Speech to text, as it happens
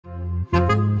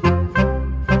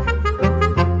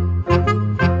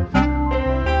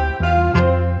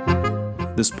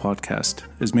This podcast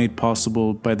is made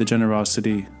possible by the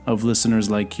generosity of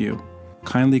listeners like you.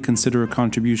 Kindly consider a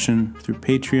contribution through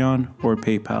Patreon or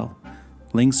PayPal.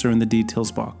 Links are in the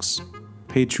details box.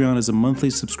 Patreon is a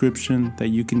monthly subscription that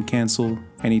you can cancel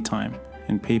anytime,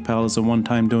 and PayPal is a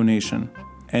one-time donation.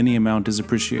 Any amount is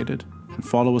appreciated. And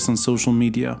follow us on social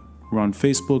media. We're on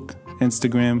Facebook,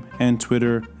 Instagram, and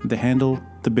Twitter, the handle,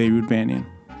 the Beirut Banyan.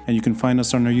 And you can find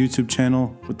us on our YouTube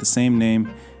channel with the same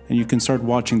name, and you can start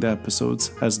watching the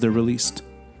episodes as they're released.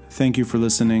 Thank you for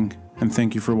listening, and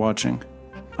thank you for watching.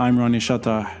 I'm Ronnie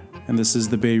Shatah, and this is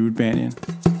the Beirut Banyan.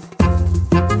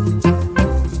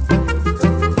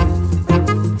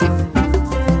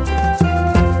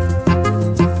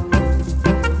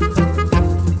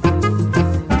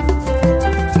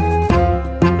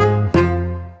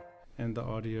 And the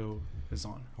audio is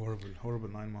on. Horrible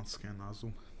 9 months كان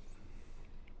عزوم.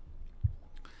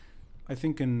 I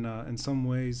think in some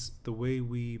ways the way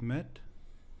we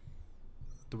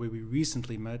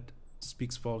recently met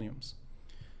speaks volumes.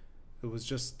 It was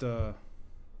just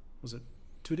was it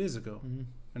 2 days ago in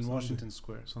Sunday. Washington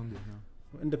Square, Sunday,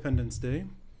 yeah. Independence Day.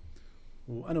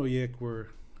 Well, I know were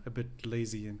a bit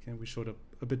lazy and we showed up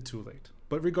a bit too late,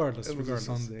 but regardless, It was a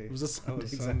Sunday. It was a Sunday.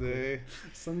 Sunday.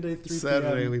 Sunday 3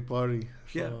 Saturday p.m. we party.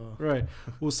 Yeah, right.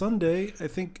 Well, Sunday I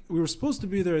think we were supposed to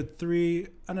be there at 3.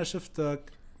 أنا شفتك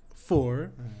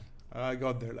 4. I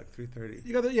got there like 3:30.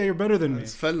 You got that? Yeah, you're better than me.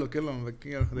 فلوا كلهم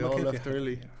بكير. They all left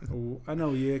early. وأنا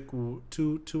وياك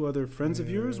two other friends of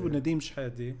yours ونديم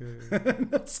شحادي.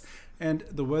 And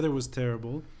the weather was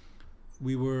terrible.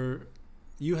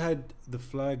 You had the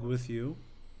flag with you.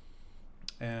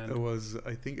 And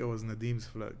I think it was Nadim's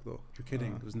flag though. You're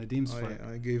kidding. It was Nadim's flag.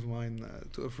 I gave mine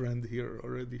to a friend here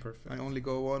already. Perfect. I only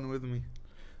got one with me.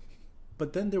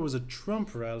 But then there was a Trump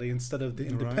rally instead of the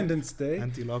Independence Day.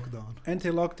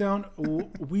 Anti-lockdown.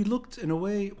 We looked in a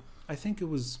way, I think it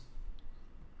was...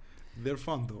 They're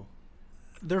fun though.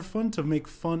 They're fun to make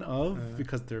fun of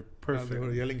because they're perfect. They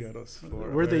were yelling at us for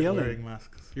wearing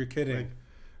masks. You're kidding. Like,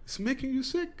 it's making you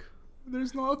sick.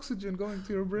 There's no oxygen going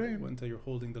to your brain. Until you're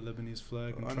holding the Lebanese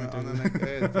flag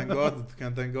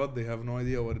and thank God they have no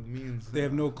idea what it means. They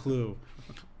have no clue.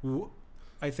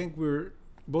 I think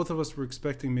both of us were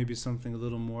expecting maybe something a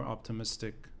little more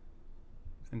optimistic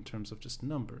in terms of just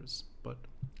numbers, but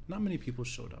not many people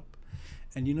showed up.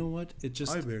 And you know what?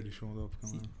 I barely showed up.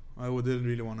 I didn't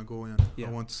really want to go in. Yeah.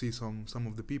 I want to see some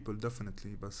of the people,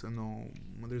 definitely, but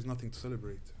there's nothing to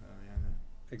celebrate.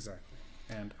 Exactly.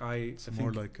 And I think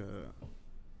more like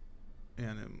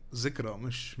ذكرى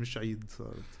مش عيد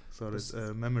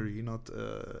صارت memory,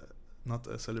 not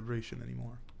a celebration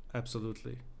anymore.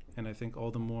 Absolutely. And I think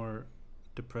all the more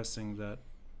depressing that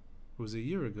it was a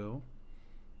year ago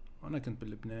أنا كنت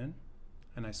بلبنان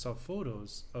and I saw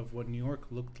photos of what New York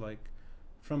looked like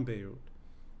from Beirut,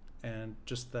 and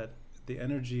just that the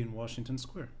energy in Washington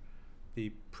Square,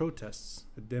 the protests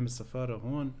قدام السفارة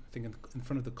هون, I think in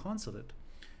front of the consulate,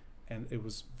 and it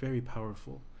was very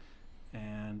powerful.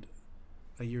 And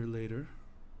a year later,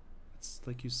 it's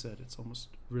like you said, it's almost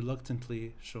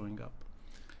reluctantly showing up.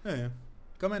 Yeah.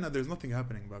 كمان there's nothing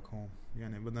happening back home.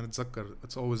 But then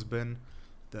it's always been,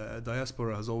 the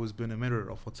diaspora has always been a mirror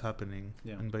of what's happening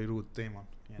in Beirut.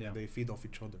 They feed off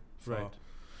each other. Right.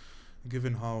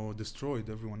 Given how destroyed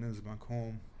everyone is back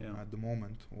home at the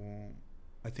moment,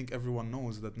 I think everyone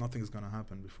knows that nothing's going to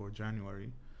happen before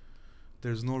January.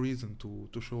 There's no reason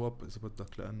to show up إذا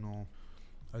بدك, لأنه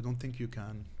I don't think you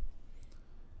can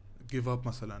give up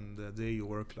مثلا the day you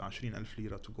work 20,000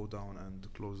 lira to go down and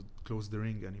close the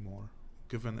ring anymore.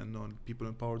 Given people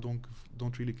in power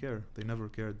don't really care. They never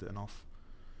cared enough.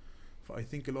 So I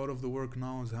think a lot of the work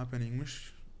now is happening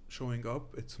مش showing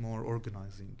up, it's more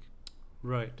organizing.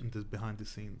 Right. Behind the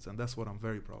scenes, and that's what I'm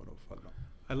very proud of.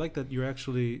 I like that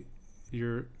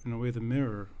you're in a way the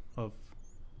mirror of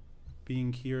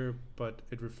being here, but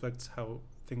it reflects how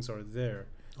things are there.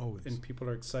 Always. And people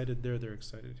are excited there, they're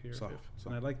excited here.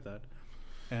 And I like that.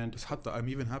 And I'm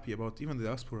even happy about even the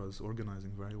diaspora is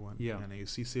organizing very well. Yeah. And you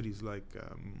see cities like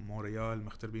Montreal,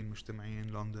 مغتربين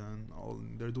مجتمعين, London,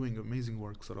 they're doing amazing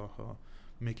work صراحة,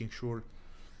 making sure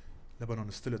Lebanon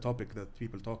is still a topic that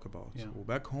people talk about. Yeah. So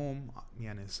back home,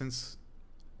 since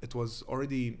it was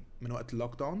already at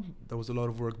lockdown, there was a lot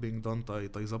of work being done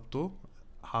يظبطوا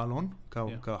حالهم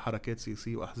كحركات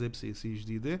سياسية وأحزاب سياسية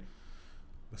جديدة.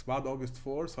 بس بعد August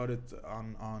 4 صارت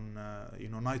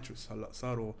on nitrous. هلا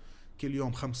صاروا كل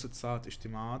يوم 5-6 ساعات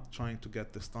اجتماعات trying to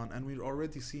get this done, and we're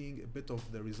already seeing a bit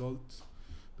of the result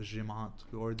بالجامعات.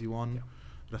 We already won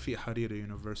رفيق حريري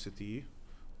University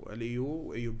و LEU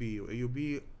و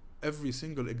AUB. every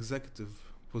single executive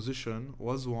position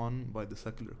was won by the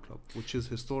secular club, which is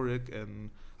historic. And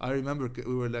I remember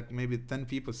we were like maybe 10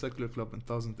 people secular club in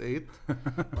 2008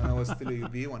 when I was still a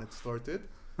UB when it started.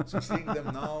 So seeing them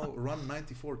now run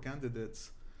 94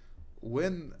 candidates,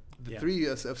 win the 3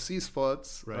 USFC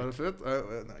spots, right.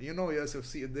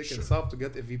 USFC they can Sure. to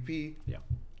get a VP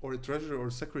or a treasurer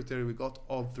or secretary. We got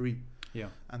all 3. Yeah.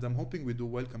 And I'm hoping we do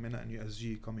well Kamina and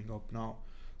USG coming up now.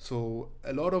 So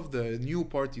a lot of the new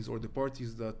parties or the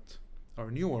parties that are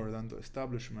newer than the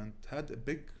establishment had a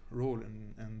big role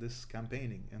in this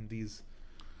campaigning in these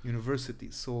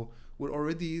universities. So we're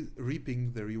already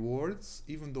reaping the rewards,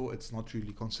 even though it's not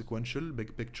really consequential,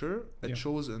 big picture. It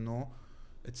shows,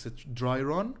 it's a dry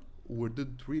run. We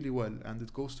did really well, and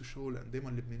it goes to show. And دايما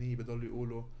اللبنانيين بيضلوا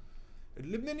يقولوا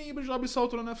اللبنانيين بيرجعوا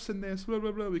بيصوتوا لنفس الناس blah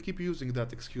blah blah. We keep using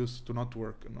that excuse to not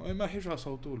work. ما هيرجعوا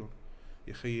يصوتوا لهم.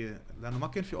 يا أخي لأنه ما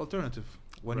كان في alternative.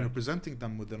 When you're presenting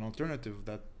them with an alternative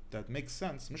that makes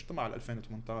sense, مش تبع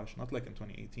 2018, not like in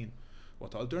 2018.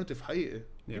 What alternative حقيقي?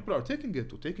 People are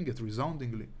taking it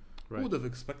resoundingly. Right. Who would have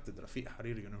expected Rafiq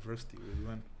Hariri University will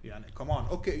win? يعني come on,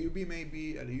 okay, UB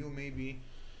maybe, LU maybe,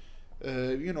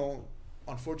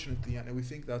 unfortunately, يعني we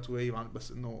think that way.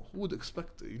 But no, who would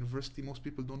expect a university most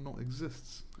people don't know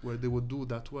exists where they would do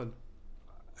that well?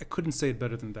 I couldn't say it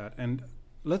better than that. And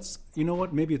let's,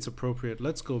 maybe it's appropriate.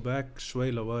 Let's go back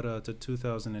شوي لورا to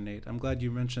 2008. I'm glad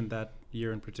you mentioned that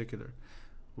year in particular.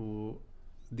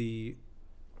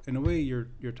 In a way,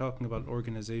 you're talking about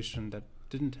organization that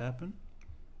didn't happen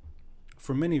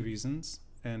for many reasons,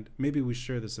 and maybe we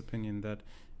share this opinion that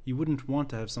you wouldn't want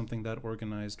to have something that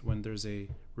organized when there's a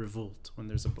revolt, when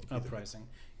there's an uprising.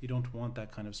 You don't want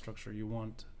that kind of structure. You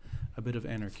want a bit of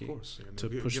anarchy, of course, to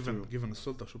push through. Given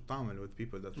السلطة شو بتعمل with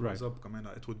people that rise up,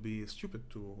 it would be stupid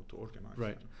to organize.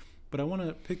 Right. But I want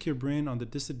to pick your brain on the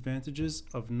disadvantages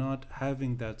of not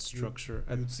having that structure.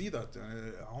 You'd see that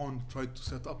Aoun tried to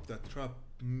set up that trap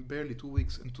barely 2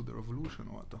 weeks into the revolution.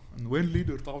 And when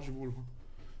leader تعرف جيبوا لهم.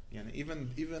 يعني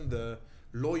even the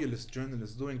loyalist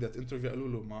journalists doing that interview قالوا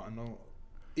له ما إنه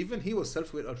even he was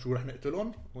self-aware شو رح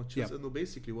نقتلهم, which is إنه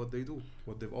basically what they do,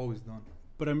 what they've always done.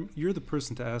 But you're the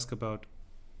person to ask about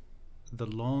the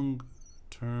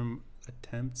long-term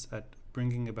attempts at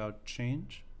bringing about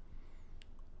change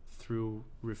through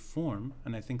reform,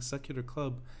 and I think Secular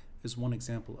Club is one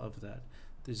example of that.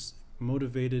 There's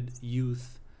motivated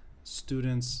youth,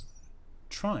 students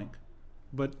trying,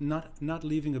 but not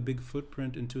leaving a big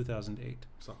footprint in 2008.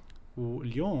 So,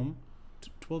 اليوم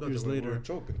 12 years later, were a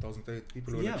joke in 2008.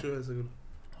 People were like,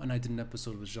 and I did an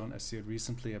episode with Jean Essir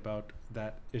recently about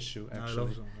that issue. Actually, I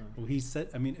love Jean, well, he said,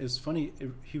 I mean, it's funny.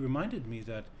 He reminded me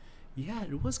that,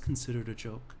 it was considered a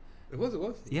joke. It was.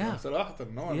 Yeah.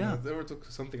 No one ever took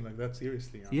something like that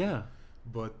seriously. Yeah.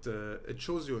 But it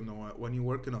shows you, when you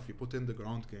work enough, you put in the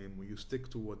ground game, you stick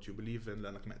to what you believe in,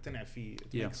 لأنك مقتنع فيه,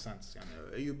 it makes sense.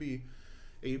 يعني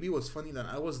AUB was funny لأن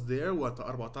I was there وقت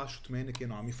 14/8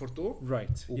 كانوا عم يفرطوا.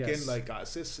 Right. وكان like على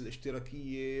أساس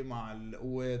الاشتراكية مع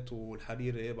القوات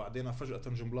والحريرة, بعدين فجأة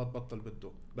جنبلاط بطل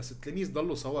بده. بس التلاميذ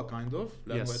ضلوا سوا kind of.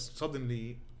 لأنه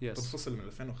suddenly تنفصل من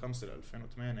 2005 ل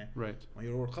 2008. Right. ما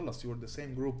you were the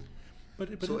same group.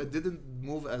 But so it didn't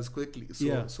move as quickly.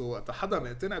 So وقت حدا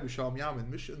مقتنع بشو عم يعمل,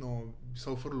 مش إنه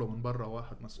بيصوفر له من برا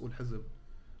واحد مسؤول حزب.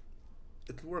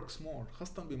 It works more.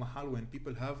 خاصة بمحل when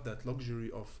people have that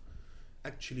luxury of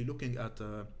actually looking at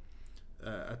a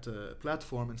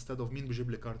platform instead of مين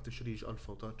بيجيب لي كارت تشريج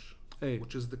ألفا وتاتش,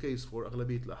 which is the case for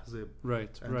أغلبية الأحزاب.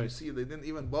 Right. And you see they didn't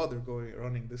even bother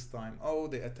running this time.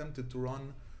 They attempted to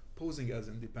run posing as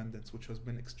independents, which has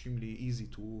been extremely easy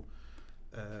to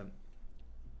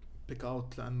pick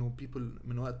out لأنه people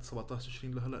من وقت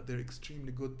 17 لهلا they're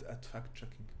extremely good at fact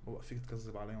checking. وبقى فيك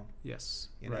تكذب عليهم. Yes.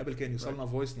 يعني قبل كان يوصلنا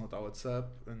voice note على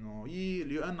واتساب إنه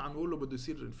اليوان عم يقولوا بده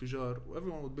يصير انفجار,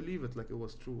 everyone would believe it like it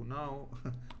was true. Now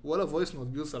ولا voice note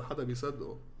بيوصل حدا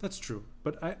بيصدقه. That's true.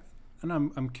 But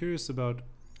I'm curious about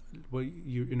what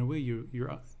you, in a way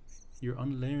you're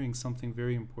unlayering something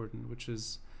very important, which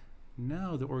is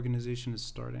now the organization is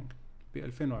starting ب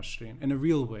 2020 in a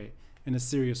real way, in a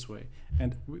serious way,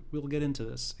 and we'll get into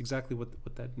this exactly what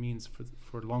that means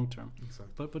for long term.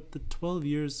 Exactly. But the 12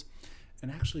 years,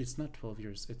 and actually it's not 12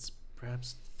 years, it's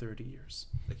perhaps 30 years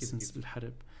since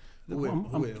الحرب.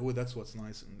 هو that's what's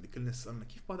nice. كلنا سألنا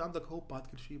كيف بعد عندك hope بعد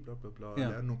كل شيء blah blah blah.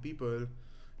 لأنه people,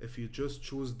 if you just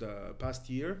choose the past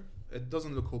year, it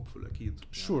doesn't look hopeful أكيد.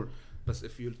 Sure. بس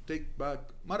if you take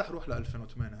back, ما رح روح ل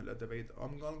 2008 هلا بعيد.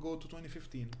 I'm gonna go to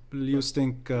 2015. You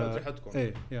think ترى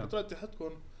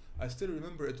اتحادكم. I still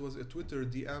remember it was a Twitter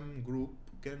DM group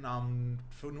كنا عم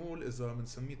نقول اذا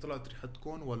بنسميه طلعت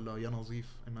ريحتكم ولا يا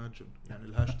نظيف. imagine يعني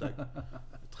الهاشتاج.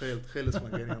 تخيل اسمه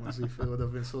كان يا نظيف. it would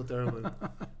have been so terrible.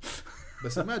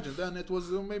 بس imagine then it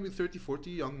was maybe 30-40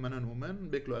 young men and women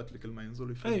بياكلوا قتل كل ما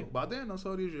ينزلوا يفلوا. بعدين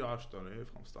صار يجي 10,000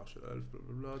 15,000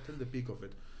 till the peak of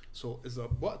it. so إذا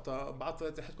بوقتها بعد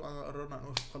ريحتكم أنا قررنا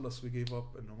إنه خلص we gave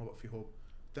up إنه ما بقى في hope.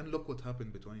 then look what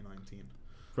happened ب 2019.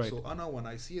 Right. So أنا when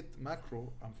I see it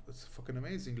macro it's fucking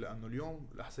amazing لأنه اليوم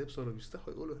الأحزاب صاروا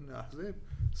بيستحوا يقولوا هن أحزاب.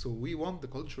 so we won the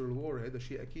cultural war. هذا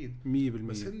شيء أكيد 100%.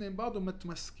 بس هن بعضهم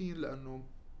متمسكين لأنه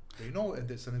they know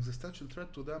it's an existential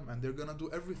threat to them and they're gonna do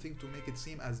everything to make it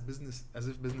seem as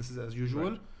if business is as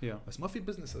usual. Right. Yeah. بس ما في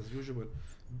business as usual.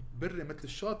 بري مثل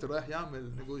الشاطر رايح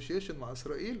يعمل negotiation مع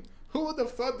إسرائيل. who would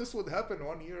have thought this would happen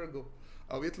 1 year ago.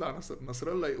 أو يطلع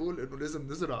نصر الله يقول إنه لازم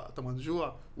نزرع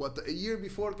تمنجوع وقت a year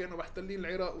before كانوا محتلين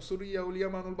العراق وسوريا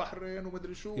واليمن والبحرين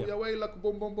ومدري شو. يا ويلك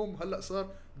بوم بوم بوم. هلأ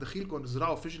صار دخيلكم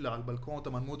زرعوا فجلة على البلكون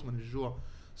تمن موت من الجوع.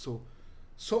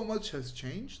 so much has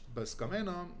changed. بس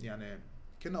كمان يعني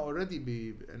كنا already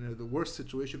in the worst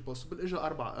situation possible. إجا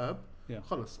 4 آب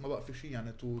خلص ما بقى في شيء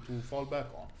يعني to fall back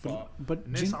on.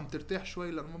 الناس عم ترتاح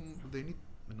شوي لأنه they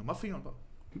need إنه ما فيهم بقى.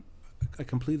 I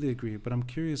completely agree, but I'm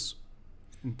curious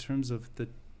in terms of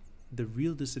the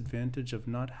real disadvantage of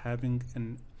not having an.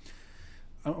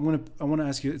 I want to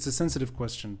ask you. It's a sensitive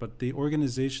question, but the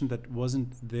organization that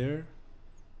wasn't there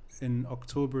in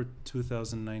October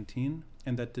 2019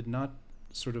 and that did not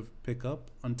sort of pick up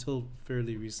until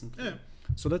fairly recently. Yeah.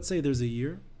 So let's say there's a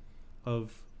year of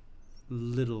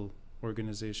little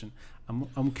organization.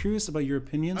 I'm curious about your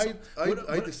opinions.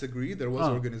 I disagree. There was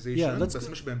organization, بس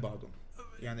مش بين بعضهم.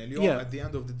 يعني اليوم at the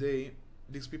end of the day,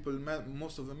 these people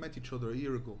most of them met each other a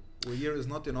year ago. A year is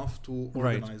not enough to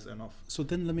organize enough. So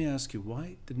then let me ask you,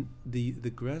 why didn't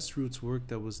the grassroots work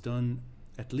that was done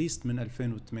at least من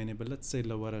 2008, but let's say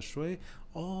لورا شوي,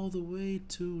 all the way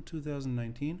to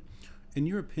 2019, in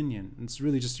your opinion, it's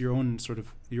really just your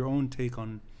own take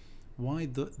on why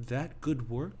that good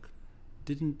work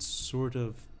didn't sort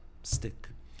of stick.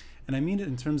 And I mean it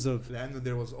in terms of لأنه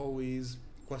there was always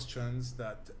questions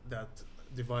that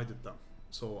divided them.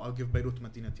 So I'll give Beirut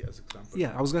Madinati as example.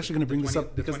 Yeah, I was actually going to bring this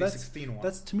up because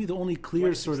that's to me the only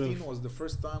clear sort of. 2016 was the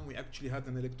first time we actually had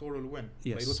an electoral win.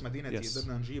 Yes. Beirut Madinati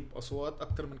قدرنا نجيب أصوات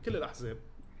أكتر من كل الأحزاب.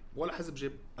 ولا حزب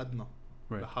جيب أدنى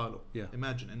لحاله. Yeah.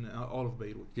 Imagine in all of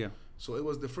Beirut. Yeah. So it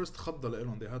was the first خضة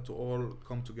لهم. They had to all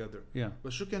come together. Yeah.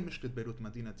 بس شو كان مشكلة بيروت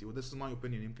مدينتي؟ و this is my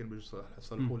opinion. يمكن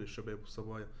بيصلحوا لي الشباب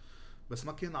والصبايا. بس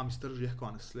ما كانوا عم يسترجوا يحكوا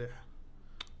عن السلاح.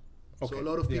 Okay. So a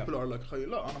lot of people are like خي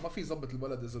لا أنا ما في ضبط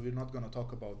البلد إذا we're not gonna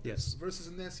talk about this. Versus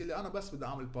الناس اللي أنا بس بدي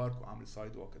أعمل بارك وأعمل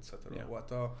sidewalk etc.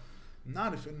 وقتها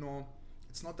نعرف إنه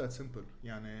it's not that simple.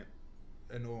 يعني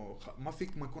إنه ما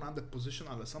فيك ما يكون عندك position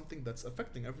على something that's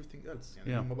affecting everything else.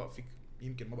 يعني ما بقى فيك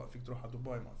يمكن ما بقى فيك تروح على دبي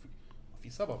ما فيك في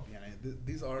سبب يعني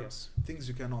these are things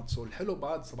you cannot. So الحلو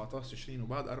بعد 17 تشرين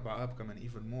وبعد 4 آب كمان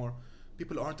even more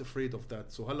people aren't afraid of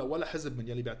that. So هلا ولا حزب من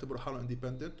يلي بيعتبروا حاله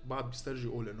independent بعد بيسترجي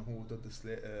يقول انه هو ضد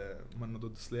السلاح منه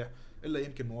ضد السلاح الا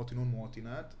يمكن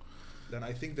مواطنات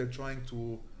لان I think they're trying to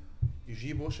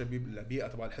يجيبوا شباب البيئة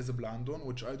تبع الحزب اللي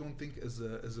عندهم which I don't think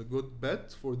is a good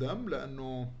bet for them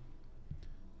لانه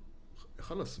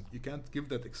خلص you can't give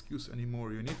that excuse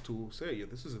anymore. You need to say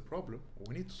this is a problem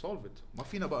we need to solve it. ما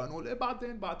فينا بقى نقول إيه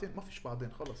بعدين ما فيش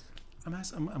بعدين خلص.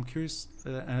 I'm curious.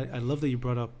 I love that you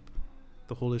brought up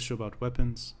the whole issue about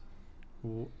weapons.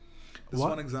 This is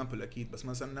one example أكيد بس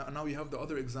مثلا now we have the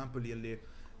other example يلي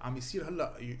عم يصير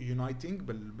هلا uniting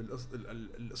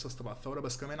بالقصص تبع الثورة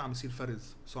بس كمان عم يصير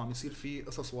فرز. so عم يصير في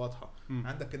قصص واضحة.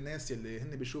 عندك الناس يلي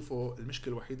هن بيشوفوا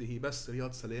المشكلة الوحيدة هي بس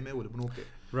رياض سلامة والبنوك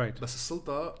بس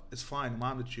السلطة is fine وما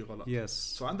عملت شيء غلط.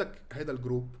 so عندك هيدا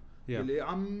الجروب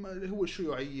اللي هو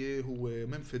شيوعية هو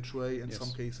منفذ شوي in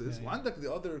some cases وعندك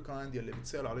the other kind يلي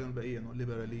بتسأل عليهم البقية إنه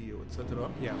ليبرالية etc.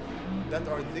 that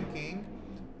are thinking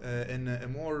in a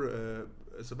more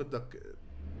إذا بدك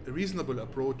reasonable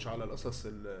approach على القصص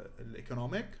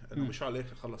الايكونوميك انه مش على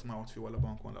الاخر خلص ما عاد في ولا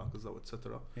بنك ولا كذا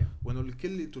واتسترا وانه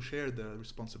الكل to share the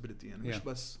responsibility يعني مش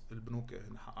بس البنوك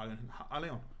حق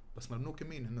عليهم بس ما البنوك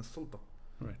مين هن السلطة.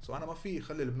 so انا ما في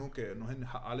خلي البنوك انه هن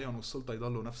حق عليهم والسلطة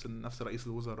يضلوا نفس رئيس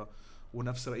الوزراء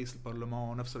ونفس رئيس البرلمان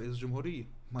ونفس رئيس الجمهورية.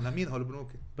 ما لمين هالبنوك؟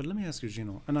 But let me ask you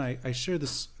Gino and I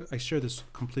share this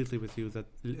completely with you that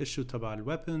الissue تبع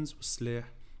الweapons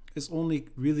والسلاح is only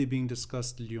really being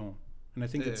discussed اليوم. And I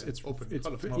think it's open.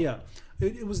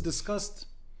 It was discussed.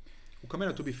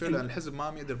 وكمان to be fair لأن الحزب ما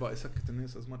عم يقدر بقى يسكت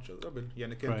الناس as much as قبل.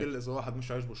 يعني كان كل إذا واحد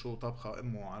مش عاجبه شو طابخة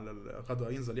أمه على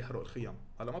الغداء ينزل يحرق الخيام.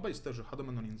 هلا ما بيسترجع حدا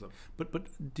منهم ينزل. But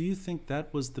do you think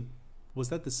that was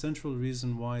that the central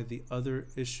reason why the other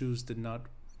issues did not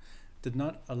did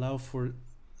not allow for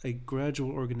a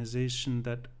gradual organization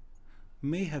that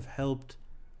may have helped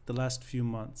the last few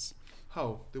months. How?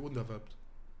 They wouldn't have helped.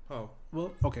 How?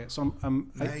 Well, okay, so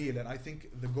I think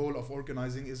the goal of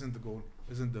organizing isn't the goal,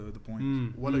 isn't the point.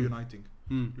 Wala uniting.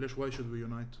 Why should we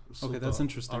unite? Okay, that's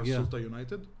interesting. Are Sulta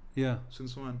united? Yeah.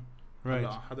 Since when? Right.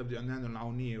 حدا بدي أنهن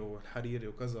العونية والحريري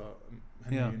وكذا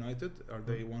هن united? Are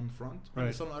they one front?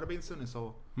 Right. صار 40 سنة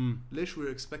سوا. ليش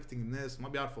we're expecting الناس ما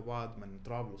بيعرفوا بعض من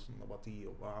طرابلس والنبطية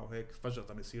وهيك فجأة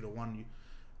يصيروا one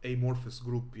amorphous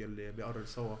group يلي بيقرر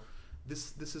سوا.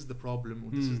 This is the problem.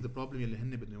 This is the problem يلي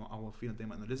هن بدهم يوقعوا فينا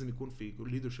دائما إنه لازم يكون في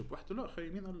leadership وحده. لا خي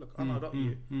مين قال لك؟ أنا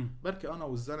رأيي بركي أنا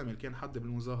والزلمة اللي كان حد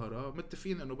بالمظاهرة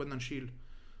متفقين إنه بدنا نشيل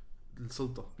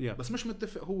السلطة. بس مش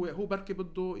متفق هو بركي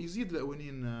بده يزيد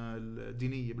القوانين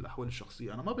الدينية بالأحوال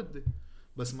الشخصية. أنا ما بدي.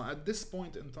 بس ما at this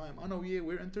point in time أنا وياه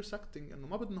we're intersecting إنه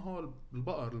ما بدنا هول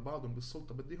البقر لبعضهم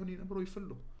بالسلطة بدي هون ينبروا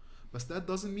يفلوا. بس that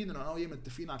doesn't mean إنه أنا وياه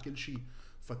متفقين على كل شيء.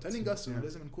 فتelling us إنه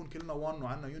لازم نكون كلنا one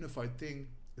وعنا unified thing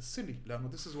is silly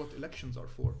لأنه this is what elections are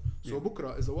for. So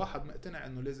بكرة إذا واحد مقتنع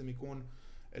إنه لازم يكون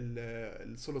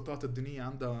السلطات الدينية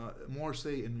عندها more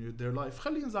say in their life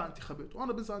خلي ينزع انتخابات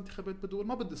وأنا بنزع انتخابات بدول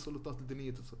ما بدي السلطات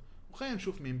الدينية تصير وخلينا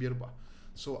نشوف مين بيربح.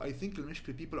 So I think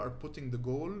المشكلة people are putting the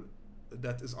goal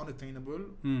that is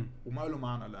unattainable وما له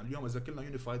معنى لأن اليوم إذا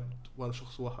كلنا unified ولا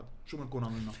شخص واحد شو بنكون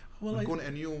عملنا؟ بنكون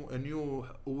a new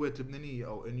قوات لبنانية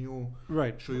أو a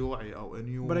new شيوعي أو a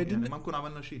new يعني ما نكون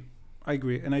عملنا شيء. I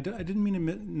agree, and I didn't mean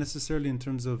it necessarily in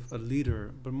terms of a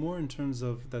leader, but more in terms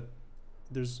of that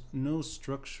there's no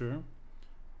structure,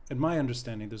 in my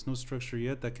understanding, there's no structure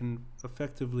yet that can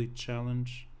effectively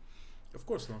challenge. Of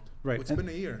course not. Right. It's been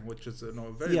a year, which is a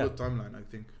very good timeline, I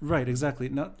think. Right, exactly.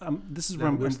 Now, this is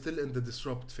where we're still in the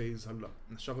disrupt phase.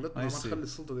 شغلتنا ما نخلي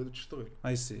السلطة دي تشتغل.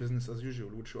 I see. Business as usual,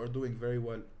 which you are doing very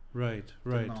well. Right.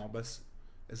 Now, بس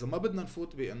إذا ما بدنا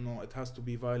نفوت بأنه it has to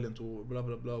be violent و blah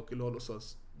blah blah وكل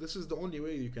هالقصص. This is the only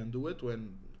way you can do it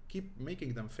when keep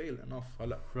making them fail enough.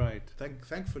 Right.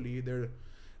 Thankfully they're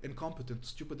incompetent,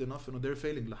 stupid enough إنه they're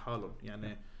failing لحالهم.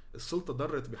 يعني السلطة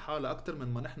ضرت بحالة أكتر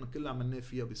من ما نحن كل عملناه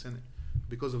فيها بسنة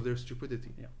because of their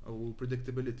stupidity or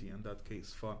predictability in that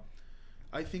case.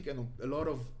 I think a lot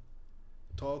of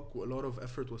talk و a lot of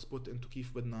effort was put into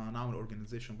كيف بدنا نعمل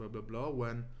organization blah blah blah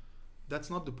when that's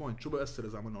not the point. شو بأثر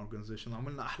إذا عملنا organization؟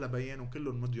 عملنا أحلى بيان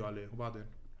وكلهم مديوا عليه وبعدين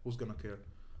who's gonna care؟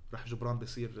 رح جبران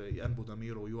بصير يأنبو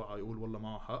ضميره ويوعى يقول والله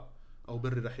معه حق أو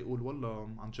بري رح يقول والله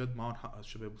عن جد معهم حق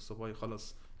الشباب والصبايا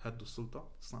خلص هدوا السلطة.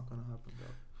 It's not gonna happen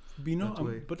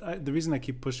but the reason I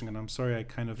keep pushing and I'm sorry I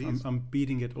kind of I'm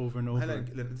beating it over and over.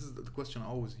 This is the question I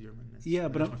always hear man. Yeah,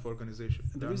 but for organization.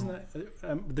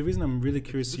 The reason I'm really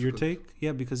curious to your take,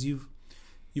 because you've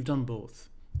done both.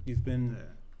 You've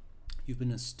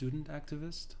been a student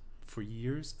activist for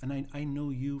years, and I know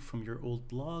you from your old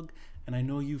blog, and I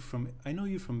know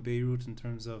you from Beirut in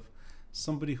terms of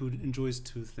somebody who enjoys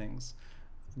two things: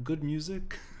 good music.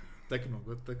 Good techno.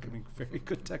 I mean, very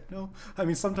good techno. I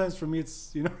mean, sometimes for me it's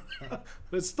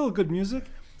but it's still good music.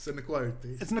 It's an acquired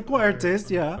taste. It's an acquired taste,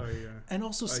 and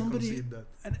also somebody. That.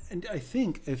 And I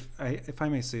think if I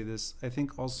may say this, I think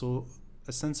also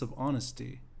a sense of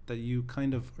honesty that you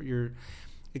kind of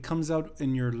it comes out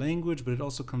in your language, but it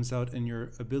also comes out in your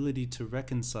ability to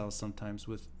reconcile sometimes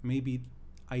with maybe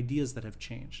ideas that have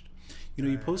changed.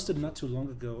 You posted not too long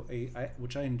ago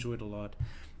which I enjoyed a lot,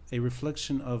 a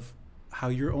reflection of how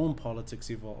your own politics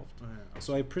evolved. So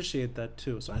I appreciate that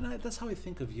too. So that's how I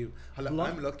think of you.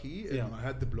 I'm lucky I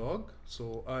had the blog, so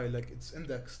it's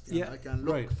indexed. I can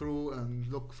look through and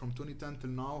look from 2010 till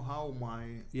now how my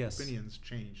opinions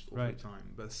changed over time.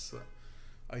 But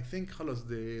I think خلص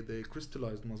they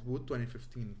crystallized مزبوط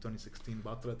 2015 2016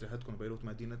 بعد طلعت رحلتكم بيروت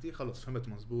مدينتي خلص فهمت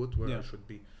مزبوط where I should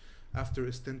be. After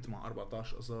a stint مع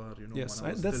 14 أزار, yes,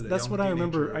 that's what I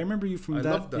remember. I remember you from I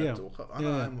that. I love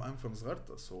that. I'm from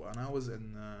زغرتا, so and I was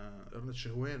in قرنة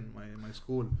شهوان, my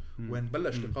school when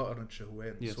بلش لقاء قرنة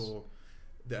شهوان. So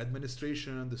the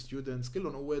administration, the students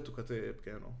كلهم قوات وكتائب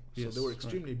كانوا. So they were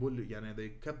extremely bully. يعني they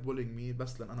kept bullying me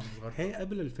بس لأن أنا من زغرتا. هي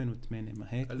قبل 2008 ما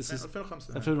هيك. 2005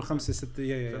 6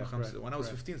 2005 when I was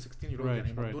 15 16 year old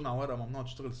يعني مدونا ورقة ممنوع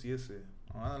تشتغل سياسة.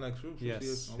 أنا شو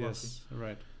سياسة. Yes,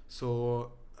 right. So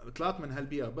طلعت من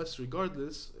هالبيئة بس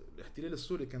regardless الاحتلال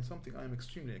السوري كان something I am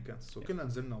extremely against. So كلنا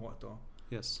نزلنا وقتها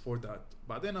for that.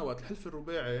 بعدين وقت الحلف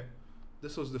الرباعي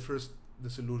this was the first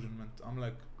disillusionment. I'm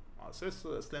like أساس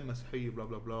إسلام مسيحي بلا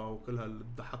بلا بلا وكل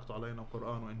ضحكتوا علينا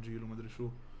وقرآن وإنجيل ومدري شو.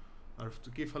 عرفت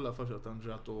كيف هلا فجأة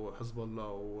رجعتوا حزب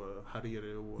الله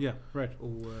وحريري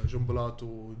وجنبلاط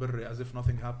وبري as if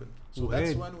nothing happened. So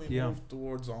that's when we moved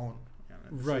towards on.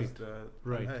 Right.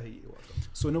 هي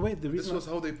وقتها. So in a way the This reason was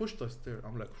how they pushed us there.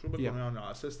 I'm like شو بدكم يعني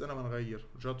على أساس أنا بنغير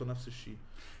رجعتوا نفس الشيء.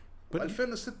 But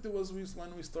 2006 was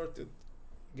when we started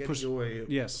getting away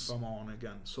from on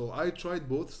again. So I tried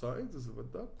both sides إذا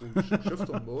بدك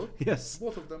وشفتهم both. Yes.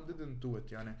 Both of them didn't do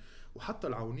it يعني. وحتى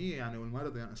العونية يعني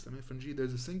والمرض يعني الإسلامية فنجي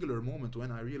there's a singular moment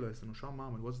when I realized إنه شو عم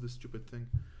أعمل what's this stupid thing.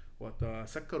 وقت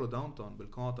سكروا داون تاون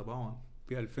بالقاعة تبعهم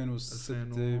ب 2006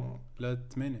 ل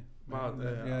 8 بعد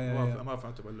ما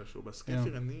فهمت بلشوا بس كان في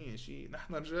غنية شيء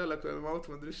نحن رجالك الموت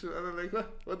ما ادري شو انا like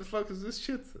what the fuck is this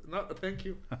shit not thank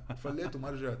you فليت وما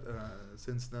رجعت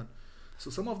since then so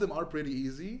some of them are pretty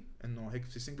easy انه هيك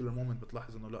في singular moment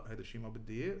بتلاحظ انه لا هذا الشيء ما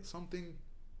بدي اياه something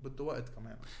بده وقت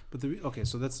كمان but okay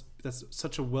so that's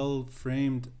such a well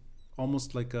framed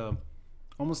almost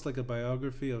like a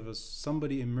biography of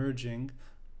somebody emerging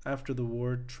after the war,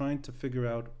 trying to figure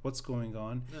out what's going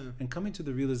on and coming to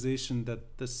the realization that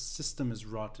the system is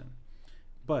rotten.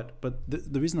 But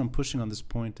the reason I'm pushing on this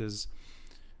point is,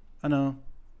 I know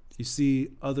you see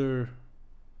other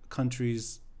countries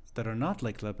that are not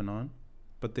like Lebanon,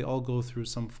 but they all go through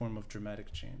some form of dramatic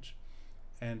change.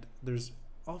 And there's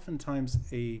oftentimes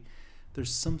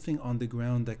there's something on the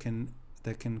ground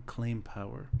that can claim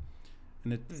power.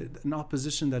 And an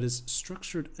opposition that is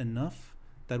structured enough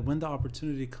that when the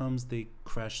opportunity comes, they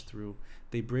crash through.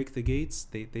 They break the gates.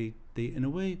 They in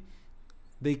a way,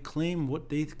 they claim what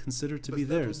they consider to be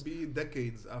theirs. That would be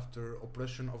decades after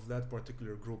oppression of that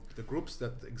particular group. The groups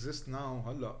that exist now,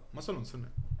 هلا ما صار لهم سنة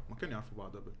ما كانوا يعرفوا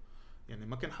بعض قبل. يعني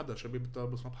ما كان حدا شباب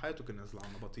طرابلس ما بحياته كان نازل على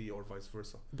نبطية or vice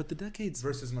versa. But the decades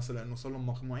versus مثلا إنه صار لهم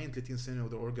مجموعين 30 سنة و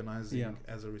they're organizing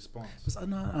as a response. بس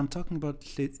I'm talking about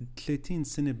 30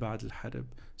 سنة بعد الحرب.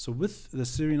 So with the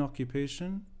Syrian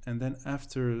occupation and then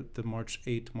after the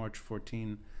March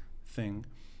 14 thing,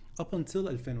 up until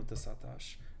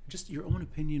 2019, just your own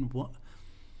opinion,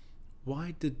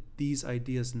 why did these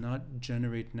ideas not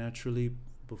generate naturally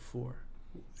before?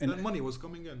 And money was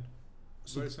coming in.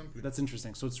 So very simply. That's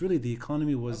interesting. So it's really the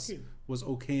economy was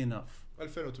okay enough.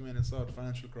 2008 صار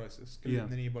financial crisis. كل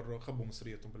اللبنانية برا خبوا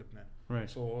مصرياتهم بلبنان. Right.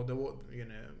 So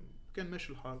يعني كان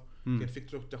ماشي الحال. كان فيك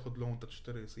تروح تاخذ لون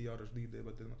تشتري سيارة جديدة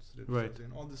بدل ما تشتري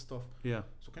right. all this stuff. Yeah.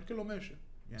 So كان كله ماشي.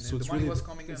 يعني so the money was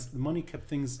coming in. The money kept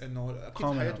things. إنه أكيد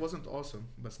الحياة wasn't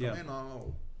awesome. بس كمان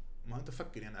ما أنت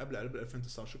فكر يعني قبل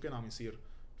 2009 شو كان عم يصير؟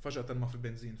 فجأة ما في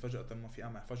بنزين، فجأة ما في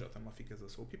قمح، فجأة ما في كذا.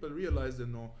 So people realized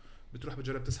إنه بتروح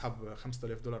بتجرب تسحب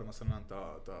 $5,000 مثلا أنت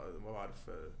ما بعرف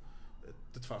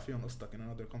تدفع فيهم قسطك in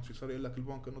another country صار يقول لك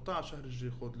البنك إنه تعال شهر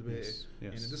الجاي خذ الباقي.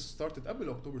 يعني this started قبل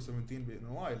أكتوبر 17 in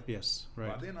a while. Yes, right.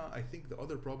 بعدين I think the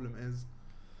other problem is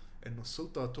إنه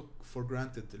السلطة took for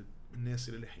granted الناس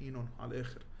اللي لاحقينهم على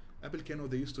الآخر. قبل كانوا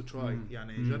they used to try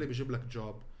يعني يجرب يجيب لك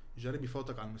job. جرب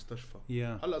يفوتك على المستشفى.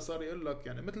 هلا صار يقول لك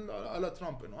يعني مثل على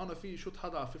ترامب انه انا في شوت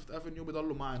حدا على فيفث افنيو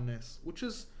بيضلوا مع الناس which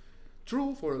is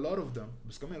true for a lot of them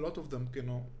بس كمان a lot of them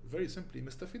كانوا very simply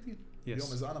مستفيدين.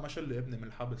 اليوم اذا انا ما شل ابني من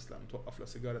الحبس لانه توقف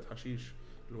لسيجاره حشيش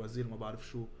الوزير ما بعرف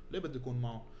شو ليه بدي اكون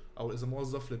معه او اذا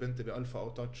موظف لبنتي بألفا او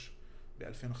تاتش $2,500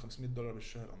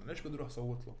 بالشهر انا ليش بدي اروح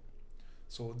صوت له.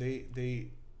 So they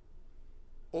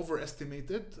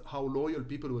overestimated how loyal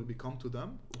people will become to them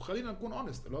وخلينا نكون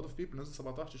honest a lot of people نزل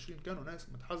 17 20 كانوا ناس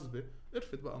متحزبة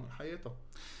قرفت بقى من حياتها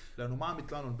لأنه ما عم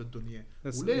يطلعوا لهم بدهم إياه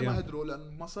وليه ما قدروا لأن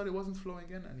المصاري wasn't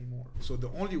flowing in anymore. So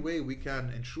the only way we can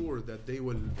ensure that they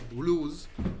will lose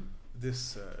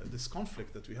this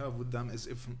conflict that we have with them is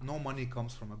if no money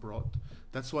comes from abroad.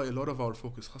 That's why a lot of our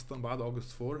focus خاصة بعد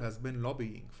August 4 has been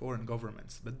lobbying foreign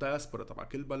governments بالدياسبورا تبع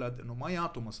كل بلد إنه ما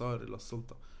يعطوا مصاري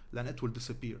للسلطة لأن it will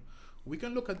disappear. We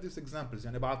can look at these examples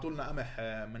يعني بعتوا لنا قمح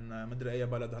من مدري أي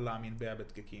بلد هلا عم ينباع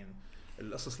بتككين.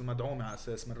 القصص المدعومة على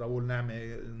أساس من راول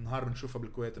نعمة نهار بنشوفها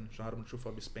بالكويت نهار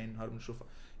بنشوفها بسبين نهار بنشوفها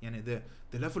يعني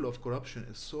the level of corruption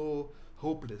is so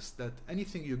hopeless that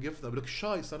anything you give them لك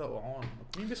شاي سرقوا عون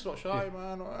مين بيسرق شاي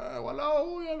مان ولا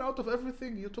هو يعني out of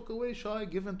everything you took away شاي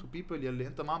given to people يلي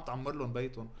أنت ما عم تعمر لهم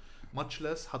بيتهم much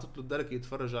less حاطط له الدرك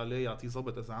يتفرج عليه يعطيه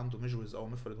ضبط إذا عنده مجوز أو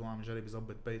مفرد هو عم يجرب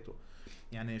يضبط بيته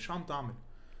يعني شو عم تعمل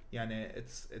يعني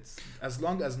it's as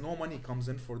long as no money comes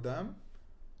in for them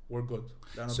we're good.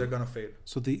 So they're gonna fail.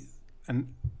 So and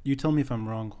you tell me if I'm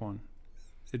wrong, Juan.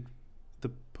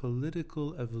 The political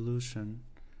evolution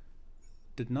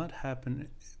did not happen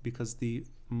because the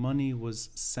money was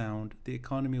sound, the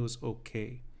economy was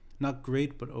okay, not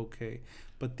great but okay,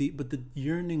 but the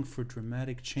yearning for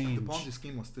dramatic change. The Ponzi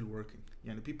scheme was still working.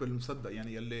 يعني people مصدق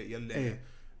يعني يلي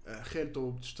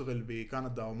خالته بتشتغل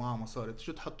بكندا ومعها مصاري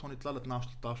شو تحط هون يطلع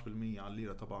 12-13% على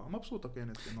الليره تبعها مبسوطه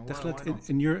كانت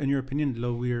انه in your opinion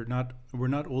low we're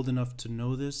not old enough to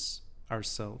know this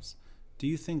ourselves. Do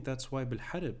you think that's why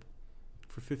بالحرب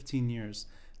for 15 years,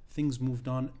 things moved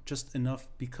on just enough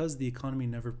because the economy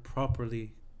never properly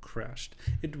crashed.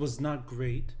 It was not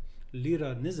great.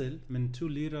 ليرة نزل من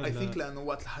 2 ليرة. I think لأنه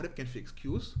وقت الحرب كان في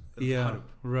excuse. Yeah,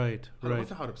 right. ما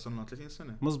في حرب صرنا 30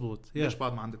 سنة. مزبوط. Yeah. ليش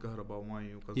بعد ما عندك كهرباء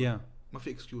ومي وكذا. Yeah. ما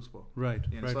في excuse بقى.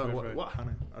 Right. يعني صار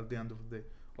وقحنا at the end of the day.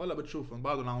 ولا بتشوفهم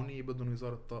بعده العونية بدهم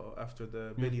وزارة الطاقة after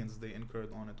the billions they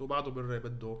incurred on it. وبعده بالرأي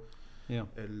بده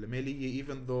المالية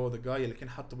even though the guy اللي كان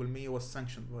حاطه بالمية was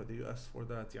sanctioned by the US for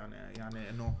that. يعني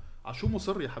إنه عشو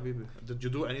مصر يا حبيبي؟ Did you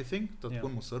do anything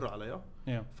تكون مصر عليها؟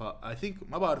 I think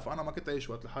ما بعرف أنا ما كنت أعيش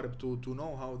وقت الحرب to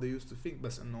know how they used to think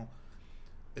بس إنه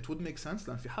it would make sense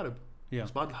لأن في حرب.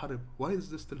 بس بعد الحرب why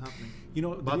is this still happening؟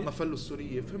 بعد ما فلوا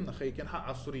السورية فهمنا خي كان حق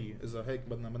على السورية إذا هيك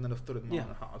بدنا نفترض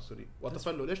معنا حق على السورية وقت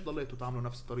فلوا ليش ضليتوا تعملوا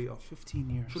نفس الطريقة 15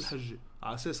 years شو الحجة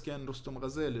على أساس كان رستم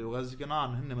غزالي وغازي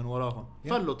كنعان هن من وراهم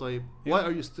فلوا طيب why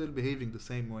are you still behaving the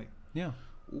same way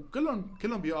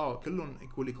وكلهم بيقعوا كلهم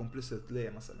equally complicit ليه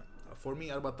مثلا for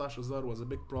me 14 أذار was a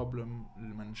big problem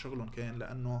من شغلهم كان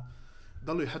لأنه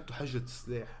ضلوا يحطوا حجة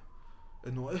السلاح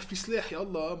إنه في سلاح يا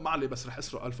الله معلي بس رح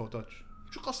أسرق ألفا وتاتش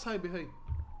شو قصة هاي بهاي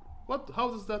what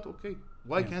how is that okay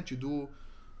why can't you do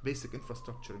basic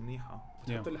infrastructure منيحة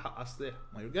تحط لي حق على السلاح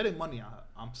ما you're getting money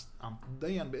عم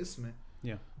تدين باسمي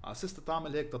على أساس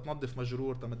تعمل هيك تتنظف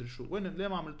مجرور تمدري شو وين ليه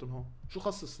ما عملتهم هون شو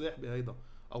خص السلاح بهيدا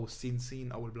أو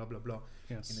السين أو البلا بلا بلا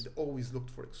يعني they always looked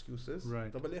for excuses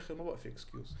طب بالآخر ما بقى في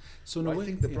excuse so I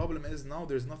think the problem is now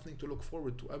there's nothing to look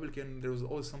forward to قبل كان there was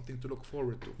always something to look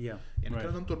forward to يعني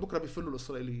كانوا انتوا بكرة بيفلوا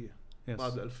الإسرائيلية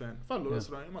بعد 2000 فلوا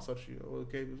الإسرائيليين ما صار شيء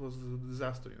okay it was a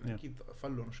disaster يعني أكيد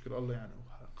فلوا نشكر الله يعني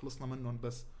خلصنا منهم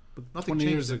بس nothing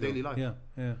changed in daily life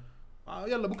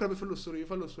يلا بكرة بيفلوا السوريين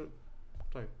فلوا السوريين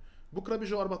طيب بكرة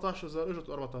بيجوا 14 زار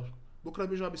اجوا 14 بكرة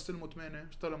بيجوا بيستلموا 8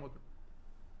 استلموا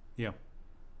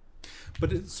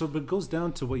But it goes down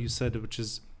to what you said, which is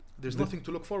there's nothing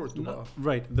to look forward to.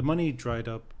 Right, the money dried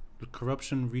up, the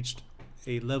corruption reached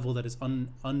a level that is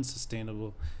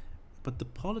unsustainable, but the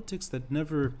politics that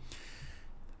never,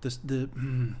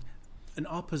 an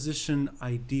opposition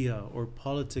idea or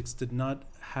politics did not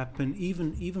happen.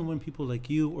 Even when people like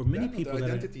you or many people the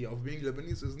identity of being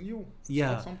Lebanese is new.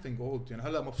 It's not something old. يعني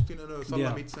هلا مبسوطين إنه صار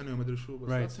لنا 100 سنة وما أدري شو بس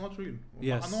that's not real.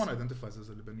 No one identifies as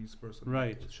a Lebanese person.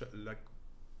 Right. Like.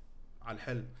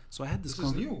 So I had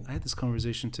this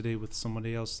conversation today with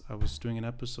somebody else. I was doing an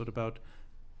episode about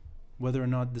whether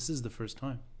or not this is the first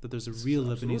time that there's a real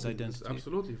Lebanese identity. It's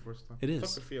absolutely first time. It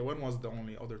is. When was the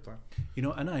only other time?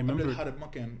 And I remember الحرب ما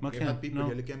كان had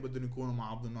people اللي كان بدهم يكونوا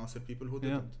مع عبد الناصر people who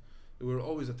didn't. We were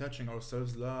always attaching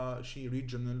ourselves لشيء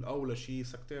regional أو لشيء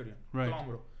sectarian. طول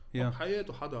عمره.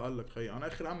 بحياته حدا قال لك خي أنا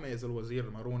آخر عمي إذا الوزير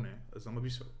ماروني إذا ما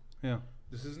بيسرق.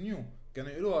 This is new.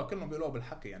 كانوا يقولوها كلهم بيقولوها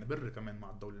بالحكي يعني بر كمان مع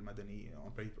الدولة المدنية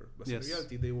on paper but in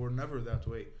reality they were never that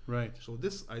way so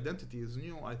this identity is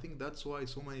new I think that's why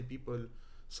so many people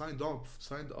signed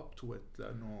up to it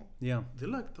لأنه they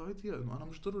like the idea إنه أنا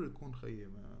مش ضروري يكون خي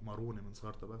ماروني من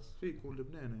صغرتا بس في يكون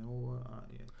لبناني هو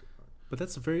يعني but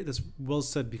that's well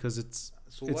said because it's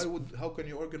how can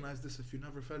you organize this if you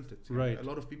never felt it right a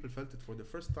lot of people felt it for the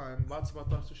first time بعد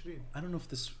 17 I don't know if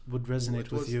this would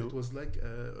resonate with you it was like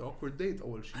awkward date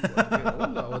أول شيء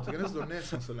والله وقت نزلوا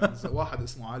الناس مثلا واحد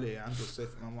اسمه علي عنده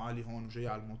السيف إمامه علي هون جاي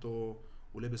على الموتو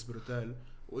ولبس بروتال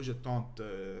واجت طانت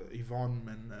إيفان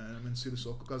من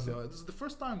سيرسوك وكذا this is the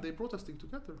first time they protesting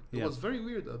together it was very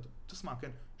weird تسمع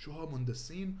كان شو ها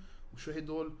مندسين وشو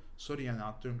هدول سوري يعني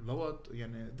على الترم لوط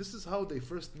يعني this is how they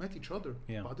first met each other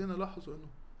بعدين لاحظوا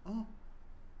انه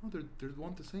they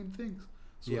want the same things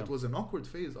so it was an awkward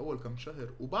phase اول كم شهر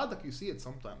وبعدك you see it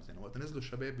sometimes يعني وقت نزلوا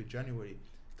الشباب بجانيوري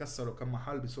كسروا كم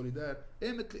محل بسوليدار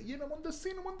مثل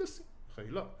مندسين خي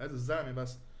لا هذا الزلمه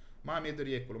بس ما عم يقدر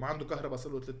ياكل وما عنده كهرباء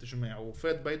صار له 3 جماع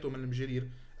وفات بيته من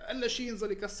المجرير الا شيء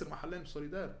ينزل يكسر محلين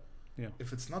بسوليدار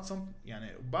if it's not some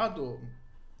يعني بعده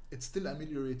it's still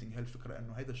ameliorating هالفكرة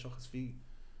إنه هيدا الشخص فيه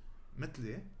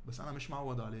مثلي بس أنا مش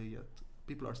معود عليه yet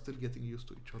people are still getting used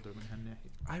to each other من هالناحية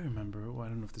I remember I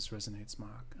don't know if this resonates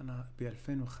معك أنا ب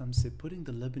 2005 putting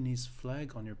the Lebanese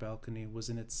flag on your balcony was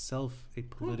in itself a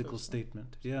political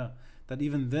statement that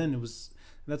even then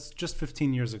that's just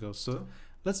 15 years ago so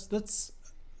let's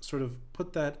sort of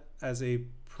put that as a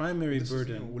primary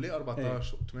burden وليه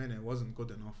 14 و8 wasn't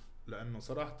good enough لأنه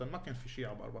صراحة ما كان في شيء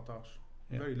على 14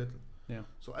 very little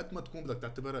so قد ما تكون بدك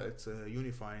تعتبرها it's a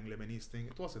unifying Lebanese thing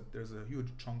it wasn't there's a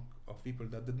huge chunk of people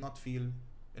that did not feel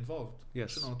involved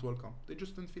not welcome they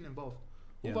just didn't feel involved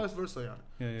vice versa يعني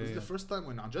it's the first time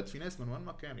when عن جد في ناس من وين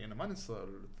ما كان يعني ما ننسى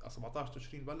 17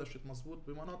 تشرين بلشت مزبوط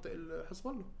بمناطق حزب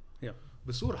الله Yeah.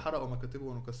 بسور حرقوا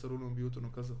مكاتبهم وكسروا لهم بيوتهم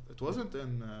وكذا. It wasn't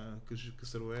in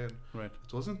كسروان. Right.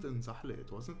 It wasn't in زحلة.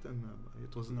 It wasn't in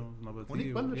it was No,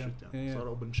 هونيك بلشت يعني.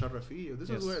 صاروا بالمشرفية. This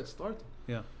is where it started.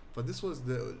 Yeah. But this was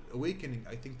the awakening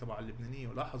I think تبع اللبنانية.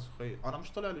 ولاحظوا خير أنا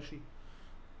مش طالع لشيء.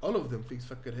 All of them فيك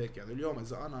تفكر هيك يعني. اليوم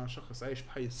إذا أنا شخص عايش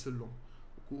بحي السلم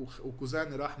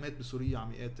وكوزاني راح مات بسوريا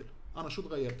عم يقاتل أنا شو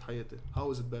تغيرت حياتي؟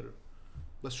 How is it better؟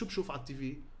 بس شو بشوف على التي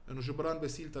في إنه جبران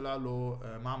باسيل طلع له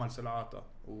معمل سلعاته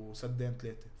وسدين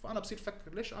 3 فأنا بصير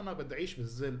فكر ليش أنا بدي أعيش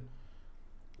بالذل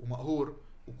ومقهور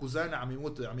وكوزاني عم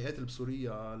يموت عم يقاتل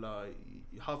بسوريا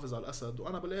ليحافظ على الأسد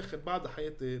وأنا بالآخر بعد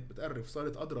حياتي بتقرف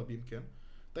صارت أضرب يمكن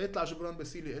يطلع جبران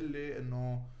باسيل يقول لي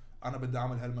إنه أنا بدي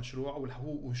أعمل هالمشروع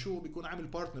وشو بيكون عامل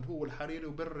بارتنر هو والحريري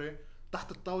وبري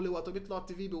تحت الطاولة وقت بيطلع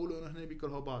التي في بيقولوا إنه هن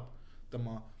بيكرهوا بعض.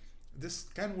 تمام. This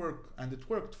can work and it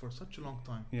worked for such a long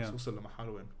time. Yeah. وصل لمحل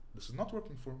وين this is not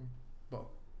working for me.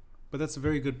 But that's a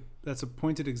very good, that's a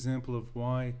pointed example of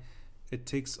why it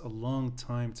takes a long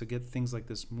time to get things like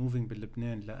this moving in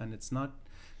Lebanon. And it's not,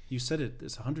 you said it,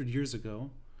 it's 100 years ago,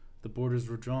 the borders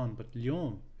were drawn, but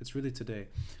اليوم, it's really today.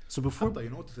 So before... حتى you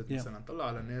notice it مثلا طلع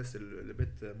على الناس اللي بيت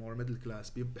more middle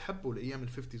class بيحبوا الأيام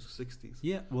 50s و 60s.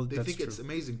 Yeah, well, they that's think true. it's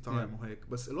amazing time وهيك.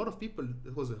 بس a lot of people,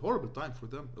 it was a horrible time for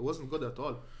them. It wasn't good at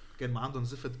all. كان ما عندهم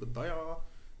زفت بالضيعة.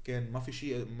 كان ما في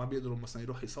شيء ما بيقدروا مثلا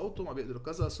يروح يصوتوا ما بيقدروا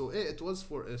كذا so it was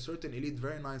for a certain elite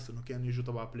very nice إنه كان يجوا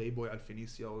تبع بلاي بوي على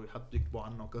الفينيسيا ويحطوا يكتبوا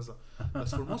عنه وكذا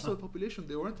بس for most of the population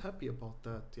they weren't happy about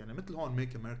that يعني مثل هون make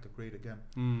America great again.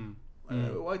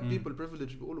 white people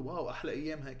privilege بيقولوا واو أحلى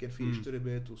أيام هاي كان في اشتري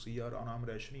بيت وسيارة أنا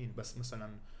عمري 20 بس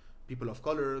مثلا people of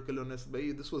color كل الناس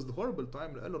بقى this was the horrible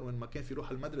time لهم when ما كان في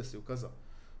يروح المدرسة وكذا.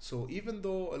 So even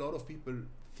though a lot of people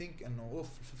think انه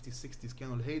في 50s 60s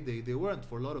كانوا الهيداي they weren't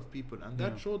for a lot of people and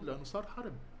that showed لانه صار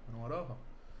حرب من وراها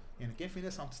يعني كان في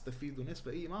ناس عم تستفيد وناس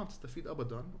بقية ما عم تستفيد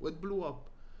ابدا و it blew up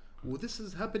و this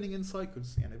is happening in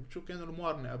cycles يعني بتشوف كانوا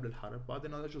المعارنة قبل الحرب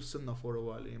بعدين اجوا السنة for a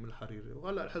while ايام الحريري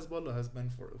وهلا الحزب الله has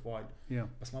been for a while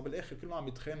بس ما بالاخر كلهم عم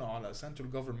يتخانقوا على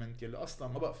central government يلي اصلا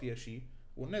ما بقى فيها شيء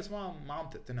والناس ما عم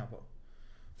تقتنع بقى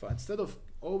ف instead of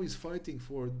always fighting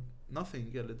for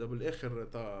nothing يلي ده بالاخر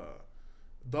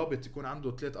ضابط يكون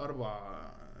عنده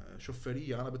 3-4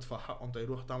 شوفيرية أنا بدفع حقهم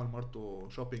يروح تعمل مرته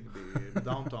shopping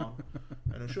بداون تاون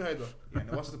يعني شو هيدا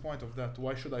يعني what's the point of that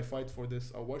why should I fight for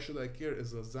this أو why should I care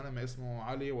إذا الزلمة اسمه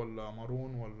علي ولا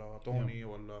مارون ولا توني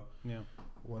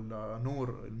ولا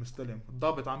نور المستلم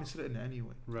الضابط عم يسرقني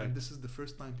anyway and this is the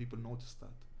first time people notice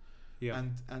that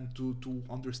and to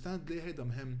understand ليه هيدا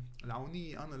مهم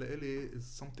العونية أنا لإلي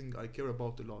is something I care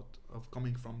about a lot of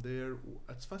coming from there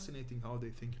it's fascinating how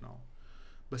they think now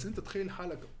بس انت تخيل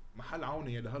حالك محل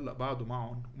عوني اللي هلا بعده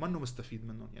معهم ومنه مستفيد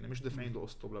منهم يعني مش دافعين له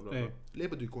قسطه بلا بلا ليه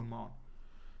بده يكون معهم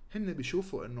هن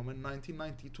بيشوفوا انه من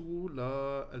 1992 ل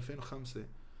 2005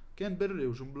 كان بري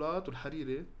وجنبلات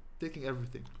والحريري taking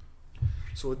everything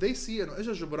so they see انه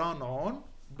اجى جبران عون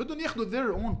بدهم ياخذوا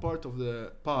their own part of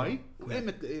the pie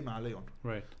وقامت القيمة عليهم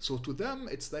so to them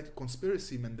it's like a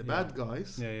conspiracy من the bad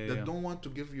guys that don't want to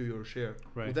give you your share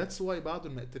and that's why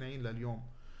بعضهم مقتنعين لليوم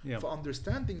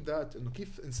فاندرستاندينج ذات انه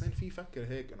كيف انسان فيه يفكر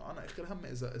هيك انه انا اخر هم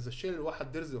اذا شيل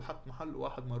واحد درزي وحط محل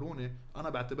واحد مارونه انا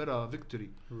بعتبرها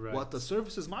فيكتوري وقت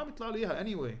السيرفيسز ما عم يطلع لي اياها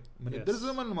anyway من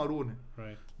الدرزي من المارونه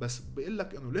بس بقول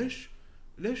لك انه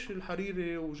ليش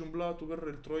الحريري وجنبلات وبر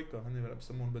الترويكا هن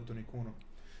بسمون بدهم يكونوا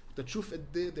تشوف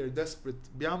قد ايه they're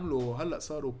desperate بيعملوا هلا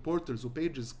صاروا بورتلز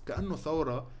وبيجز كانه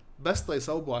ثوره بس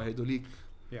تيصوبوا على هدوليك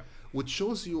which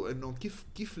shows you انه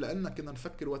كيف لأننا كنا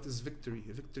نفكر what is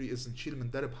victory is نشيل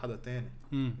من درب حدا تاني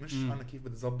مش انا كيف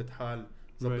بدي ظبط حال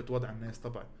ظبط وضع الناس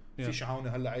تبعي فيش عوني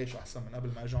هلا عايش احسن من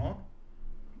قبل ما اجي هون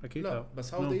اكيد لا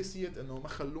بس how they see it انه ما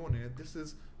خلوني this is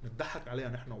نضحك عليها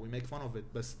نحن we make fun of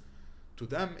it بس to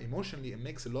them emotionally it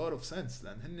makes a lot of sense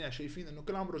لان هن شايفين انه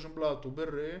كل عمره جنبلات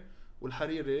وبري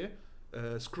والحريري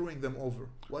screwing them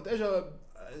over وقت اجى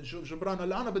جبران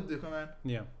اللي انا بدي كمان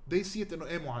they see it انه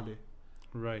قاموا عليه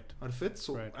عرفت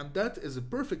and that is a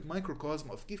perfect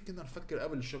microcosm of كيف كنا نفكر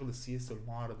قبل الشغل السياسي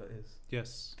والمعارضة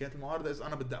كانت المعارضة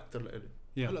أنا بدي أكتر لإلي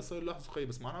هلا صار لحظة خي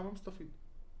بس معنا ما مستفيد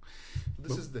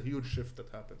this is the huge shift that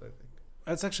happened I think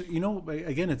that's actually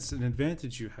again it's an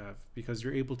advantage you have because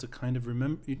you're able to kind of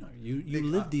remember you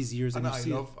live these years and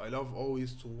I love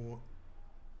always to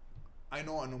I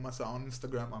know انه مثلا on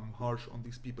Instagram I'm harsh on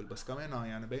these people بس كمان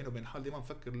يعني بينه وبين حال ديما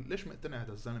مفكر ليش مقتنع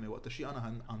هذا الزلمه وقت شيء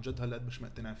انا عن جد هلا مش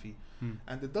مقتنع فيه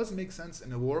and it does make sense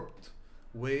in a warped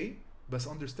way بس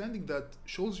understanding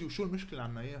that shows you شو المشكله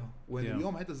عنا اياها وين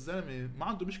اليوم هذا الزلمه ما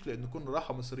عنده مشكله انه يكون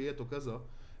راحه مصريات وكذا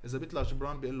اذا بيطلع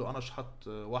جبران بيقول له انا شحت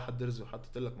واحد درزي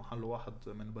وحطيت لك محله واحد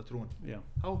من الباترون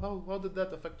how did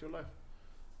that affect your life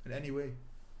in any way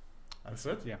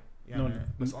عرفت يعني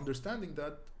بس understanding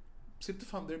that بصير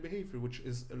تفهم their behavior, which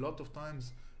is a lot of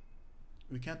times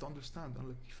we can't understand. I'm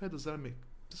like كيف هذا الزلمة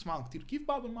تسمعهم كتير كيف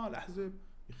بعضهم مع الأحزاب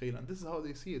يخيل, and this is how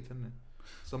they see it هن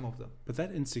some of them. But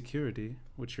that insecurity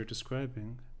which you're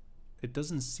describing, it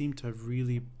doesn't seem to have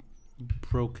really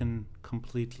broken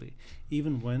completely,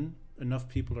 even when enough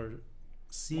people are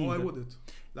seeing. I wouldn't.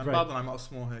 لأن بعضهم عم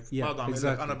يقسموه هيك. بعضهم عم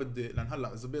يقول لك أنا بدي, لأن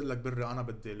هلا إذا بيقول لك بري أنا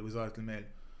بدي وزارة المال,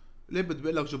 ليه بدي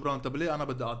بقول لك جبران طب ليه أنا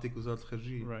بدي أعطيك وزارة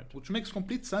الخارجية؟ Which makes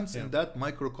complete sense in that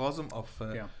microcosm of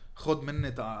خد مني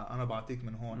أنا بعطيك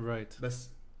من هون. بس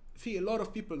في a lot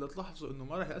of people that تلاحظوا إنه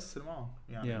ما راح يأثر معهم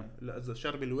يعني لا إذا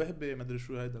شربي الوهبة ما أدري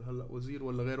شو هيدا هلا وزير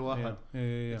ولا غير واحد.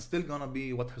 It's still gonna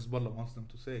be what Hezbollah wants them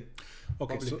to say.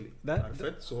 Okay, publicly. so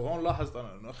that so هون لاحظت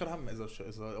أنا إنه آخر هم إذا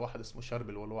واحد اسمه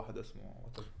شربل ولا واحد اسمه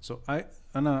So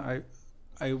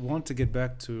I want to get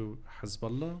back to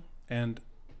Hezbollah and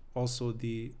also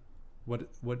the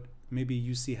what maybe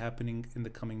you see happening in the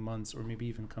coming months or maybe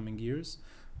even coming years,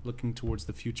 looking towards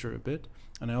the future a bit.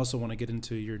 And I also want to get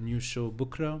into your new show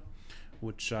Bukra,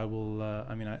 which I will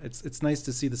it's nice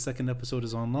to see the second episode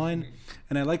is online.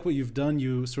 And I like what you've done.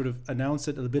 You sort of announce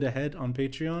it a bit ahead on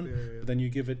Patreon, but then you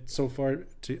give it so far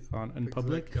in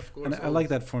public. And I like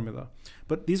that formula.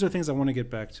 But these are things I want to get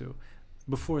back to.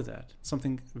 Before that,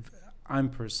 something I'm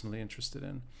personally interested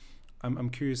in. I'm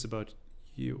curious about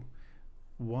you.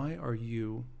 Why are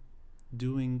you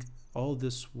doing all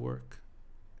this work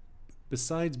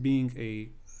besides being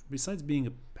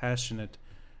a passionate,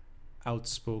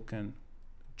 outspoken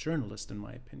journalist, in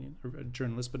my opinion, or a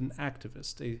journalist, but an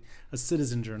activist, a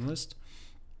citizen journalist,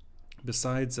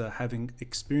 besides having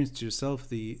experienced yourself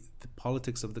the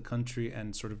politics of the country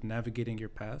and sort of navigating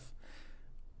your path?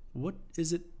 What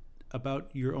is it about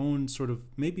your own sort of,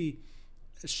 maybe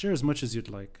share as much as you'd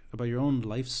like, about your own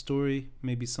life story,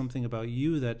 maybe something about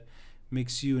you that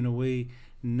makes you in a way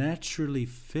naturally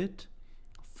fit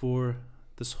for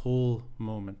this whole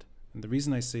moment? And the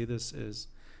reason I say this is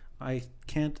I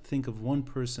can't think of one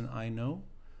person I know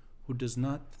who does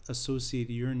not associate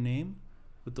your name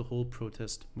with the whole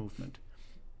protest movement,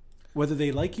 whether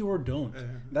they like you or don't.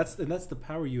 That's the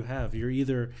power you have. You're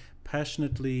either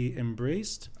passionately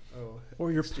embraced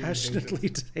or you're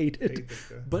passionately hated.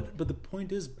 But the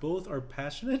point is, both are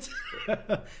passionate,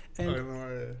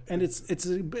 and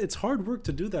it's hard work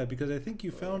to do that, because I think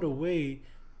you found a way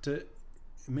to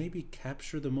maybe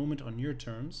capture the moment on your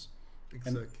terms.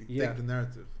 Exactly. Take the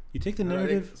narrative. You take the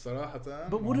narrative.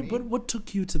 But what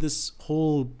took you to this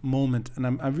whole moment? And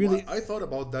I really I thought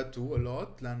about that too a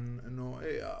lot. And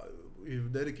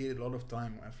we've dedicated a lot of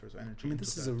time, effort, energy. I mean,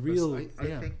 this is a real. I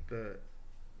think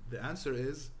the answer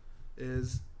is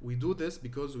we do this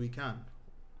because we can.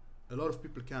 A lot of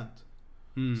people can't.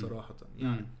 صراحة.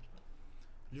 يعني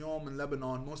اليوم in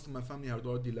Lebanon, most of my family had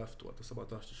already left وقت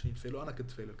 17 فيلو. أنا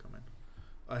كنت فيلو كمان.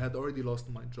 I had already lost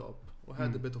my job. We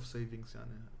had a bit of savings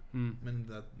يعني من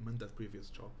that previous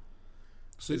job.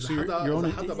 So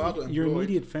your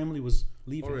immediate family was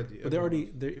leaving. Already,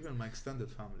 even my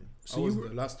extended family. So I was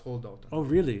the last holdout. Oh,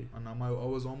 really? And I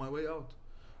was on my way out.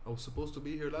 I was supposed to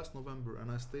be here last November, and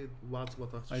I stayed.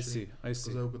 I see.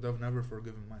 Because I could have never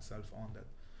forgiven myself on that.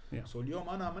 Yeah. So اليوم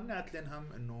أنا منعت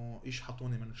لينهم إنه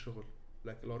يشحطوني من الشغل.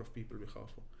 Like a lot of people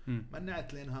بيخافوا.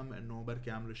 منعت لينهم إنه بركي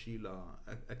يعملوا شيء ل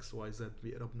XYZ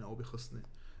بيقربني أو بيخصني.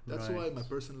 That's why my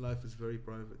personal life is very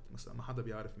private. مثلا ما حدا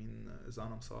بيعرف مين إذا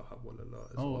أنا مصاحب ولا لا.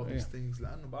 All these things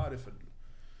لأنه بعرف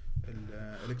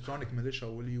electronic militia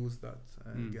will use that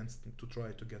against to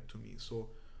try to get to me. So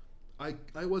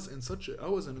I was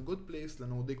in a good place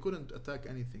لأنه they couldn't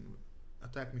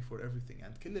attack me for everything.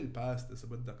 And كل الpast إذا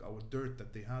بدك أو dirt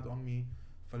that they had on me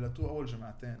فلتوه أول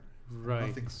جمعتين.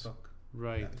 Nothing stuck.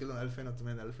 يعني كلهم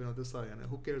 2008 2009 يعني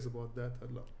who cares about that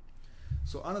هلا.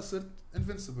 So أنا صرت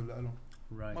invincible لهم.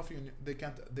 ما في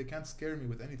they can't scare me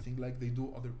with anything like they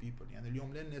do other people. يعني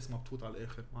اليوم لين الناس مبسوط على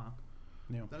الآخر معك.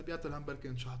 أنا بيعطي لهم بركي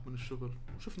انشحط من الشغل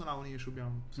وشفنا العونية شو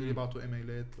بيعملوا بصير يبعتوا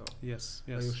إيميلات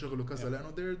يشغلوا كذا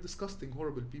لأنه they're disgusting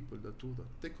horrible people that do that.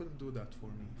 They couldn't do that for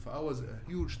me. I was a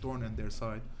huge thorn in their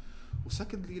side.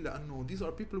 وسكندلي لأنه these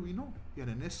are people we know.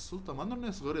 يعني الناس السلطة ما إنه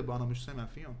الناس غريب أنا مش سامع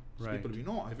فيهم. People we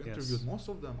know. I've interviewed most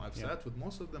of them. I've sat with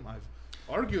most of them. I've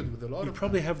argued with a lot of them. You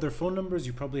probably have their phone numbers.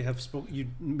 You probably have you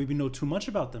maybe know too much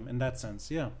about them in that sense.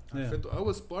 I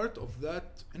was part of that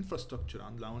infrastructure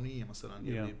عند العونية مثلا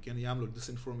يعني كانوا يعملوا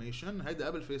disinformation هيدا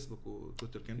قبل فيسبوك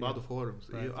وتويتر كان بعض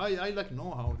forums. I like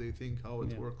know how they think how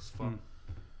it works.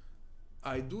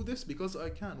 I do this because I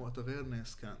can وقت غير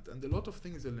ناس can't. And a lot of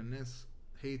things اللي الناس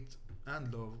hate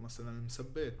and love مثلا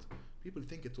المسبات people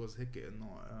think it was هيك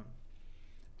إنه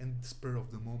in the spur of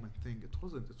the moment thing. It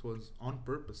wasn't. It was on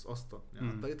purpose أصلا.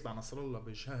 يعني أنت يطلع نصر الله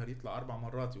بشهر يطلع 4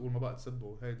 مرات يقول ما بقى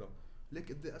تسبوا هيدا.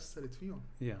 ليك قد إيه أثرت فيهم.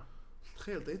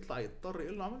 تخيل يطلع يضطر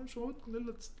يقول له عمل مش موجودكم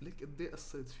إلا ليك قد إيه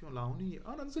أثرت فيهم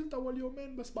العونية. أنا نزلت أول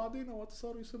يومين بس بعدين وقت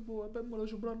صاروا يسبوا بأمه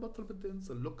لجبران بطل بدي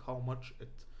أنزل. Look how much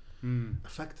it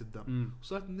affected them.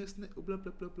 وصارت الناس وبلا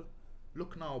بلا بلا بلا.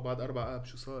 Look now بعد 4 آب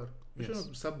شو صار. مش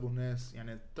إنه بسبوا الناس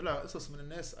يعني طلع قصص من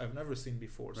الناس I've never seen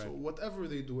before. So whatever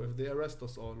they do, if they arrest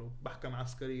us all بحكم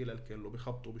عسكري للكل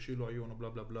وبيخبطوا بيشيلوا عيونه بلا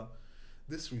بلا بلا.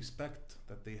 This respect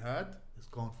that they had is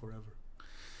gone forever.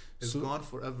 It's gone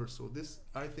forever. So this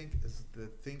I think is the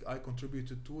thing I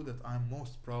contributed to that I'm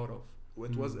most proud of.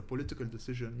 It was a political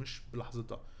decision مش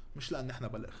بلحظتها. مش لأن إحنا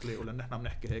بالأخلاق ولا إن إحنا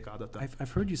بنحكي هيك عادة.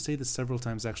 I've heard you say this several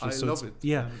times actually. I love it.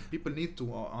 Yeah. People need to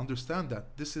understand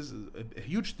that this is a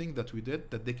huge thing that we did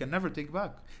that they can never take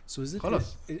back. So is it?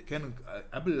 خلاص. كان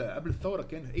قبل الثورة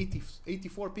كان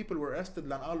 84 people were arrested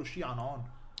لأن قالوا شيء عن عون.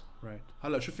 Right.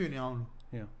 هلا شو فيهم يعملوا؟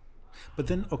 Yeah. But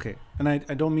then okay, and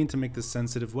I don't mean to make this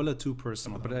sensitive, well, too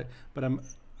personal, but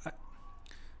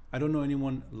I don't know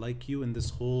anyone like you in this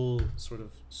whole sort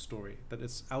of story that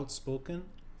it's outspoken.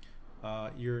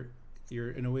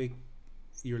 You're in a way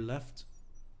you're left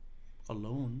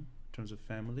alone in terms of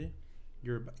family.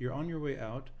 You're on your way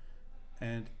out,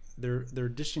 and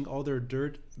they're dishing all their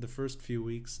dirt the first few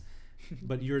weeks,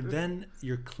 but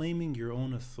you're claiming your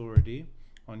own authority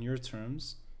on your terms,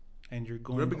 and you're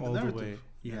going all the way.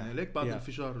 يعني ليك بعد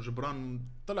الانفجار جبران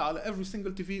طلع على every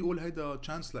single TV يقول هيدا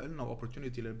chance لنا و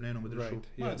opportunity للبنان ومدري شو.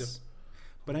 Yes.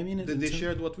 But I mean, they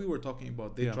shared what we were talking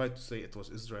about. They tried to say it was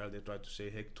Israel. They tried to say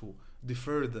heck to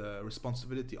defer the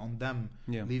responsibility on them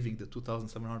leaving the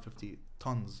 2,750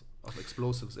 tons of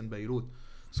explosives in Beirut.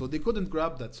 So they couldn't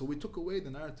grab that. So we took away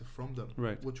the narrative from them.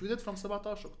 Which we did from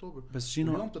 17 أكتوبر. بس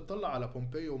Gino, اليوم تطلع على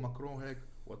بومبيو وماكرون هيك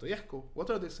ويحكوا what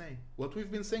are they saying? What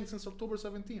we've been saying since October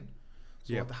 17.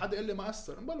 So وقت حدا يقول لي ما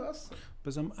أثر بلا أثر.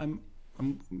 But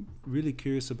I'm really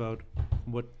curious about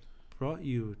what brought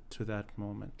you to that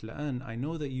moment. لأن I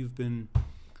know that you've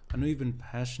been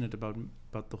passionate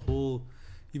about the whole.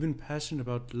 You've been passionate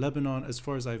about Lebanon as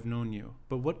far as I've known you.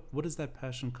 But what does that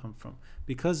passion come from?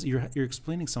 Because you're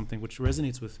explaining something which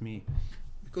resonates with me.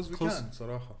 Because we can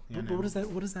صراحة. يعني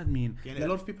what does that mean? يعني a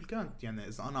lot of people can't. يعني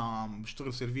إذا أنا عم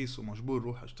بشتغل سيرفيس ومجبور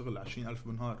روح أشتغل 20,000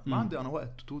 بالنهار ما عندي أنا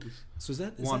وقت to do this. So is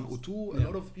that one or two? A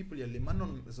lot of people يلي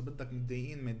منهم إذا بدك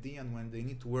متضايقين ماديا when they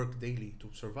need to work daily to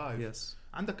survive. Yes.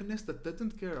 عندك الناس that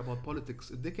didn't care about politics.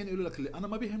 they can يقولوا لك أنا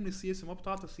ما بيهمني السياسة ما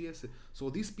بتعاطى السياسة. So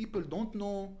these people don't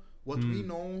know what we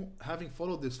know having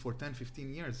followed this for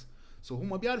 10-15 years. So هو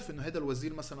ما بيعرف إنه هذا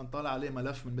الوزير مثلاً طالع عليه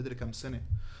ملف من بدري كم سنة.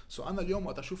 So أنا اليوم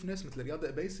وقت أشوف ناس مثل رياض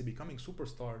قبيسي becoming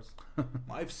superstars.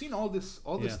 I've seen all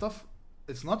this stuff.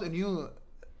 It's not a new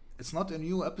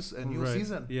episode, a new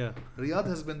season. Yeah. Riyadh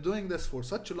has been doing this for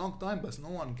such a long time, but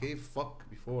no one gave fuck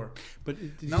before. But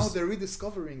now they're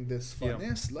rediscovering this.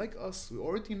 Ness like us, we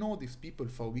already know these people,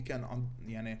 so we can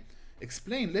يعني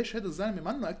explain ليش هذا الزلمة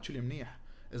منه actually منيح.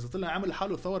 إذا طلع عمل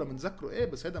حاله ثورة بنذكره إيه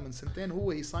بس هذا من سنتين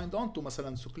هو he signed on to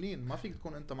مثلا سكلين ما فيك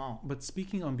تكون أنت معه. But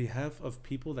speaking on behalf of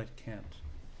people that can't,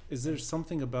 is there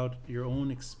something about your own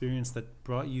experience that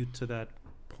brought you to that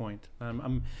point?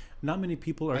 Not many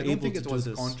people are able to do this. I don't think it was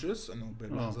conscious إنه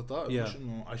بلحظتها مش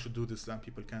إنه I should do this and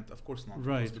people can't. Of course not.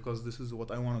 Right. Because this is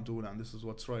what I want to do and this is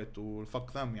what's right. To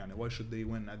fuck them يعني why should they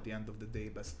win at the end of the day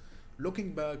بس.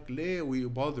 Looking back ليه we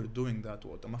bothered doing that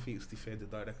وقت ما في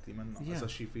استفادة directly منه هذا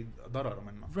الشيء في ضرر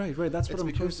منه. Right. That's what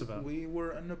I'm curious about. We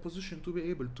were in a position to be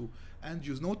able to and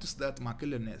you notice that مع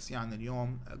كل الناس يعني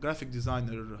اليوم graphic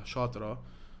designer شاطرة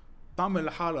تعمل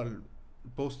لحالها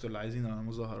البوستر اللي عايزينها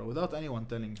للمظاهرة without anyone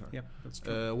telling her. Yeah, that's true.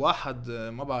 واحد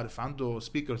ما بعرف عنده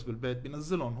speakers بالبيت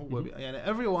بينزلهم هو يعني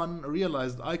everyone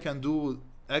realized I can do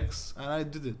X and I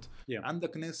did it.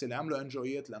 عندك ناس اللي عملوا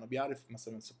انجويات لانه بيعرف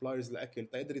مثلا سبلايرز لاكل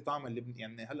تقدري تعمل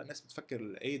يعني هلا الناس بتفكر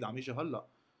الايد عم يجي هلا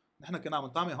نحن كنا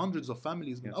عم نعمل hundreds of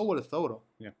families من اول الثوره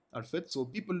عرفت so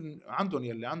people عندهم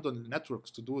يلي عندهم networks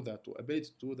to do that or ability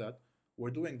to do that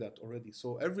were doing that already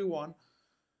so everyone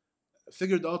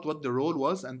figured out what the role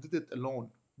was and did it alone.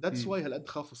 That's why هالقد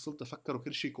خافوا السلطه فكروا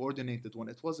كل شيء coordinated when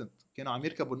it wasn't. كانوا عم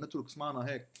يركبوا النتوركس معنا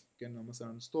هيك كانوا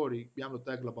مثلا ستوري بيعملوا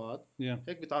تاج لبعض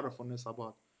هيك بيتعرفوا الناس على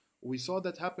بعض. We saw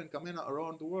that happen كمان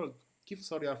around the world. كيف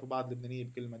صار يعرفوا بعض اللبنانيين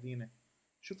بكل مدينة؟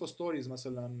 شوفوا ستوريز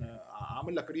مثلا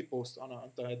عامل لك ريبوست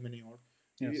أنت هيد من نيويورك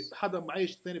حدا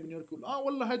معيش ثاني بنيويورك يقول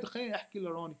والله هيدا خليني أحكي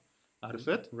لروني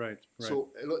عرفت؟ Right. So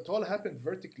it all happened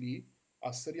vertically على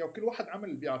السريع وكل واحد عمل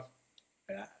اللي بيعرف.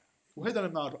 وهيدا اللي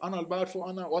بنعرف أنا اللي بعرفه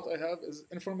أنا what I have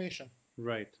is information.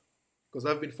 Right. Because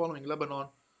I've been following Lebanon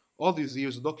all these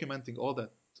years documenting all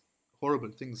that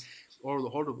horrible things. all the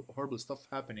horrible stuff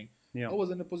happening. Yeah. I was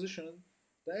in a position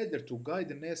تقدر to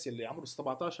guide الناس اللي عمره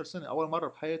 17 سنة أول مرة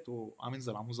بحياته عم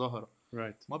ينزل على مظاهرة.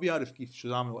 Right. ما بيعرف كيف شو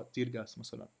يعمل وقت تير جاس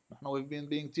مثلا. نحن we've been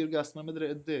being tear gas ما مدري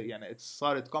قد إيه يعني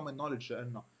صارت common knowledge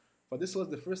لنا. But this was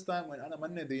the first time when أنا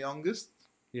مني the youngest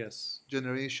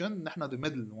generation نحن the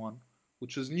middle one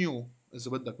which is new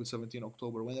إذا بدك بال 17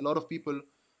 October when a lot of people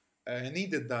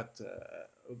needed that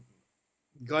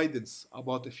guidance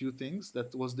about a few things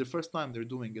that was the first time they're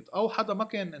doing it أو حدا ما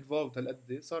كان involved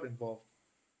هالقد صار involved.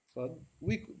 But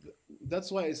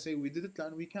that's why I say we did it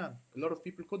and we can. A lot of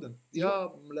people couldn't.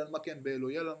 يا لأن ما كان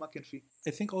باله يا لأن ما كان فيه.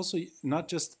 I think also not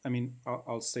just, I mean,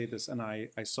 I'll say this, and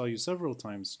I saw you several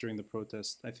times during the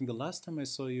protest. I think the last time I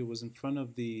saw you was in front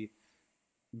of the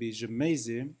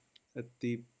Bjemaizi at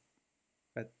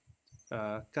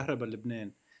Kahraba,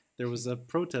 Lebanon. There was a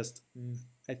protest.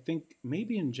 I think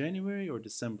maybe in January or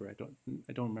December.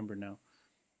 I don't remember now.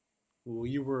 Well,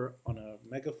 you were on a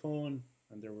megaphone.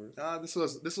 And there were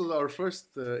this was our first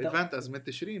event as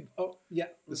Minteshreen. Oh yeah,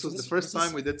 this was the first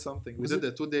time we did something. We did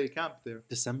a 2-day camp there.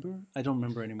 December? I don't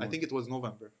remember anymore. I think it was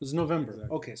November. It was November.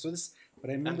 Exactly. Okay, so this, but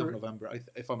I remember end of November,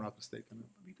 if I'm not mistaken.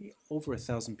 Maybe over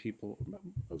 1,000 people. That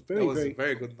was a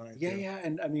very good night. Yeah,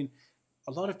 and I mean,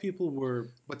 a lot of people were.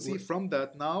 But see, from that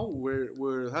now we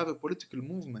have a political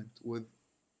movement with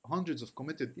hundreds of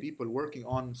committed people working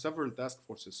on several task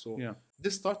forces. So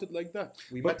this started like that.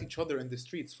 We met each other in the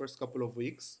streets first couple of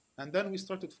weeks, and then we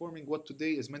started forming what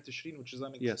today is Minteshreen, which is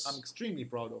I'm extremely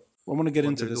proud of. I want to get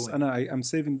into this, and I'm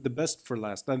saving the best for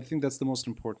last. I think that's the most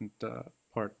important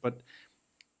part. But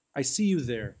I see you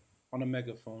there on a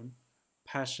megaphone,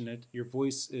 passionate. Your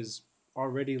voice is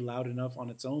already loud enough on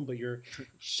its own, but you're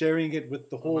sharing it with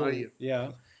the whole.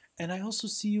 And I also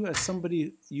see you as somebody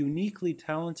uniquely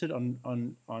talented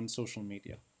on social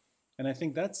media. And I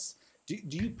think that's,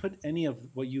 do you put any of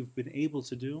what you've been able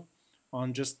to do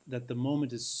on just that the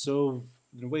moment is so,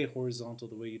 in a way, horizontal,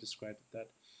 the way you described it,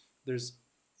 that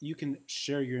you can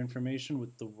share your information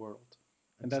with the world.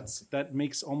 And that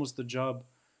makes almost the job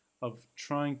of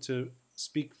trying to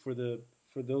speak for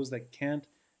those that can't,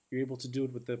 you're able to do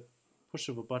it with the push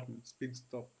of a button. Speed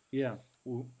stop. Yeah.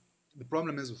 The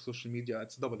problem is with social media,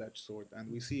 it's a double-edged sword,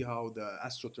 and we see how the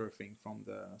astroturfing from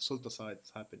the Sulta side is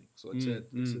happening. So it's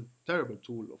a terrible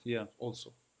tool also,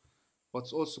 but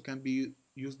also can be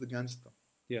used against them.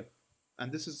 Yeah,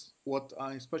 and this is what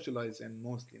I specialize in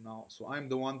mostly now. So I'm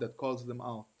the one that calls them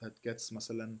out, that gets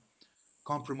مثلا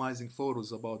compromising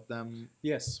photos about them.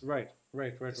 Yes, right.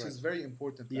 This is very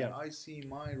important. Yeah. And I see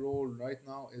my role right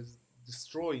now is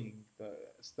destroying the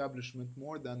establishment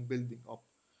more than building up.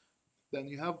 Then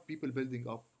you have people building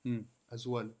up as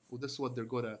well. Well, this is what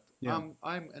they're good at. Yeah.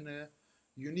 I'm in a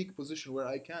unique position where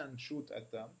I can shoot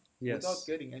at them without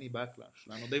getting any backlash.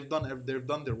 I know they've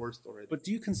done their worst already. But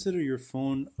do you consider your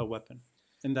phone a weapon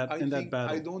in that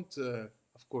battle? I don't.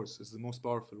 Of course, it's the most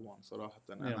powerful one, صراحة.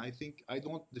 And I think I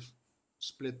don't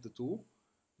split the two.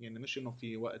 يعني مش إنه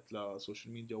في وقت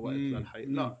لسوشيال ميديا وقت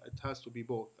للحقيقة. لا, it has to be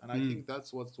both. And I think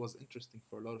that's what was interesting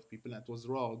for a lot of people. And it was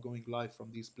raw, going live from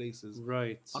these places.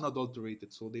 Right.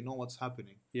 Unadulterated, so they know what's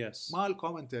happening. Yes. مع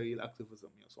الكومنتري الأكتيفيزم.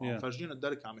 So عم فرجينا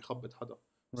الدرك عم يخبط حدا.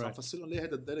 بس عم فسرلهم ليه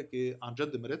هذا الدرك عن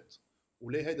جد مرت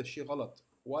وليه هذا الشيء غلط.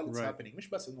 while it's happening. مش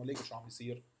بس إنه ليكوا شو عم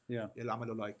يصير. يلي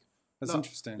عملوا لايك. That's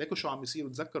interesting. ليكوا شو عم يصير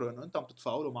وتذكروا إنه أنت عم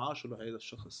تدفعوا له معاشه لهذا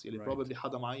الشخص يلي probably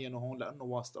حدا معين هون لأنه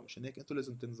واسطة مشان هيك أنتوا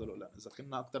لازم تنزلوا لأن إذا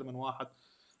كنا أكتر من واحد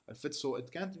الفت so it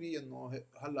can't be إنه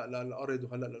هلا للأرض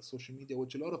وهلا للسوشيال ميديا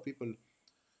which a lot of people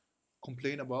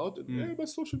complain about. إيه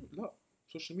بس لا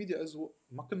social media is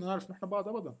ما كنا نعرف نحن بعض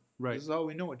أبدا. This is how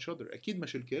we know each other. أكيد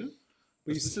مش الكل.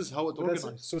 But this is how it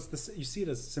organized. So it's you see it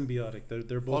as symbiotic.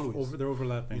 They're both they're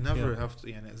overlapping. You never have to.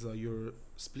 يعني إذا you're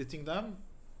splitting them.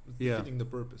 defeating the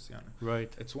purpose يعني.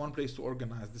 Right. It's one place to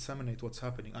organize, disseminate what's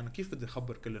happening. أنا كيف بدي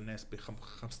أخبر كل الناس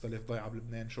ب5000 ضيعة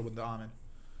بلبنان شو بدي أعمل؟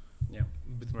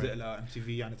 بدي أقلع MTV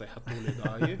يعني تيحطوا لي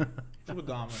دعاية. شو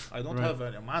بدي أعمل؟ I don't have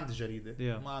any. ما عندي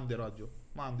جريدة. ما عندي راديو.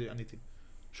 ما عندي anything.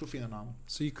 شو فينا نعمل؟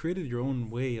 So you created your own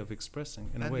way of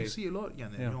expressing in a way. And you see a lot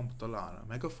يعني اليوم بطلع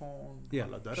على megaphone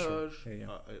على درج.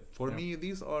 For me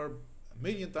these are a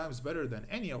million times better than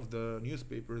any of the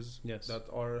newspapers that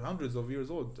are hundreds of years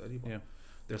old.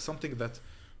 There's something that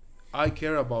I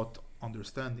care about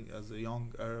understanding as a young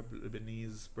Arab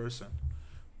Lebanese person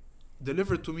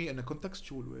delivered to me in a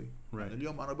contextual way. Right.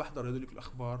 اليوم أنا بحضر هذولك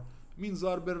الأخبار مين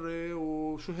زار بري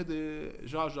وشو هدي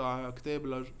جعجع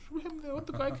كتاب شو بهمني what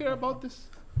do I care about this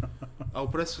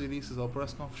أو press releases أو press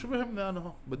conference شو بهمني أنا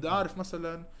هون بدي أعرف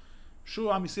مثلا شو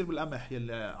عم يصير بالقمح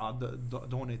يلي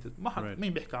donated ما حد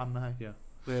مين بيحكي عنها هاي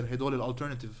غير هدول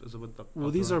الالترناتيف اذا بدك.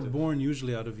 Well, these are born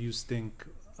usually out of you stink.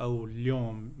 أو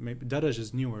اليوم maybe Daraj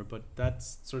is newer, but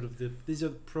that's sort of these are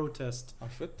the protest.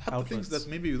 عرفت حتى things that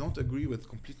maybe you don't agree with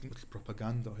completely مثل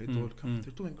propaganda هدول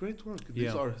they're doing great work.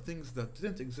 These are things that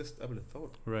didn't exist قبل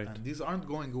الثورة. Right. And these aren't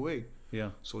going away.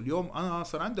 Yeah. So اليوم أنا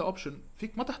صار عندي option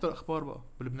فيك ما تحضر أخبار بقى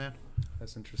بلبنان.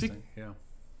 That's interesting. Yeah.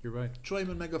 You're right. شوي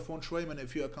من ميجافون شوي من a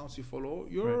few accounts you follow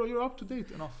you're up to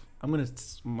date enough. I'm gonna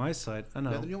my side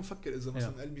أنا يعني اليوم فكر إذا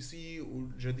مثلا LBC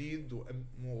والجديد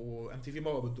وMTV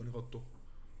ما بقى بدهم يغطوا.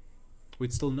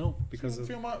 We'd still know because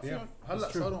of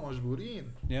هلا صاروا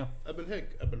مجبورين. Yeah. قبل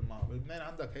ما بلبنان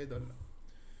عندك هيدا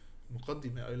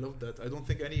المقدمة. I love that. I don't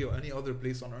think any other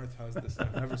place on earth has this.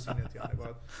 I've never seen it يعني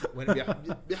بعد when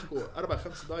بيحكوا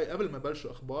 4-5 دقايق قبل ما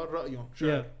يبلشوا أخبار رأيهم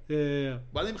شعر. Yeah.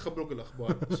 بعدين بيخبروك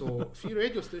الأخبار. So في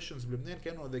radio stations بلبنان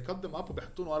كانوا they cut them up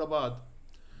وبيحطون ورا بعض.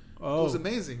 It was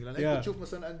amazing. لأنك بتشوف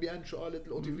مثلا NBN شو قالت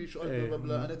الOTV شو قالت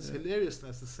بلا and it's hilarious.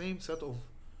 It's the same set of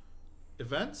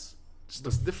events.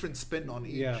 بس different spin on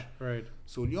each. Yeah, right.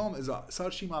 So اليوم إذا صار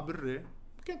شيء مع بري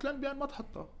كانت الانبيان ما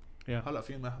تحطها. هلا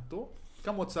فين ما يحطوه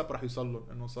كم واتساب رح يوصل لهم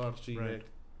إنه صار شيء هيك.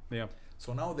 Yeah.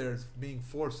 So now they're being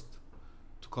forced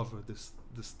to cover this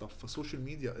stuff. So social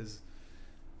media is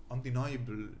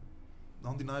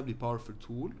undeniably powerful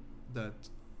tool that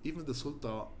even the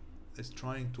Sulta is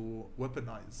trying to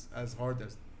weaponize as hard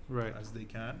as they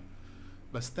can.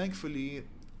 But thankfully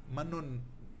منن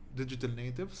digital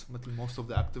natives مثل most of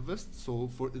the activists, so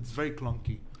it's very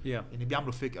clunky. يعني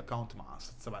بيعملوا fake account مع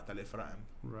 6-7,000 رقم.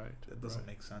 Right. It doesn't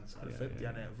make sense. عرفت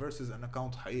يعني versus an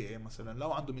account حقيقي مثلا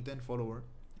لو عنده 200 follower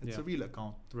it's a real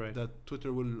account that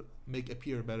Twitter will make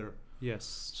appear better. Yes.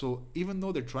 So even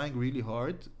though they're trying really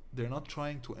hard, they're not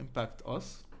trying to impact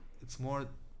us. It's more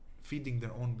feeding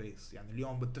their own base. يعني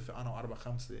اليوم بتفق أنا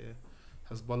و4-5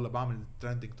 حزب الله بعمل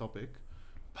trending topic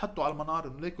بحطوا على المنار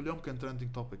إنه ليك اليوم كان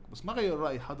trending topic بس ما غير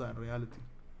رأي حدا in reality.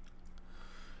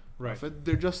 Right.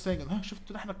 They're just saying ها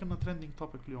شفت نحن كنا trending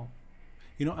topic اليوم.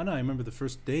 You know, I remember the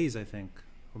first days I think,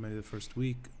 or maybe the first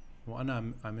week.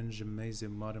 وأنا I'm in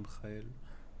gymnasium مارم خيل.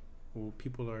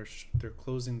 People they're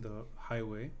closing the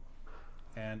highway,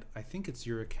 and I think it's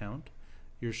your account.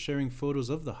 You're sharing photos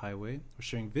of the highway or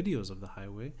sharing videos of the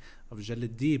highway of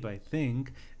Jaladib, I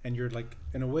think, and you're like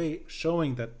in a way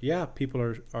showing that people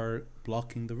are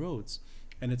blocking the roads,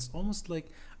 and it's almost like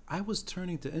I was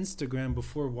turning to Instagram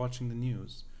before watching the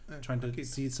news, trying to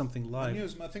see something live. The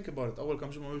news, ما think about it. أول كم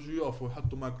جمعة يجوا يقفوا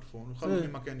يحطوا ميكروفون وخلوا في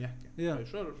مكان يحكي.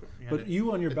 But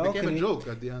you on your balcony. It became a joke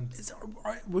at the end.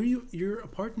 Your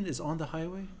apartment is on the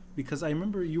highway? Because I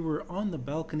remember you were on the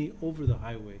balcony over the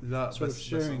highway. Sort of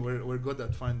sharing. We're good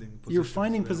at finding positions. You're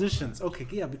finding positions. Okay,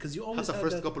 because you always had the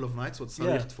first couple of nights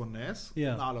وتصير يختفوا الناس.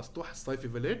 على سطوح الصيفي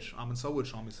فيليج عم نصور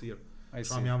شو عم يصير.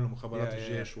 شو عم يعملوا مخابرات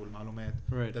الجيش والمعلومات.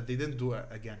 That they didn't do it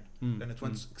again. And it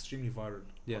went extremely viral.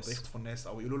 يختفوا الناس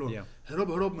أو يقولوا له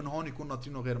هرب من هون يكون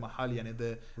ناطينه غير محل يعني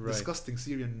the disgusting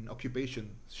Syrian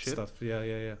occupation shit. Stuff.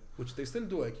 Which they still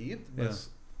do أكيد. بس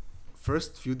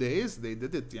first few days they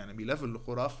did it يعني بليفل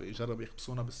خرافي جرب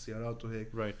يخبصونا بالسيارات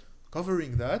وهيك.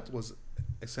 Covering that was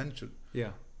essential.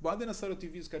 بعدين صاروا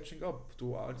TVs catching up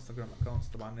to our Instagram accounts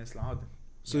تبع الناس العادة.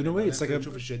 So in a way it's like a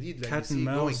الجديد cat and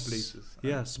mouse.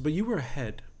 Yes, but you were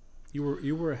ahead.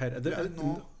 You were ahead.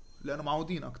 لأنه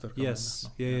معودين أكتر. Yes.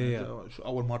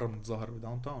 أول مرة بنتظاهر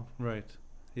بداون تاون. Right.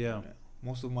 Yeah.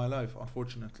 Most of my life,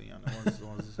 unfortunately, يعني was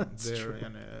there.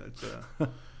 يعني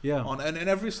it's on and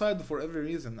every side for every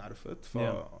reason عرفت.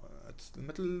 It's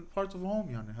مثل part of home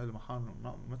يعني هذا محل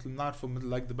مثل نعرفه مثل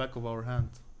like the back of our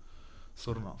hand.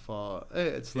 صرنا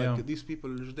it's like these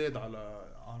people جداد على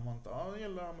المنطقة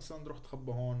يلا مثلا نروح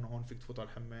تخبى هون فيك تفوت على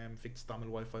الحمام فيك تستعمل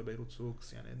واي فاي بيروت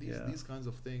سوكس يعني these kinds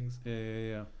of things.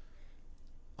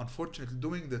 Unfortunately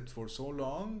doing that for so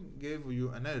long gave you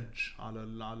an edge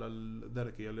على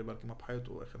الدركة اللي بالك ما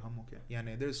بحياته آخر همه كان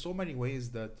يعني there's so many ways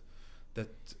that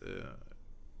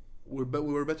we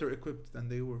were better equipped than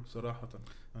they were صراحة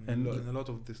and in a lot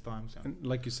of these times يعني. And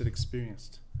like you said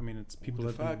experienced. I mean it's people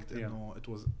the fact إنه it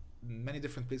was many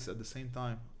different places at the same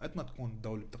time قد ما تكون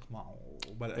الدولة بتقمع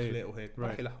وبلا أخلاق وهيك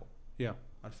راح يلحقوا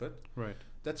عرفت.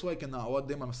 That's why كنا أوقات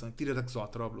دايما مثلا كتير يركزوا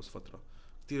على طرابلس فترة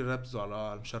كتير يركزوا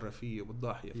على المشرفية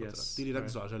والضاحية فترة كتير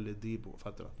يركزوا على جلديب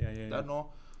وفترة لأنه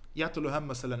يعطوا له هم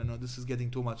مثلا إنه this is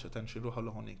getting too much attention روحوا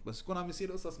لهونيك بس يكون عم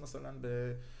يصير قصص مثلا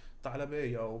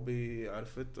بتعلبية أو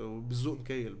بعرفت وبالزوق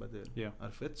مكيل بدل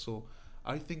عرفت. So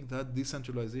I think that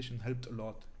decentralization helped a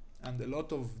lot. And a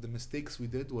lot of the mistakes we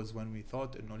did was when we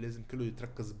thought إنه لازم كله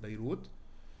يتركز ببيروت.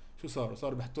 شو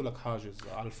صار بيحطوا لك حاجز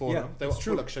على الفورم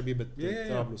توقفوا لك شبيبة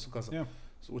طرابلس وكذا.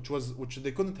 Which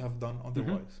they couldn't have done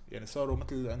otherwise. يعني صاروا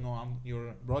مثل إنه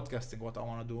you're broadcasting what I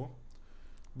want to do.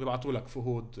 بيبعتوا لك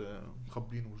فهود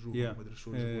مخبين وجوههم مدري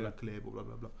شو يجيبوا لك كلاب وبلا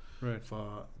بلا بلا. ف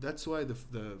that's why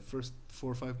the first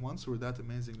 4 or 5 months were that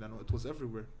amazing لأنه it was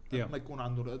everywhere. ما يكون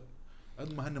عنده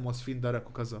قد ما هن موظفين درك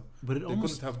وكذا. But it they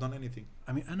almost couldn't have done anything.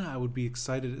 I mean I would be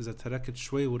excited إذا تركت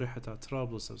شوي ورحت على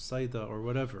طرابلس أو صيدا or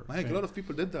whatever. ما هيك a lot of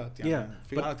people did that يعني.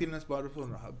 في كثير ناس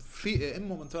بعرفهم في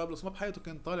أمه من طرابلس ما بحياته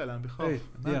كان طالع لأنه بيخاف.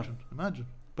 Imagine.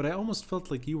 But I almost felt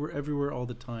like you were everywhere all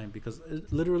the time because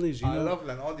literally, Gino, I love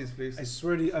all these places. I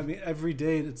swear to you, I mean, every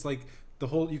day it's like the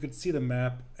whole. You could see the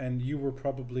map, and you were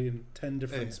probably in 10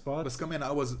 different spots. But come in,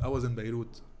 I was in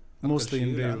Beirut. Mostly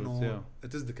in Beirut, yeah.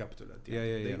 It is the capital.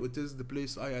 Yeah. It is the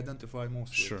place I identify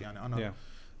most with. Sure.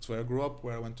 It's where I grew up,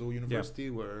 where I went to university,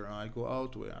 where I go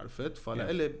out, where I fit.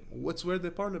 فلقلي, what's where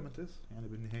the parliament is. يعني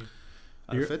بالنهاية.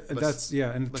 That's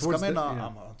and بس كمان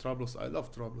Trablus, I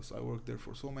love Trablus. I worked there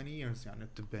for so many years. يعني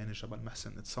بتباني جبل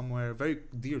محسن. It's somewhere very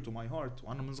dear to my heart.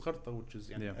 وأنا من صغرتها, which is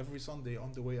يعني every Sunday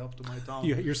on the way up to my town.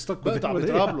 You're stuck with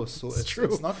Trablus, so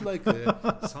it's not like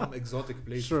some exotic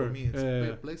place for me. It's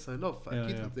a place I love.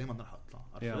 أكيد دايما رح أطلع.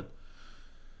 عرفت؟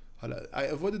 هلا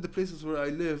I avoided the places where I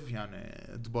live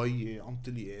يعني دبي,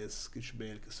 أنطلياس,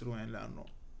 كشبيل, كسروان لأنه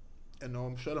انه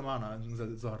مش له معنى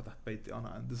ننزل ظهر تحت بيتي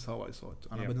انا this is how I saw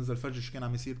it. انا بنزل فجر شو كان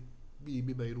عم يصير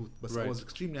ببيروت بس I was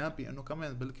extremely happy انه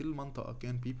كمان بكل منطقه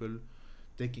كان people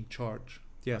taking charge.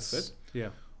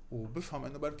 وبفهم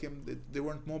انه بركي they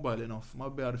weren't mobile enough. ما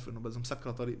بيعرف انه بس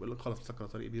مسكره طريق بقول لك خلص مسكره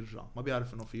طريق بيرجع. ما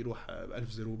بيعرف انه في يروح ب1000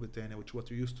 زروبه ثانيه which what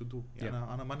we used to do. يعني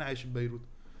انا ما عايش ببيروت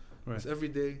بس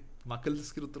every day مع كل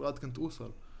تسكير الطرقات كنت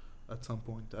اوصل at some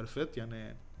point. عرفت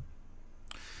يعني.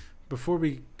 Before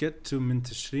we get to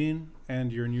Minteshreen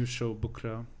and your new show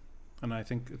Bukra, and I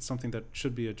think it's something that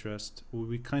should be addressed,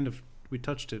 we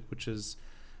touched it, which is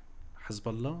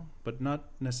Hezbollah, but not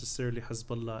necessarily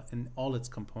Hezbollah in all its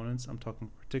components. I'm talking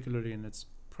particularly in its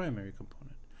primary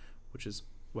component, which is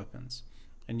weapons.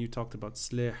 And you talked about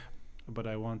slih, but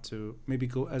I want to maybe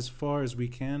go as far as we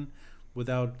can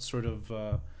without sort of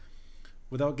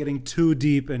without getting too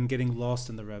deep and getting lost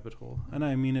in the rabbit hole. And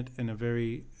I mean it in a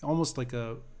very, almost like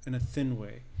in a thin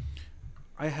way.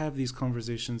 I have these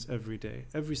conversations every day.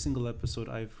 Every single episode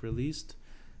I've released,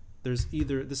 there's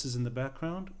either this is in the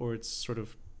background or it's sort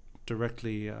of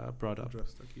directly brought up.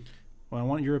 Well, I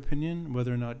want your opinion,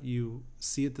 whether or not you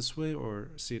see it this way or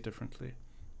see it differently.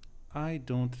 I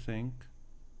don't think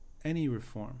any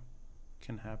reform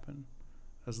can happen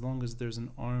as long as there's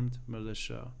an armed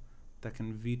militia that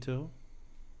can veto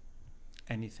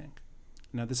anything.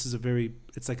 Now this is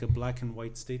it's like a black and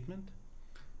white statement,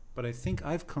 but I think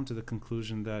I've come to the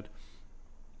conclusion that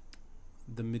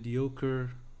the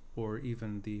mediocre or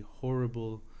even the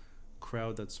horrible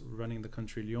crowd that's running the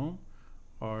country اليوم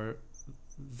are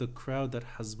the crowd that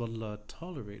Hezbollah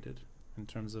tolerated in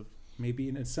terms of maybe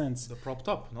in a sense they're propped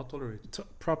up, not tolerated.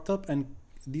 Propped up, and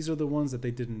these are the ones that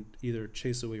they didn't either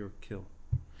chase away or kill.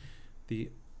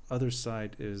 The other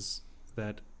side is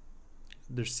that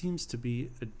there seems to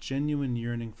be a genuine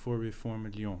yearning for reform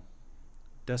اليوم.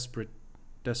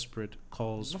 Desperate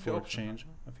calls for change.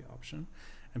 Option.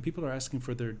 And people are asking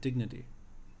for their dignity.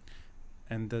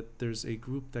 And that there's a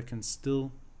group that can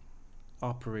still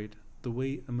operate the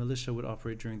way a militia would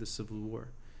operate during the Civil War,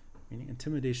 meaning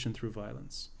intimidation through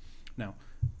violence. Now,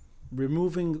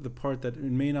 removing the part that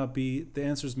it may not be, the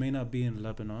answers may not be in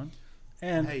Lebanon.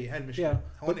 And هي المشكلة.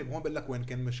 هون بقول لك وين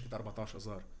كان مشكلة 14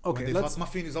 أذار. Okay, ما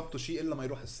فيني يضبطوا شيء إلا ما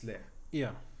يروح السلاح.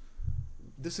 Yeah.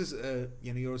 This is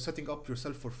يعني you're setting up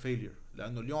yourself for failure.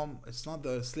 لأنه اليوم it's not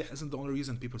the سلاح isn't the only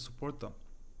reason people support them.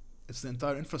 It's the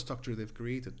entire infrastructure they've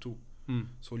created too.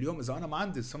 So اليوم إذا أنا ما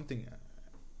عندي something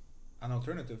an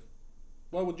alternative,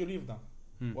 why would you leave them?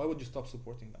 Why would you stop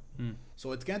supporting them?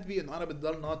 So it can't be إنه أنا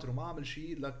بضل ناطر وما أعمل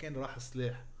شيء لكن راح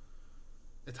السلاح.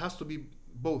 It has to be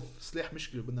both. سلاح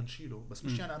مشكلة بدنا نشيله بس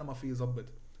مش يعني أنا ما في يزبط.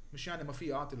 مش يعني ما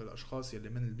في أعطي للأشخاص يلي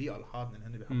من البيئة الحاضنة اللي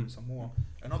هن بيحبوا يسموها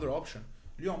another option.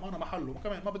 اليوم أنا محله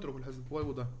كمان ما بترك الحزب. why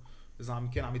would I? إذا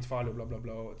كان عم يدفع له بلا بلا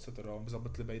بلا etc.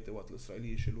 بزبط لي بيتي وقت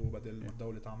الإسرائيلية يشيلوه بدل ما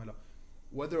الدولة تعملها.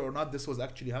 Whether or not this was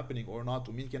actually happening or not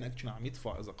ومين كان actually عم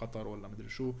يدفع إذا قطر ولا مدري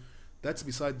شو, that's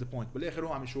beside the point. بالآخر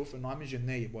هو عم يشوف إنه عم يجي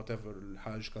النايب whatever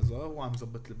الحاج كذا هو عم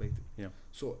يزبط لي بيتي.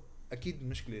 So أكيد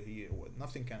المشكلة هي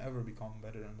nothing can ever become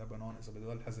better in Lebanon إذا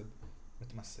بضل الحزب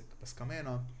متمسك. بس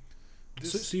كمان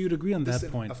so you'd agree on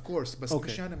that point? Of course. بس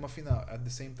مش يعني ما فينا at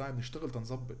the same time نشتغل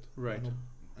تنظبط. Right.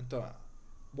 أنت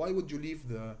why would you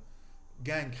leave the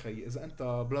gang خي إذا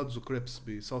أنت Bloods و Crips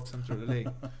ب South Central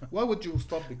LA? Why would you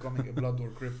stop becoming a Blood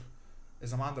or Crip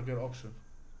إذا ما عندك غير option؟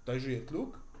 تيجي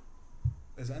يقتلوك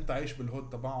إذا أنت عايش بالهود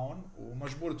تبعهم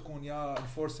ومجبور تكون يا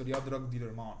enforcer يا drug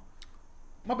dealer معهم.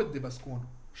 ما بدي بس كون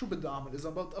شو بدي أعمل إذا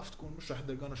بوقف تكون مش رح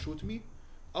they're gonna shoot me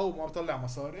او ما بطلع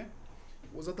مصاري،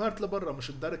 واذا ظهرت لبرا مش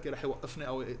الدركه رح يوقفني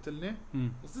او يقتلني.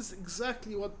 This is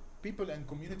exactly what people and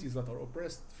communities that are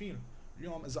oppressed feel.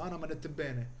 اليوم اذا انا من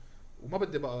التبانه وما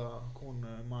بدي بقى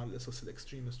اكون مع القصص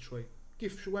الاكستريمست شوي،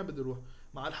 كيف شو وين بدي اروح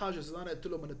مع الحاجز؟ اذا انا قلت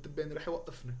له من التبانه رح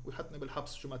يوقفني ويحطني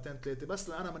بالحبس جمعتين ثلاثه بس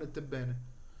لأنا من التبانه.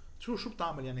 شو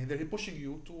بتعمل يعني؟ they're pushing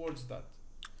you towards that.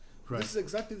 This is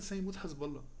exactly the same with حزب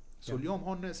الله. So اليوم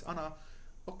هون ناس انا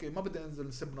اوكي ما بدي انزل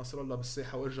نسب نصر الله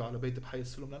بالساحه وارجع على بيتي بحي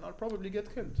السلم لان I'll probably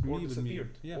get killed or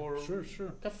disappeared or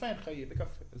sure كفين خيي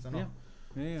بكفي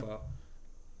اذا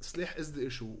سلاح is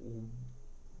the issue.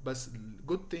 بس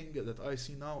the good thing that I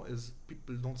see now is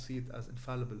people don't see it as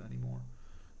infallible anymore.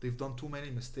 They've done too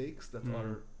many mistakes that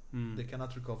are they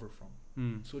cannot recover from.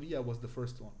 Syria was the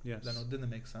first one. لأنه it didn't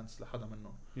make sense لحدا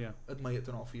منهم. قد ما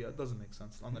يقتنعوا فيها it doesn't make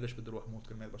sense. أنا ليش بدي أروح موت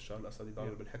كرمال بشار الأسد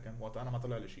يضل بالحكم وقت أنا ما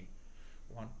طلع لي شيء.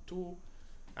 1 2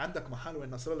 عندك محل وين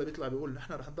نصر الله بيطلع بيقول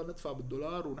نحن رح نضل ندفع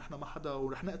بالدولار ونحن ما حدا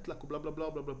ورح نقتلك وبلا بلا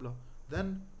بلا بلا بلا. Then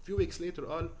few weeks later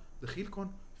قال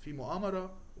دخيلكم في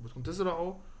مؤامرة وبدكم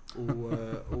تزرعوا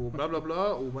وبلا بلا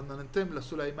بلا وبدنا ننتم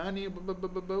للسليماني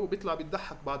وبيطلع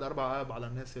بيضحك بعد 4 آب على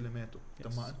الناس اللي ماتوا.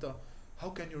 طب ما أنت how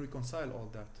can you reconcile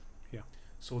all that?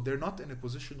 So they're not in a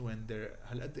position when they're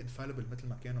هالقد infallible مثل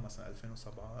ما كانوا مثلا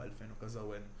 2007 2000 وكذا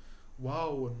وين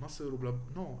واو النصر وبلا.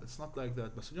 No, it's not like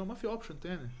that. بس اليوم ما في option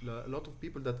تاني a lot of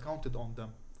people that counted on them.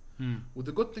 و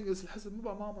the good thing is الحزب ما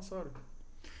بقى معه مصاري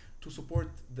to support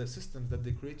the systems that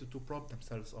they created to prop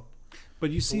themselves up. But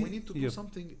you so see we need to do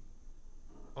something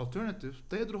alternative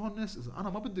تقدروا هون الناس إذا أنا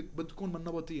ما بدي أكون من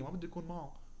نبطية ما بدي أكون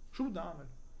معه شو بدي أعمل؟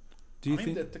 Do you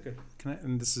think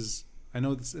and this is I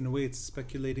know this in a way it's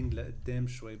speculating لقدام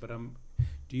شوي but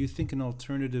do you think an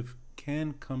alternative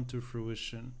can come to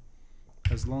fruition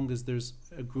as long as there's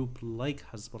a group like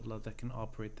Hezbollah that can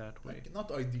operate that way? Like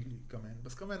not ideally كمان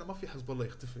بس كمان ما في حزب الله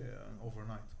يختفي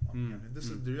overnight. يعني this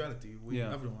is the reality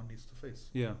everyone needs to face.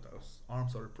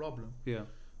 Arms are a problem.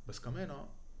 بس كمان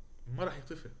ما راح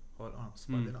يختفي هو الارمز.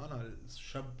 بعدين انا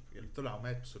الشاب اللي طلع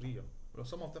ومات بسوريا ولو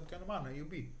some of them كانوا معنا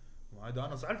UB وهذا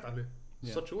انا زعلت عليه.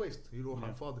 such a waste يروح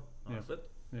على الفاضي. عرفت؟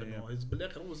 انه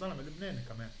بالاخر هو زلمه لبناني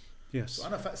كمان.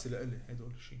 وانا فأسي لإلي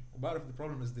هدول الشيء وبعرف the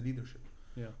problem is the leadership.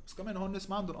 بس كمان هون الناس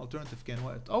ما عندهم alternative كان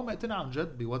وقت او ما اقتنع عن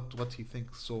جد ب what he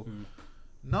thinks. So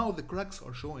now the cracks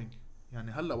are showing.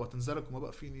 يعني هلا وقت انزلك وما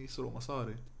بقى فيني يسرقوا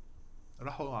مصاري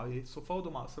راحوا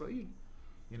يتفاوضوا مع اسرائيل.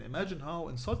 يعني imagine how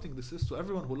insulting this is to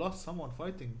everyone who lost someone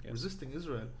fighting resisting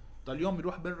Israel. طال اليوم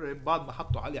يروح برا بعد ما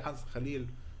حطوا علي حز خليل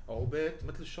او بيت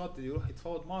مثل الشاطئ يروح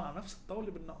يتفاوض معهم على نفس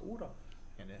الطاوله بالنقوره.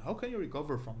 يعني how can you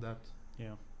recover from that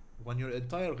when your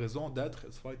entire raison d'être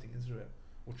is fighting Israel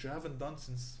which you haven't done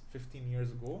since 15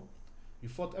 years ago. You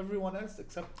fought everyone else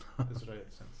except Israel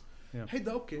since.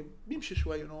 هيدا اوكي بيمشي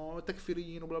شوي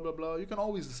تكفيريين وبلا بلا بلا. You can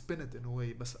always spin it in a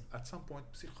way بس at some point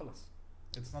بصير خلص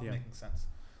it's not making sense.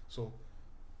 So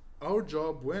our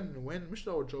job when مش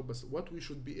our job بس what we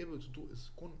should be able to do is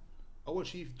كون أول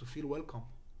شيء to feel welcome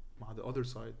مع the other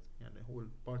side. يعني هو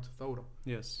part الثورة.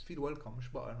 Feel welcome مش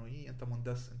بقى إنه أنت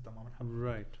مندس أنت ما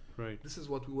منحب. Right. This is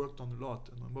what we worked on a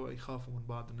lot. إنه بقى يخافوا من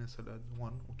بعض الناس هالقد.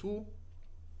 1 و 2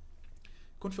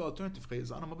 يكون في alternative.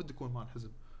 إذا أنا ما بدي أكون مع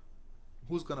الحزب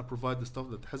who's gonna provide the stuff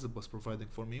that الحزب was providing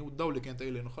for me. والدولة كانت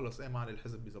قايلة إنه خلص ما على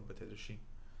الحزب بيزبط هذا الشيء.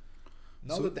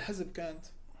 Now that the حزب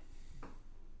can't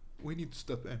we need to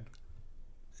step in.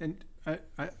 And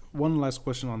I one last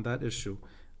question on that issue.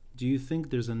 Do you think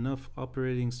there's enough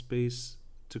operating space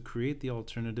to create the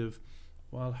alternative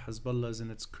while Hezbollah is in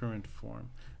its current form?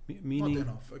 Meaning not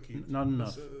enough أكيد. Not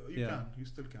enough. You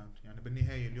still can't. يعني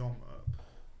بالنهاية اليوم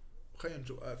خلينا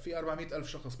نشوف في 400,000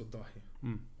 شخص بالضاحية.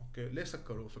 اوكي ليه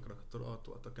سكروا فكرة الطرقات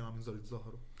وقتها كانوا عم ينزلوا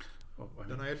يتظاهروا؟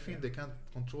 لأنه عارفين they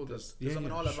can't control this. إذا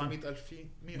من هول 400,000 في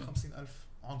 150,000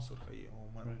 عنصر خيي أو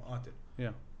مقاتل.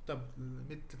 طب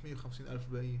 350,000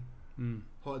 باقي.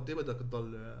 هو قد إيه بدك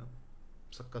تضل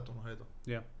مسكتهم وهيدا؟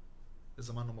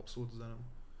 إذا ما إنه مبسوط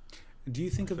زلمة. Do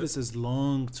you think of this as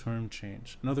long-term change?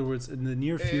 In other words, in the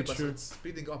near future, but it's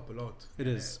speeding up a lot. It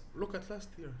is. Look at last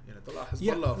year. يعني طلع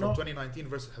Hezbollah from 2019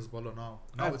 versus Hezbollah now.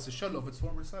 Now it's a shell of its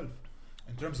former self.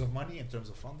 In terms of money, in terms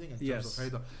of funding, in terms of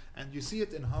هيدا. And you see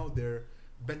it in how they're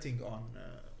betting on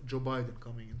Joe Biden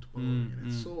coming into power.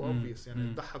 It's so obvious.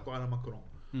 يعني ضحكوا على ماكرون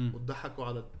وضحكوا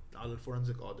على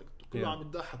الفورنزيك audit. كله عم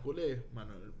يضحكوا ليه؟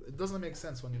 It doesn't make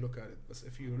sense when you look at it. But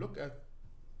if you look at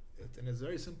it in a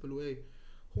very simple way,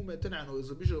 هم يقتنعوا انه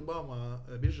اذا بيجي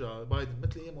بايدن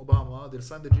مثل ايام اوباما they'll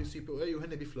sign the JCPOA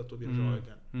وهن بيفلتوا بيرجعوا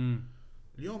كان.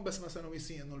 اليوم بس مثلا we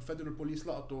see انه الفيدرال بوليس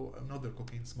لقطوا another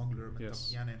cocaine smuggler.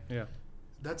 يعني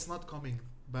that's not coming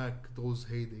back those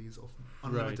heydays of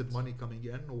unlimited money coming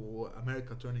in or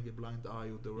America turning a blind eye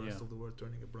or the rest of the world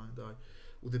turning a blind eye.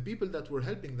 the people that were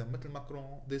helping them مثل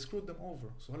Macron they screwed them over.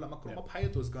 So هلا Macron ما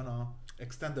بحياته is gonna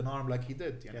extend an arm like he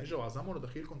did. يعني اجوا عزموا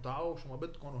دخيلكم تعالوا شو ما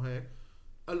بدكم وهيك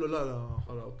قال له لا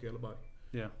خلاص اوكي يلا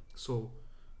باي. So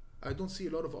I don't see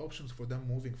a lot of options for them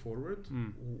moving forward.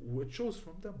 It shows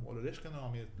from them. ولا ليش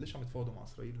كانوا ليش عم يتفاوضوا مع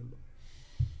إسرائيل هلا؟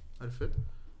 عرفت؟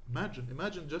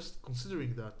 Imagine just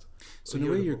considering that. So in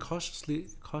a way, you're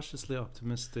cautiously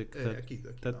optimistic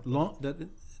that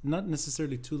not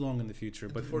necessarily too long in the future,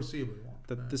 but foreseeable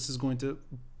that this is going to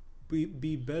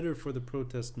be better for the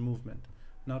protest movement,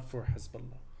 not for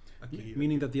Hezbollah.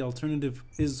 Meaning that the alternative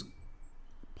is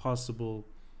possible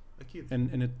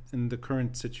in the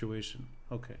current situation.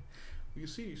 Okay. You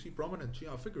see prominent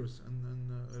Shia figures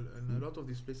in a lot of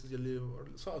these places اللي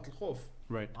سقط الخوف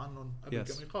عنهم قبل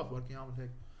كم يخاف ولكن يعمل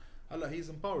هيك. هلا he's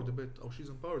empowered a bit or she's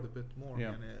empowered a bit more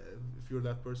يعني if you're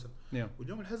that person.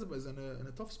 واليوم الحزب is in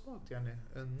a tough spot يعني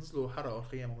نزلوا حرقوا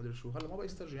الخيام وما ادري شو. هلا ما بقى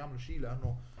يسترجعوا يعملوا شيء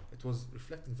لانه it was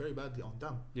reflecting very badly on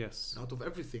them. Yes. Out of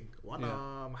everything.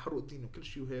 وانا محروق الدين وكل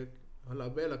شيء وهيك. هلا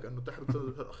بالك انه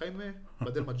تحرق خيمه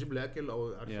بدل ما تجيب لي اكل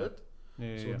او عرفت.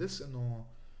 So this انه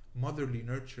motherly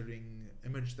nurturing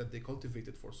image that they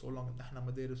cultivated for so long نحن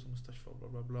مدارس ومستشفى blah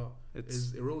blah blah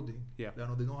is eroding.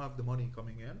 لأنه they don't have the money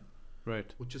coming in.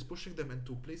 Right. Which is pushing them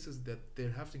into places that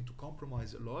they're having to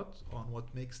compromise a lot on what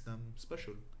makes them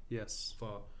special. Yes.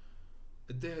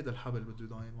 قد ايه هيدا الحبل بده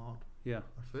يضاين معهم.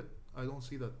 عرفت؟ I don't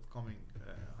see that coming.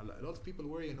 هلا a lot of people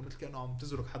worry انه مثل كأنه عم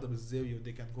تزرق حدا بالزاوية و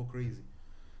they can go crazy.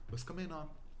 بس كمان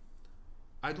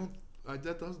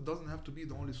that doesn't have to be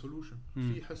the only solution.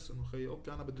 في حس انه خي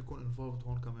اوكي انا بدي اكون involved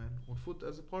هون كمان ونفوت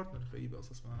as a partner خي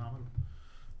بقصص بدنا نعملها.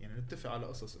 يعني نتفق على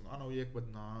قصص انه انا وياك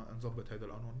بدنا نظبط هيدا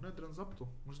القانون نقدر نظبطه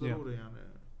مش ضروري يعني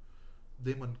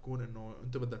دائما نكون انه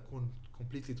انت بدك تكون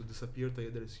completely to disappear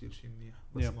تيقدر يصير شيء منيح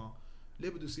بس ما ليه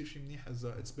بده يصير شيء منيح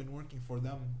اذا it's been working for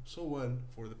them so well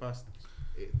for the past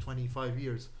 25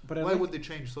 years. Why would they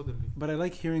change suddenly? But I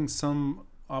like hearing some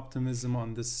optimism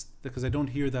on this because I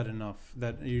don't hear that enough.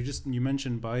 That you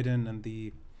mentioned Biden and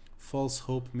the false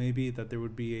hope maybe that there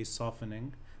would be a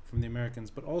softening from the Americans,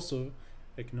 but also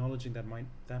acknowledging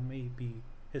that may be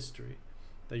history,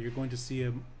 that you're going to see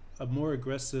a more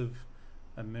aggressive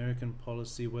American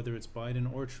policy, whether it's Biden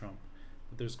or Trump.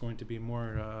 That there's going to be more.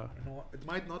 It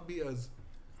might not be as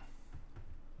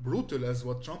brutal as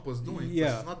what Trump was doing.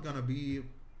 But it's not gonna be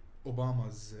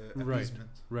Obama's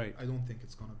appeasement. Right. I don't think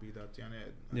it's gonna be that.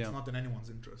 It's not in anyone's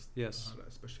interest. Yes.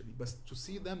 Especially, but to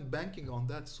see them banking on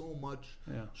that so much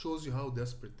shows you how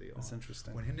desperate they are. That's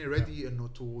interesting. When they're ready إنه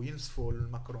to ينسفوا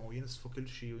Macron وينسفوا كل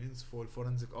شيء وينسفوا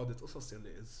forensic audit قصص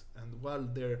اللي is, and while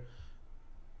their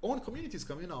own communities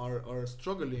كمان are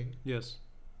struggling. Yes.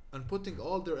 And putting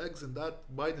all their eggs in that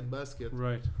Biden basket.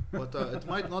 Right. But it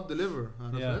might not deliver.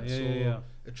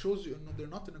 It shows you إنه they're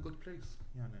not in a good place.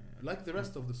 Like the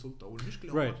rest of the سلطة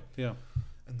والمشكلة right.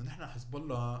 إنه نحن حزب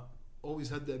الله always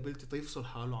had the ability تيفصل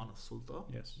حاله عن السلطة.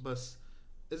 Yes. بس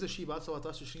إذا شيء بعد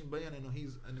 17 بين إنه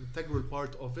he's an integral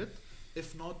part of it,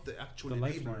 if not the actual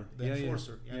enabler, the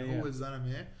enforcer. هو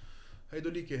الزلمة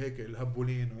هيدوليك هيك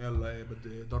الهبولين ويلا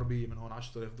بدي ضربي من هون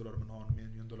 $10,000 من هون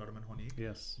 $1,000,000 من هونيك.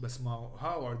 Yes. بس ما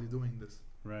how are they doing this?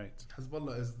 Right. حزب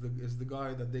الله is the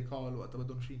guy that they call وقت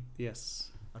بدهم شيء.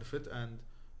 Yes. عرفت and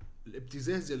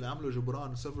الابتزاز اللي عمله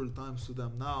جبران several times to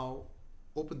them now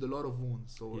opened a lot of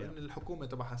wounds. So إن الحكومة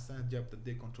تبع حسان جابت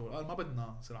الدي كنترول قال ما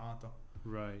بدنا سرعاتها.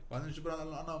 Right. بعدين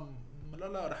جبران قال أنا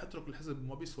لا رح اترك الحزب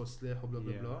ما بيسوى سلاح وبلا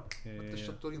بلا بلا.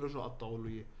 الشطورين رجعوا قطعوا له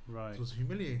إياه. Right. It was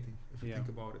humiliating if you think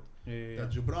about it.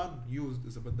 That Gibran used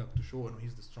إذا بدك to show إنه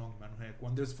he's the strong man وهيك.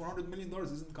 When there's $400 million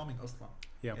isn't coming أصلاً.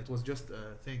 It was just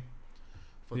a thing.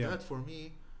 That for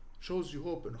me shows you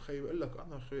hope إنه خي يقول لك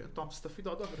أنا خي أنت عم تستفيد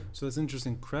على ظهري. So that's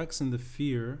interesting. Cracks in the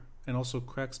fear and also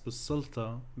cracks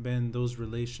بالسلطة been those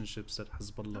relationships that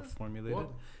Hezbollah formulated,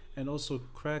 and also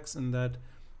cracks in that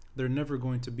they're never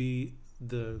going to be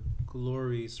the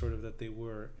glory sort of that they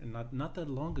were, and not that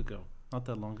long ago.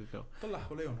 طلع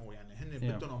حواليهم هو يعني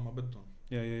هن بدهم أو ما بدهم.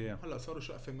 هلا صاروا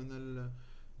شقفة من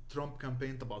الترامب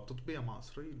كامبين تبع التطبيع مع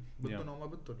إسرائيل بدهم أو ما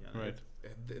بدهم يعني.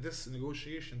 This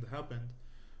negotiation that happened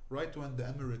right when the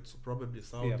Emirates, probably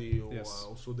Saudi or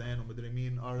Sudan or مدري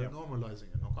مين are normalizing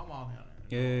it. No, come on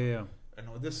يعني. You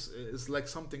know, this is like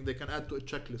something they can add to a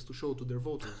checklist to show to their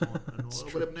voters.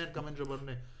 ولبنان كمان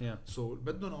جبرناه. So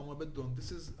بدهم أو ما بدهم,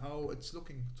 this is how it's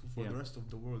looking for the rest of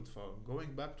the world.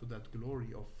 Going back to that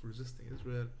glory of resisting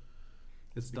Israel,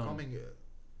 it's becoming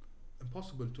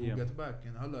impossible to get back.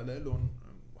 يعني هلا لقلهم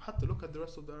حتى look at the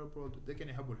rest of the Arab world, they can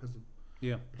يحبوا الحزب.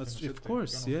 That's of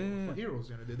course. Heroes.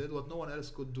 يعني they did what no one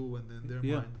else could do, and in their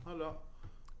mind. هلا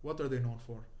what are they known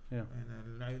for?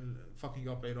 and fucking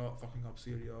up Iraq, fucking up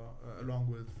Syria, along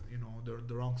with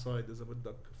the wrong side is a bit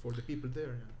for the people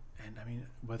there. And I mean,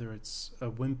 whether it's a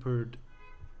whimpered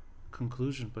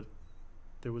conclusion, but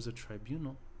there was a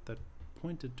tribunal that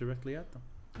pointed directly at them.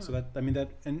 So that I mean that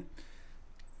and.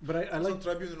 But I like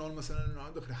tribunal مثلا إنه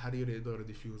عندك الحريري يقدر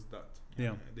diffuse that.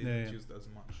 They didn't use that as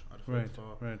much.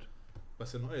 Right.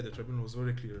 بس إنه the tribunal was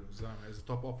very clear. As a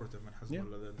top operative من حزب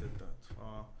الله that did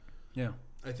that.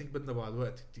 I think بدنا بعد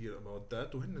وقت كتير about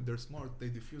that وهن they're smart. They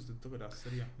diffused it دغري على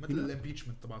السريع مثل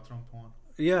الامبيتشمنت تبع ترامب هون.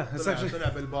 It's actually طلع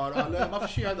بالبار لا ما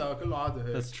في شيء هذا كله عادي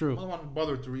هيك. That's true. I don't want to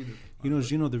bother to read it. You know,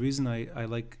 Gino, the reason I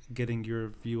like getting your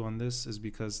view on this is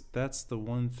because that's the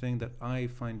one thing that I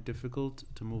find difficult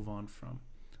to move on from.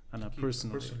 And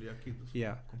personally,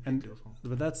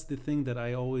 but that's the thing that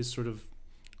I always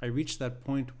I reach that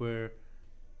point where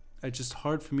it's just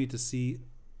hard for me to see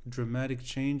dramatic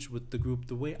change with the group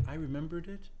the way I remembered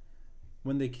it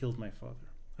when they killed my father.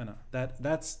 I know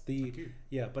that's the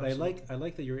but absolutely. I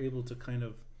like that you're able to kind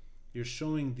of you're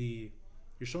showing the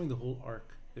whole arc,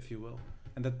 if you will,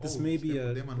 and that this may be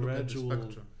a gradual.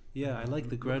 I like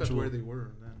the gradual. Look at where they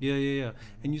were. Yeah.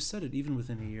 And you said it even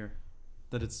within a year.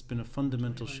 That it's been a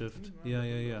fundamental shift.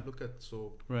 Look at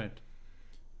right.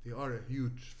 They are a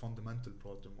huge fundamental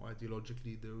problem.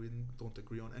 Ideologically, they don't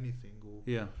agree on anything.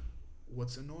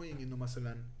 What's annoying إنه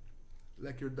مثلا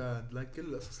like your dad, like كل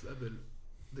القصص قبل,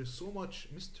 there's so much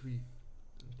mystery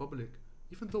in public,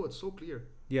 even though it's so clear.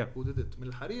 Who did it? من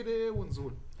الحريري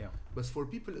ونزول. But for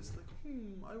people, it's like,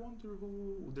 I wonder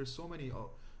who. There's so many.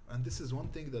 And this is one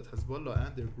thing that Hezbollah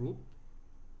and their group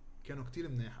كانوا كتير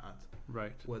منيحات.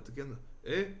 Right. وقت كان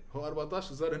هو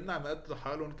 14 زار هن عم يقتلوا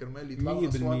حالهم كرمال يطلعوا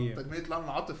اصوات تجميع يطلعوا من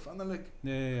العطف انا like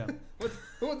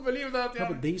who would believe that no,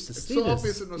 but they used to it's say so this.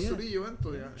 obvious انه السورية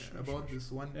وانتو about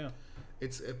this one.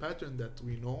 It's a pattern that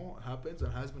we know happens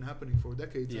and has been happening for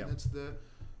decades and it's the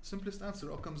simplest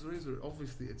answer. Occam's razor,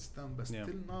 obviously it's them, but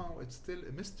still now it's still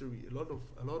a mystery. A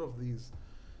lot of these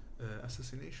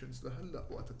assassinations لهلا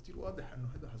وقت كتير واضح انه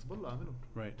هذا حزب الله عملهم.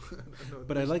 Right.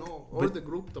 But I like or the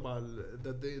group تبع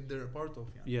that they're a part of.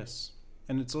 Yes.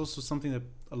 And it's also something that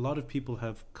a lot of people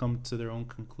have come to their own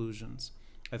conclusions.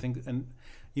 I think, and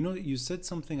you know, you said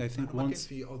something I think once. كان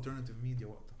في alternative media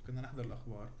وقتها كنا نحضر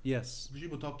الأخبار. Yes.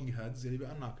 بيجيبوا talking heads اللي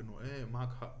بيقنعك إنه معك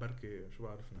حق بركة شو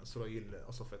بعرف إن إسرائيل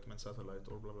قصفت من satellite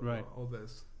or blah blah blah. All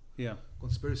this.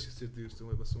 Conspiracy theories to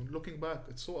it. But looking back,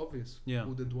 it's so obvious.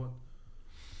 Who did what.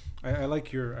 I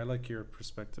like your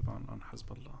perspective on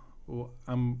Hezbollah. Well,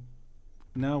 I'm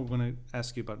now going to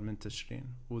ask you about Minteshreen.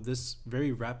 With this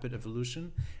very rapid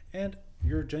evolution and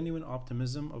your genuine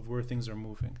optimism of where things are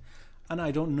moving. And I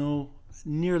don't know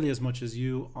nearly as much as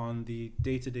you on the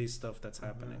day-to-day stuff that's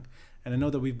happening. And I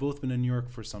know that we've both been in New York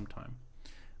for some time.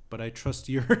 But I trust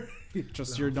your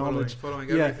your knowledge. Following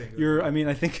everything.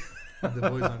 I think the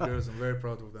boys and girls, I'm very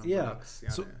proud of them.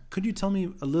 So could you tell me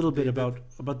a little bit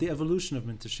about the evolution of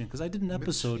Minteshreen? Because I did an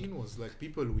episode. Minteshreen was like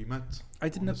people we met. I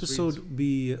did an episode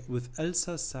with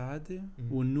Elsa Saadeh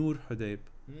and Noor Hudayb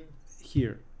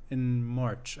here in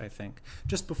March, I think,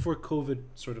 just before COVID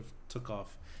sort of took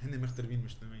off.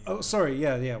 Oh, sorry,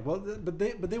 Well, but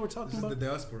they were talking about the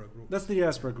diaspora group. That's the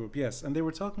diaspora group, yes, and they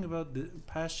were talking about the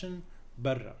passion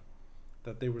barra,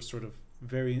 that they were sort of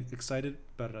very excited.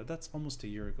 Barra, that's almost a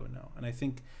year ago now, and I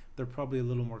think they're probably a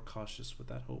little more cautious with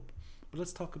that hope. But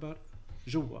let's talk about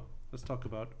Jowa. Let's talk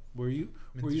about where you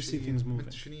see things moving.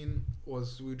 Minteshreen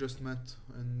was, we just met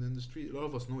in the street. A lot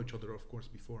of us know each other, of course,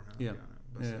 beforehand.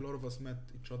 But a lot of us met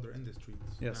each other in the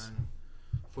streets. Yes. And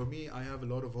for me, I have a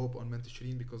lot of hope on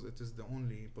Minteshreen because it is the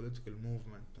only political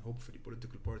movement, hopefully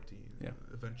political party,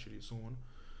 eventually soon,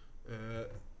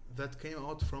 that came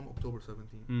out from October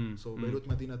 17. So Beirut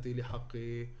Madinati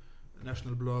لحقي,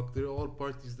 National Bloc, they're all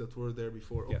parties that were there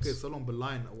before. Okay, صاروا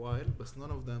بالline a while, but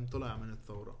none of them طلع من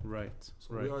الثورة. Right.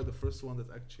 So we are the first one that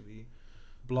actually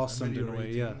blossomed in a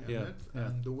way.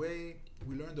 And the way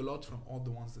we learned a lot from all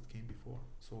the ones that came before.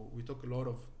 So we took a lot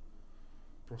of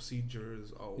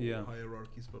procedures or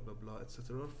hierarchies, blah blah blah,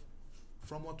 etc.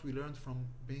 From what we learned from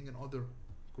being in other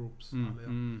groups.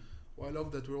 Well, I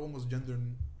love that we're almost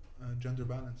gender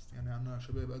balanced. يعني عنا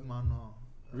شباب قد ما عنا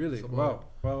really wow.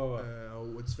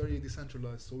 It's very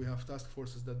decentralized, so we have task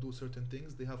forces that do certain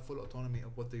things. They have full autonomy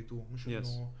of what they do. مش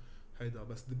إنه هيدا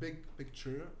بس the big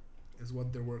picture is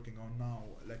what they're working on now,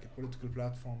 like a political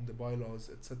platform, the bylaws,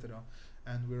 etc.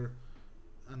 And we're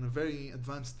in a very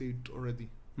advanced stage already,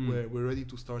 where we're ready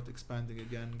to start expanding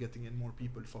again, getting in more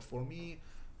people. For me,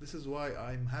 this is why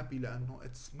I'm happy لأنه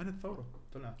it's من الثورة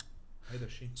طلع هيدا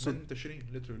الشيء من تشرين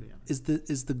literally يعني.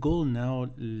 Is the goal now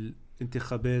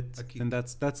انتخابات أكيد. and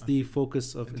that's the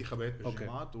focus of انتخابات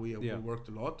بالجامعات. we Yeah. worked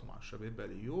a lot مع الشباب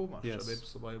باليو مع الشباب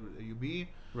الصبايا باليو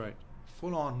right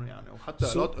full on يعني. وحتى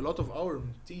So- a lot of our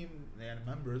team يعني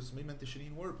members من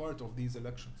Minteshreen were part of these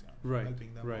elections يعني Right,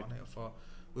 helping them right. معنا. ف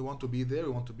we want to be there,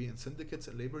 we want to be in syndicates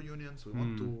and labor unions, we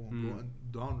want to go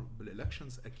down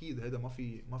بالاlections. أكيد هذا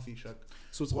ما في شك.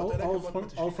 so it's What I like all about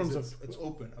forms Minteshreen of is it's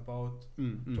open about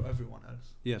to everyone else.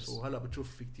 Yes. So هلا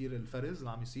بتشوف في كتير الفرز اللي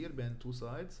عم يصير بين two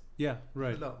sides. yeah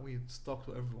right لا we talk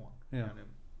to everyone. Yeah. يعني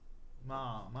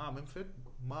مع منفذ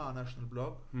مع ناشونال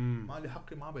بلوك مع اللي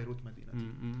حقي مع بيروت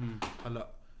مدينتي.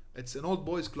 هلا it's an old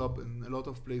boys club in a lot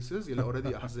of places يلي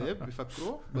already أحزاب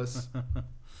بيفكروا بس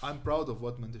I'm proud of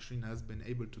what Minteshreen has been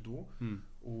able to do.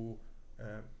 و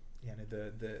يعني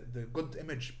the good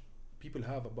image people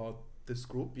have about this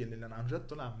group يلي لأن عن جد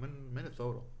طلع من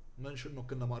الثورة. مش إنه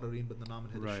كنا مقررين بدنا نعمل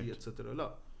هذا الشيء etc.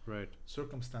 لا right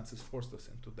circumstances forced us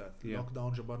into that. Yeah.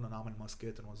 lockdown جبرنا نعمل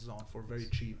ماسكات نوزعهم for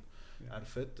very cheap.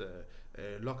 عرفت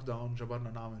لوك داون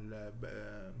جبرنا نعمل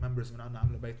members من عنا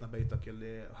عملوا بيتنا بيتك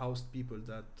يلي housed people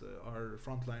that are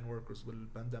frontline workers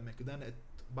بالبانديميك. then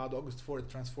بعد August 4 it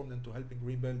transformed into helping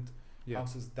rebuild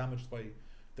houses damaged by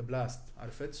the blast.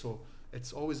 عرفت so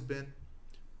it's always been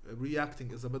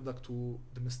reacting إذا بدك to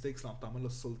the mistakes اللي عم تعملها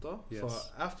السلطة. Yes.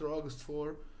 after August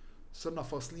 4 صرنا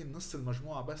فاصلين نص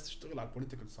المجموعة بس تشتغل على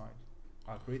political side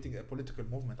على creating a political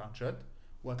movement عن جد.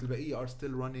 وقت البقية are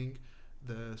still running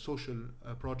the social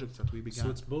projects that we began. so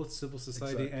it's both civil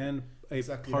society Exactly. and a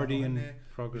Exactly. party in يعني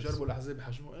progress بجربوا الأحزاب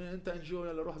يحجموا انت NGO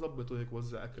يلا روح ضبط وهيك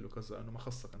وزع اكل وكذا انه ما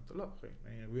خصك انت. لا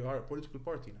يعني we are a political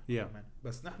party Yeah. كمان.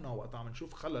 بس نحن وقت عم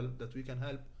نشوف خلل that we can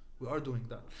help we are doing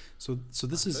that. so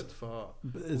this is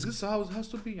this is how it has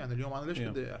to be. يعني اليوم انا ليش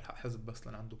بدي الحق حزب بس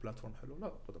لان عنده بلاتفورم حلو؟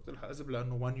 لا بدك تلحق حزب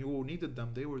لانه when you needed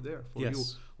them they were there for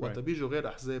you. وقت بيجوا غير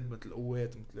احزاب مثل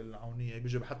القوات مثل العونيه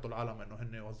بيجوا بحطوا العالم انه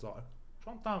هن يوزعوا.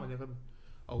 شو عم تعمل يا غبي؟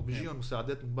 او بيجيهم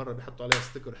مساعدات من برا بيحطوا عليها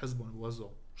ستيكر حزبهم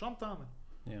بيوزعوا. شو عم تعمل؟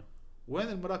 وين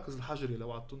المراكز الحجري اللي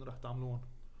وعدتونا رح تعملوهم؟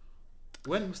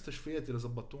 وين المستشفيات اللي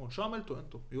زبطتوهم؟ شو عملتوا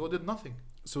انتم؟ You did nothing.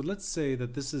 so let's say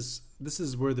that this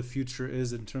is where the future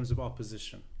is in terms of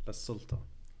opposition للسلطة.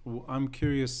 I'm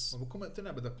curious بكون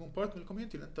مقتنع بدك تكون بارت من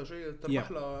الكوميونتي اللي انت جاي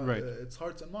تربح لها. it's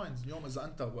hearts and minds. اليوم اذا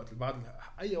انت وقت بعد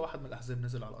اي واحد من الاحزاب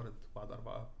نزل على الارض بعد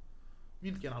 4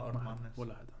 مين كان على الارض مع الناس؟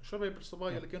 ولا حدا. شباب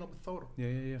الصبايا اللي كانوا بالثوره.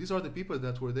 yeah. These are the people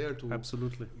that were there to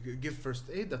absolutely give first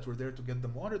aid, that were there to get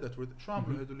them water, that were شو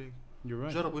عملوا هدول؟ you're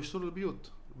right جربوا يشتروا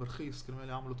البيوت برخيص كرمال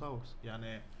يعملوا تاورز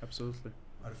يعني. absolutely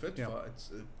عرفت؟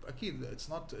 it's اكيد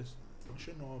it's not مش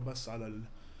انه بس على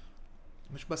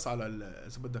مش بس على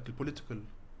اذا بدك البوليتيكال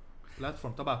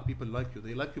platform تبعك people like you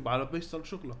they like you على بيشتغل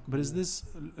شغلك. but is this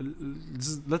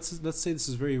let's say this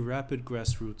is very rapid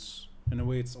grassroots in a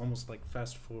way. It's almost like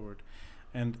fast forward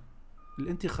and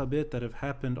الانتخابات that have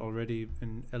happened already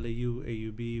in LAU,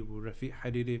 AUB, ورفيق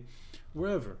حريري,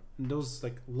 wherever in those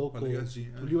like local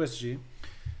USG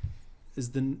is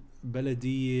the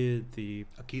بلدية the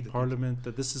parliament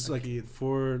that this is like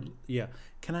for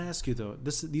Can I ask you though,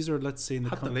 these are let's say in the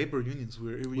حتى labor unions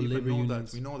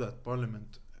we know that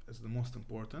parliament is the most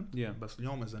important. بس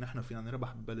اليوم إذا نحن فينا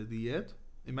نربح ببلديات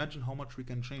imagine how much we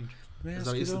can change.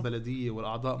 إذا رئيس البلدية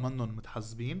والأعضاء منهم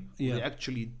متحزبين they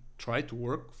actually try to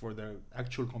work for their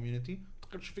actual community.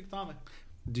 تقدر شو فيك تعمل.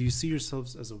 Do you see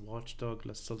yourselves as a watchdog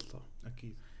للسلطة؟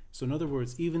 أكيد. So in other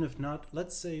words, even if not,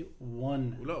 let's say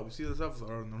one. لا, we see ourselves as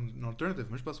an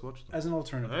alternative, مش بس watchdog. As an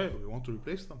alternative. Hey, we want to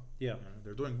replace them. Yeah.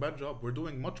 They're doing a bad job. We're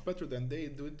doing much better than they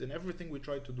did in everything we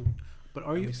tried to do. But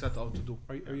are you? We set out to do.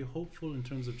 Are you hopeful in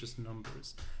terms of just numbers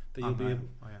that you'll be able?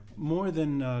 I am. More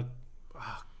than.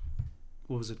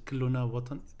 What was it? كلنا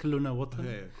وطن.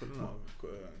 Yeah,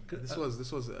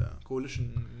 This was a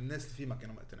coalition. الناس اللي فيه ما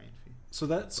كانوا مقتنعين فيه. So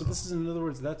this is in other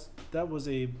words that was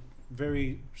a very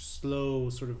slow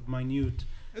sort of minute.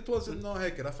 It was إنه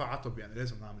هيك رفع عتب يعني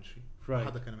لازم نعمل شيء. Right.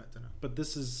 حدا كان مقتنع. But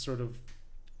this is sort of.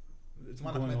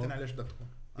 ما أنا مقتنع ليش بدك تكون.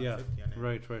 Yeah. يعني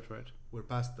Right. We're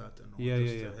past that. إنه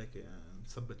هيك يعني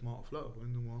نثبت موقف. لا,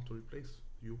 we want to replace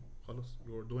you. خلص.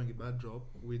 You're doing a bad job.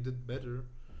 We did better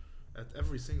at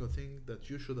every single thing that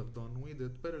you should have done. We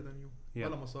did better than you.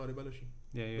 بلا مصاري بلا شيء.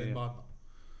 بين بعضنا.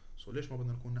 So ليش ما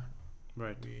بدنا نكون نحن.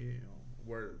 Right.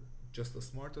 We're just as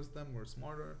smart as them. We're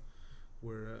smarter.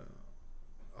 We're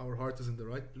our heart is in the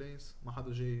right place. ما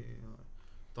حدا جاي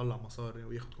طلع مصاري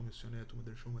وياخد كوميسيونات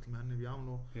ومدري شو مثل ما هن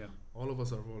بيعملوا. All of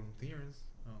us are volunteers.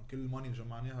 كل الماني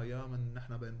جمعناها يا من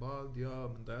نحن بين بعض يا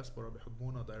من diaspora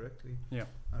بيحبونا directly.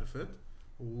 عرفت؟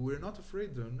 We're not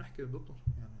afraid نحكي ضدهم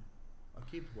يعني.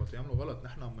 أكيد وقت يعملوا غلط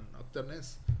نحن من أكتر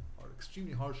ناس are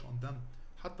extremely harsh on them.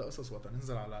 حتى قصص وقت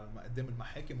ننزل على قدام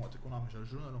المحاكم وقت يكونوا عم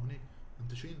يجرجونا لهونيك.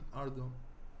 Minteshreen are the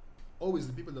always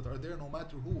the people that are there no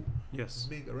matter who Yes. is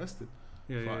being arrested.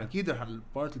 Yeah. فاكيد رح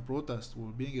البارت البروتست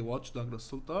وbeing a watchdog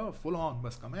للسلطه فول اون.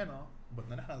 بس كمان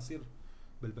بدنا نحن نصير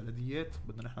بالبلديات,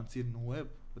 بدنا نحن نصير نواب,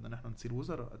 بدنا نحن نصير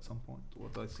وزراء at some point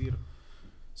وقتها يصير.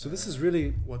 So this is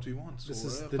really what we want. This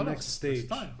is the next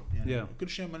stage. يعني كل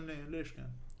شيء عملنا ليش كان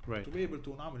right. to be able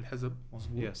to نعمل حزب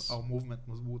مزبوط Yes. أو movement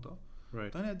مزبوطة.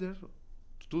 right. تنقدر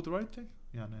to do the right thing.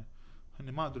 يعني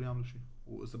هني ما قدروا يعملوا شيء.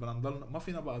 وإذا بدنا نضل ما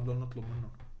فينا بقى نضل نطلب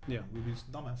منهم. Yeah. We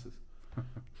be dumbasses.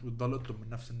 شو بتضل تطلب من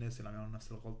نفس الناس اللي عم يعملوا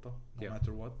نفس الغلطة no Yeah.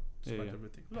 matter what despite Yeah.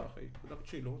 everything. لا أخي بدك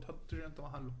تشيله وتحط تجي أنت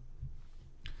محله.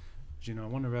 Gino, I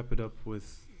want to wrap it up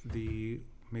with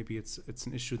maybe it's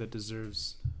an issue that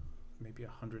deserves maybe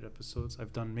 100 episodes.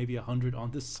 I've done maybe 100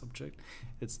 on this subject.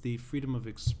 It's the freedom of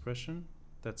expression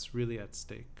that's really at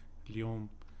stake. اليوم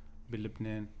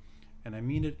بلبنان. And I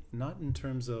mean it not in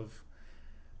terms of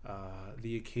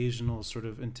the occasional sort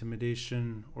of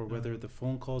intimidation or whether the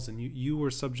phone calls, and you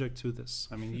were subject to this.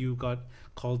 I mean, you got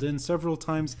called in several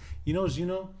times. You know,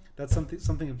 Gino, that's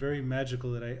something very magical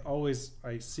that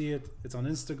I see it. It's on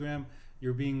Instagram.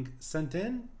 You're being sent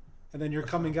in, and then you're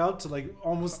coming out to like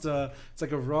almost it's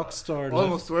like a rock star.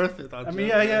 Almost worth it. I mean,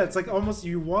 yeah. It's like almost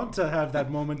you want to have that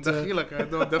moment. I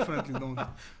don't definitely don't.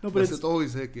 No, but it's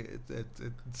always like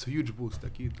it's a huge boost.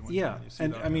 أكيد. Yeah,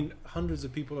 and I mean, hundreds of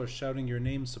people are shouting your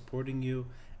name, supporting you,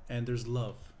 and there's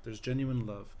love. There's genuine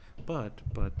love. But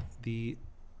the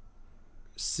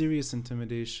serious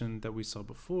intimidation that we saw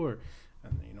before,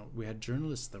 and you know, we had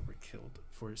journalists that were killed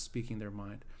for speaking their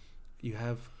mind. You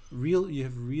have real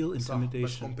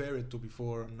intimidation. But compare it to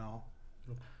before and now.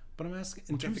 But I'm asking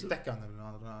in terms of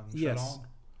yes.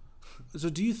 So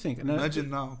do you think? And imagine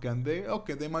now, can they?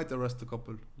 Okay, they might arrest a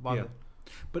couple. Yeah.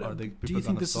 But do you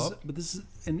think this stop? is? But this is,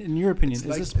 in your opinion, it's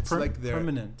is like, this like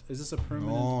permanent? Is this a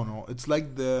permanent? No. It's like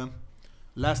the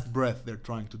last breath they're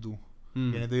trying to do.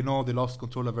 Yeah, they know they lost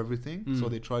control of everything, so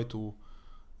they try to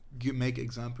make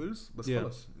examples. بس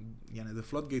خلص يعني the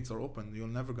floodgates are open.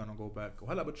 You're never gonna go back.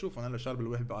 وهلا بتشوف أنا الشارب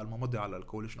الواحد بقى ما مضي على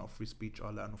coalition of free speech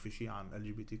قال لأنه في شيء عن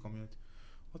LGBT community.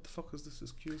 What the fuck is this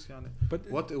excuse يعني?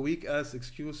 But what a weak ass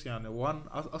excuse يعني. One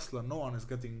أصلا no one is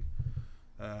getting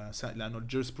لأنه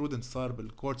الجورسبرودنس صار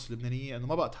بالكورتس اللبنانية إنه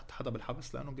ما بقى تحط حدا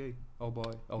بالحبس لأنه gay أو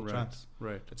باي أو trans.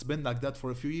 Right. It's been like that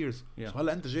for a few years. Yeah. So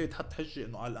هلا أنت جاي تحط حجة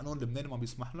إنه على القانون اللبناني ما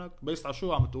بيسمح لك بيست على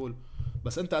شو عم تقول.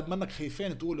 بس أنت قد منك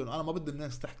خايفين تقول إنه أنا ما بدي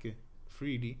الناس تحكي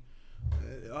freely.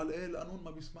 قال إيه القانون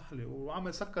ما بيسمح لي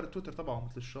وعمل سكر التويتر تبعه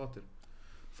مثل الشاطر.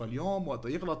 فاليوم وقت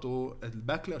يغلطوا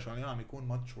الباكلاش عليهم عم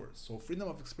يكون much worse. So freedom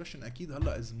of expression أكيد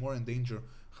هلا is more in danger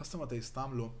خاصة وقت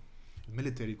يستعملوا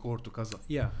military court وكذا.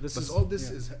 Yeah, this But is all this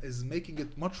is making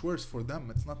it much worse for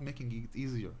them. It's not making it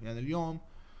easier. يعني اليوم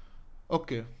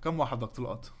أوكي كم واحد بدك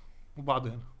تلقط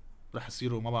وبعدين رح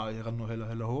يصيروا ما بقى يغنوا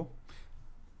هلا هو.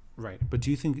 Right. But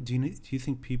do you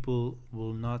think people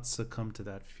will not succumb to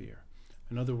that fear?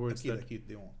 In other words, أكيد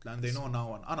they won't. لأن they know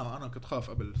now. أنا كنت خاف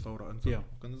قبل الثورة أنت.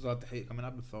 كنت نزل تحقيق كمان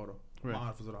قبل الثورة. ما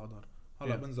أعرف إذا أقدر.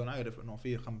 هلا بنزل عارف إنه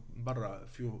في برا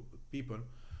few people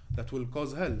that will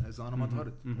cause hell إذا أنا ما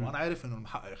ظهرت. وأنا عارف إنه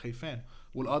المحقق خايفين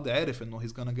والقاضي عارف إنه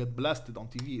he's gonna get blasted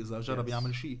on TV إذا جرب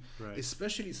يعمل شيء.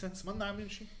 Especially since ما لنا عاملين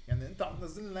شيء. يعني أنت عم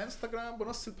تنزل لنا إنستغرام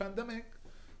بنص البانديميك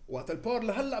وقت البار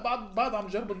لهلا بعد عم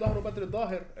جرب الظهر وبدر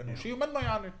الظاهر إنه شيء منه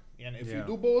يعني if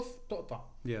you do both تقطع.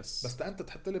 بس أنت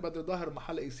تحط لي بدر الظاهر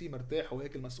محل AC مرتاح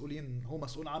وهيك المسؤولين هو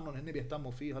مسؤول عنهم هن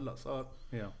بيهتموا فيه هلا صار.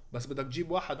 بس بدك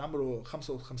تجيب واحد عمره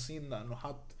 55 لأنه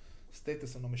حط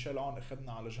ستاتس إنه ميشيل عون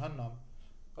أخذنا على جهنم.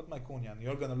 قد ما يكون يعني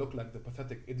you're gonna look like the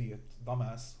pathetic idiot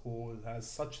dumbass who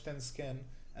has such thin skin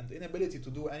and inability to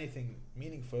do anything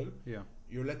meaningful.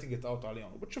 You're letting it out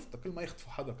عليهم. وبتشوفت كل ما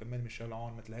يخطفوا حدا كمان ميشيل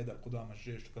عون مثل هيدا القدامى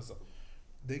الجيش وكذا.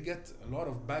 They get a lot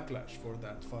of backlash for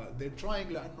that. They're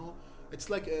trying لأنه it's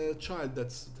like a child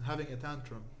that's having a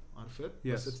tantrum. عرفت؟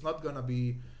 But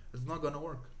it's not gonna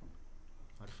work.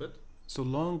 عرفت؟ So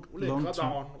long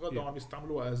غدا عم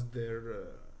يستعملوها as their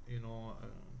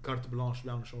carte blanche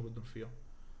بيعملوا شو بدهم فيها.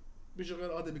 بيجي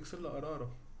غير قاضي بيكسر لها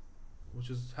قرارها which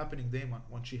is happening دايما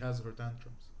when she has her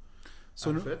tantrums.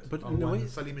 So but in a way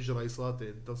سليم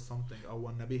الجرايصاتي does something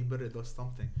أو نبيه بري does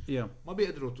something. ما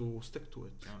بيقدروا to stick to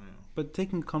it يعني. But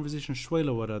taking conversation شوي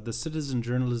لورا the citizen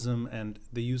journalism and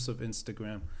the use of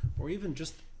Instagram or even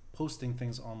just posting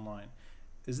things online,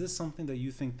 is this something that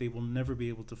you think they will never be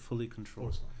able to fully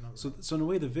control? So in a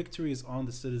way the victory is on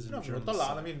the citizen journalists.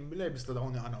 طلع على مين ليه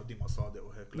بيستدعوني أنا وديما صادق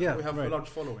وهيك. We have a large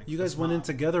following. You guys went in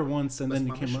together once and then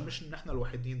you came up. مش نحن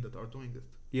الوحيدين that are doing it.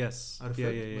 Yes.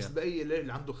 بس بقية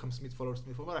اللي عنده 500 followers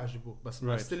فما راح يجيبوه بس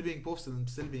still being posted and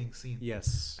still being seen.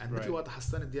 Yes. And مثل وقت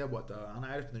حسان الدياب وقت أنا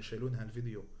عارف إن يشيلون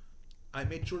هالفيديو I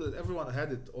made sure that everyone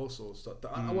had it also. So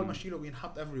أول ما شيله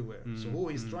بينحط everywhere. So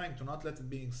he's trying to not let it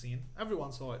being seen.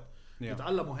 Everyone saw it.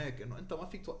 يتعلموا هيك إنه أنت ما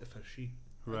فيك توقف هالشيء.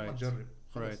 ما تجرب.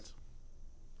 Right.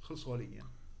 خلصوا عليا.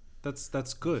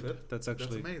 That's good. That's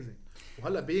actually. That's amazing.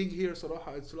 وهلا being here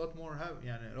صراحة it's a lot more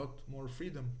يعني a lot more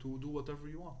freedom to do whatever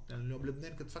you want. يعني اليوم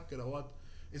بلبنان كنت فكر أوقات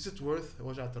is it worth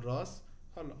وجعة الراس؟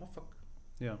 هلا ما فكر.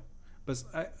 Yeah, but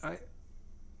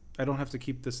I don't have to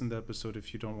keep this in the episode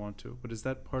if you don't want to. But is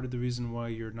that part of the reason why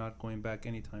you're not going back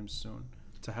anytime soon?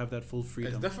 To have that full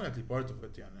freedom? It's definitely part of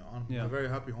it. يعني I'm very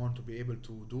happy هون to be able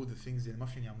to do the things اللي ما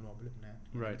فيني يعملوها بلبنان.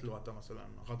 Right. مثل وقتها مثلا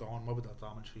غدا هون ما بدها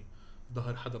تعمل شيء.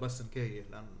 ظهر حدا بس نكاية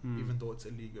لأن even though it's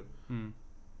illegal.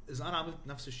 إذا أنا عملت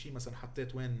نفس الشيء مثلا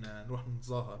حطيت وين نروح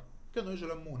نتظاهر كانوا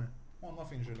يجوا لمونا. هون ما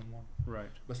فين يجوا لمونا.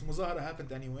 Right. بس المظاهرة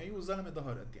happened anyway والزلمة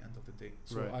ظهر at the end of the day.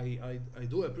 So right. I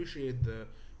do appreciate the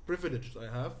privilege I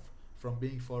have from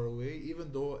being far away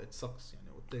even though it sucks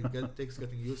يعني it takes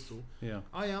getting used to. Yeah.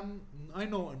 I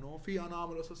know إنه في أنا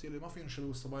أعمل قصص اللي ما فين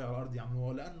يشيلوا الصبايا على الأرض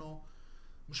يعملوها لأنه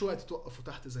مش وقت توقفوا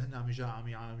تحت إذا هن عم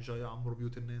يعمروا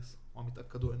بيوت الناس وعم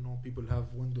يتأكدوا إنه people have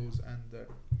windows and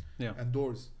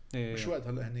doors. مش وقت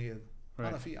هلا هني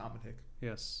أنا في أعمل هيك.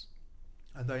 Yes.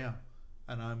 And I am.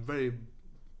 And I'm very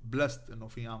blessed إنه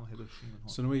في أعمل هذا الشيء من هون.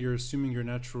 So in a way you're assuming your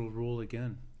natural role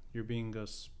again. You're being a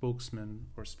spokesman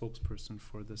or spokesperson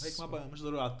for this. هيك ما بقى مش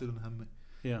ضروري أعطيلهم همي.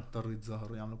 اضطروا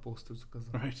يتظاهروا يعملوا posters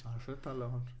وكذا. Right. عرفت هلا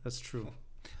هون. That's true.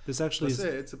 This actually is.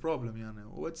 It's a problem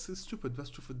يعني. It's stupid.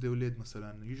 بس تشوف الدولات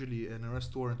مثلا usually an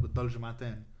arrest warrant بتضل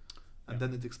جمعتين and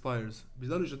then it expires.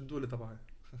 بيضلوا يجددوا لي تبعي.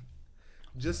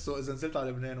 Just so إذا نزلت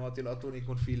على لبنان وقت يلقطوني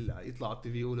يكون في يطلع على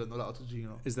التي في يقول إنه لقطوا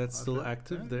جينو. Is that still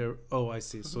active there? Oh, I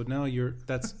see. So now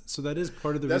that is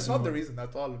part of the reason. That's not the reason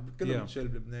at all. كله بتشيل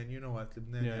بلبنان. You know what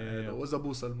لبنان يعني وإذا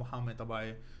بوصل المحامي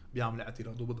تبعي بيعمل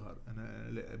اعتراض وبظهر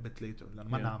أنا bit later لأن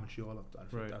ما نعمل شيء غلط.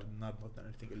 عرفت I'm not done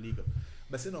anything illegal.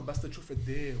 بس إنه بس تشوف قد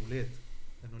إيه ولاد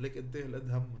إنه ليك قد إيه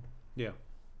القد همهم. Yeah.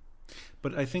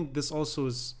 But I think this also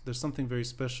is there's something very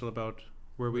special about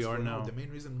where we are now. The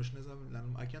main reason مش نزل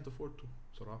لأن I can't afford to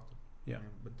صراحة. Yeah.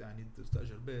 بدي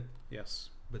استأجر بيت. Yes.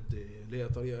 بدي لاقي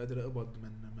طريقة قادر أقبض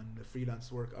من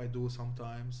freelance work I do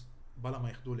sometimes بلا ما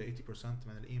ياخدوا لي 80%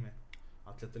 من القيمة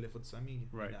على 3900.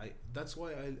 Right. يعني that's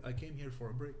why I came here for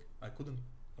a break. I couldn't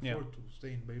afford to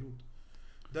stay in Beirut.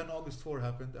 Then August 4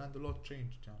 happened and a lot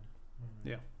changed.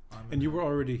 Yeah. And you were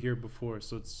already here before,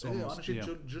 so it's almost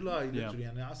July literally.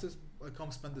 يعني على أساس I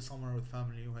come spend the summer with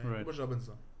family وهيك وبرجع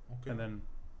بنزل. Okay. And then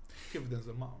كيف بدي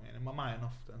أنزل معهم يعني ما معي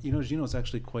enough. You know, Gino, it's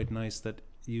actually quite nice that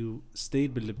you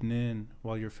stayed in Lebanon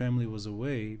while your family was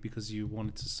away because you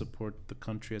wanted to support the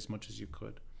country as much as you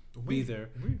could. Be there.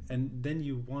 And then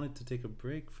you wanted to take a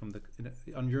break from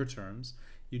on your terms.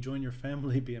 You join your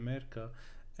family be America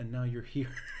and now you're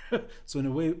here. So in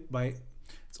a way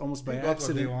it's almost by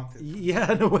accident.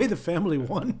 Yeah, in a way the family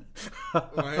won.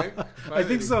 I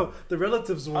think so. The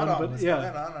relatives won, but yeah.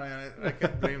 I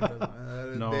can't blame them.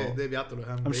 No.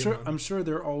 I'm sure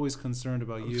they're always concerned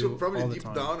about you probably all the deep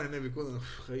time. down and they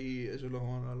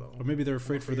Or maybe they're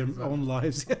afraid for their own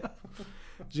lives. Yeah.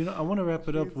 You know, I want to wrap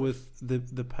it up with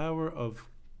the power of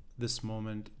this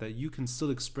moment that you can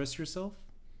still express yourself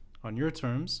on your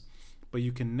terms, but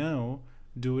you can now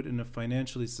do it in a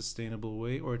financially sustainable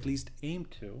way, or at least aim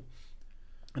to.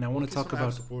 And I want to talk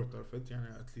about support of it,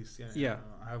 at least. Yeah.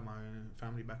 I have my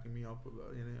family backing me up.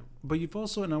 But you've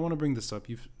also, and I want to bring this up,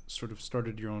 you've sort of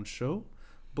started your own show,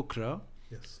 Bukra.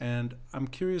 Yes. And I'm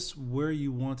curious where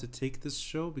you want to take this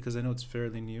show, because I know it's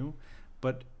fairly new,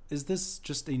 but is this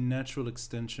just a natural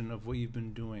extension of what you've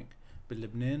been doing in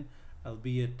Lebanon,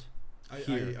 albeit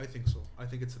here? I think so. I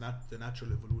think it's the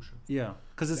natural evolution. Yeah,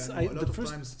 because it's a lot of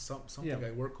times something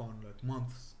I work on like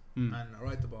months and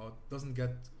write about doesn't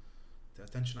get the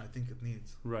attention I think it needs.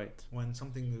 Right. When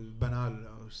something banal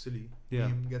or silly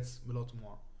gets a lot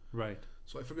more. Right.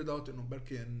 So I figured out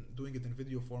doing it in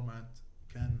video format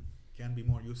can be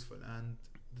more useful. And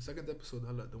the second episode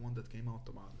the one that came out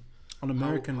about on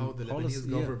American how the Lebanese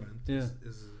government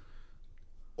is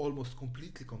almost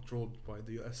completely controlled by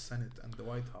the US Senate and the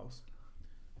White House.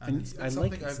 And it's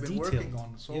something I've been working on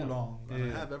so long. And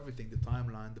I have everything, the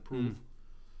timeline, the proof.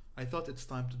 I thought it's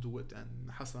time to do it. And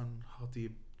Hassan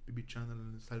Khatib, BB Channel,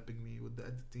 is helping me with the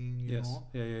editing, you know.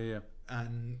 Yeah.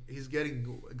 And he's getting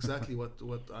exactly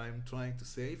what I'm trying to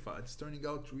say. It's turning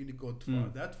out really good.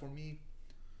 That for me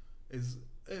is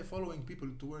following people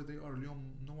to where they are.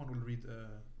 No one will read a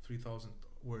 3,000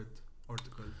 word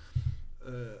article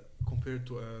compared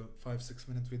to a 5-6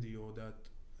 minute video that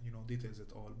details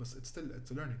it all. But it's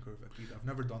a learning curve. I've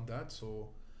never done that. So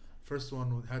first one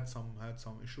had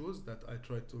some issues that I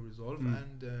tried to resolve,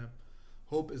 and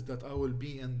hope is that I will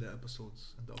be in the episodes.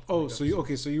 In the Oh, so you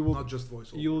episodes. so you will Not just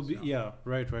voiceovers. you'll be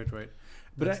right.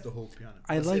 But that's the hope.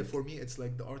 Yeah. I like for me, it's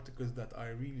like the articles that I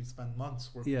really spend months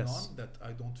working on that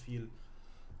I don't feel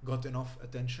got enough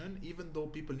attention, even though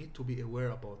people need to be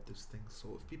aware about these things. So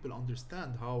if people understand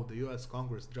how the U.S.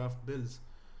 Congress draft bills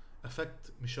affect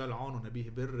Michel Aoun and Nabih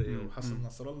Berri and Hassan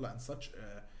Nasrallah in such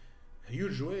a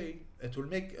huge way, it will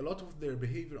make a lot of their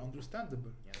behavior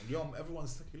understandable. يعني اليوم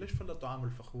everyone's thinking ليش فلتوا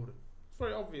عامل فخورة? It's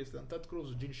very obvious that Ted Cruz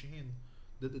وجين شاهين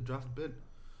did a draft bill.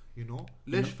 You know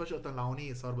ليش فجأة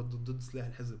العونية صار بده ضد سلاح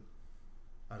الحزب؟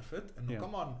 عرفت؟ إنه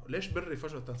كمان ليش بري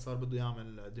فجأة صار بده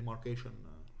يعمل demarcation؟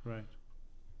 Right.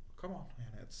 Come on,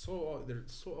 يعني it's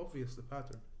so obvious the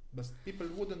pattern. But people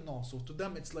wouldn't know. So to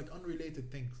them it's like unrelated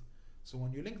things. So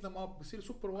when you link them up, بصير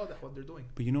super واضح what they're doing.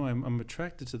 But you know, I'm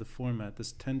attracted to the format,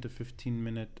 this 10 to 15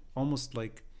 minute, almost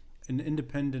like an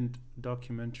independent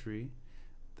documentary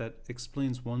that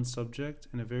explains one subject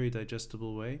in a very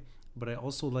digestible way. But I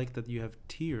also like that you have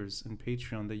tiers in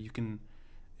Patreon that you can,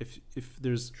 if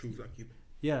there's,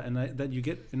 and that you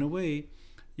get, in a way,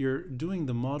 you're doing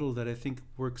the model that I think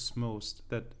works most,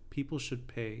 that people should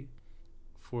pay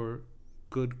for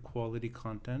good quality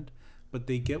content, but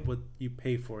they get what you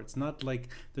pay for. It's not like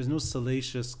there's no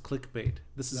salacious clickbait.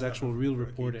 This is actual real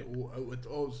reporting. It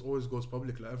always goes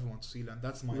public for everyone to see, and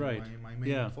that's my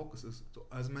main focus is to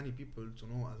as many people to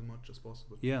know as much as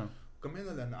possible. Yeah. كمان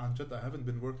لأن عن جد I haven't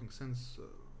been working since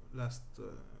last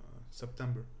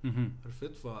September.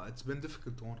 عرفت it's been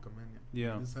difficult to own كمان يعني.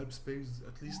 Yeah. This helps pay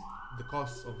at least the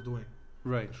costs of doing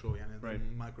the show يعني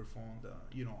the microphone, the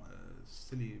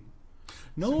silly.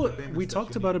 No, we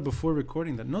talked about it before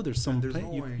recording that. No, there's some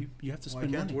no you have to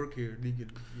spend money. I can't work here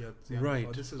legally yet.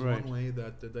 Right. This is one way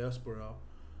that the diaspora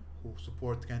who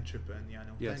support can chip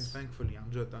in. Thankfully, I'm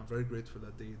very grateful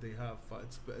that they have.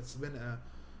 It's been a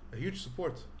huge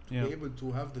support to be able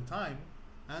to have the time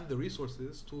and the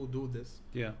resources to do this.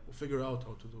 Yeah. Figure out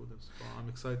how to do this. So I'm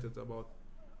excited about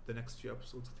the next few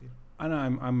episodes here. And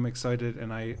I'm excited,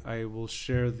 and I will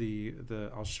share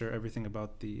I'll share everything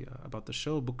about the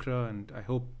show Bukra, and I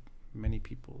hope many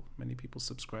people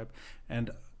subscribe. And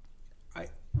I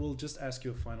will just ask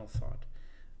you a final thought.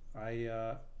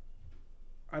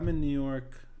 I'm in New York,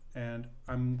 and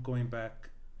I'm going back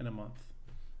in a month.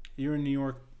 You're in New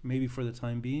York maybe for the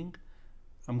time being.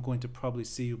 I'm going to probably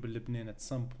see you in Lebanon at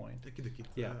some point.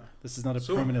 Yeah, this is not a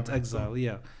permanent exile.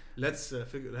 Yeah. Let's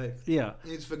figure. You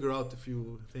need to figure out a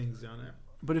few things,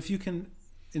 But if you can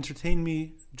entertain me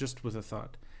just with a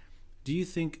thought, do you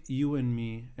think you and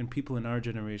me and people in our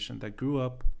generation that grew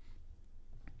up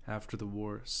after the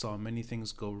war saw many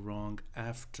things go wrong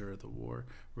after the war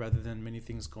rather than many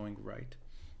things going right?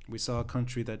 We saw a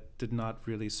country that did not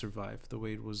really survive the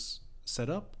way it was set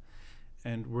up,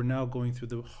 and we're now going through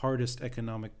the hardest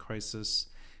economic crisis.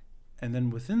 And then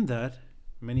within that,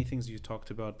 many things you talked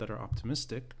about that are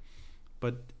optimistic,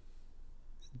 but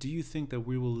do you think that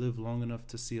we will live long enough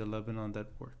to see a Lebanon that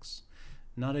works?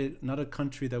 Not a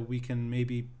country that we can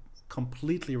maybe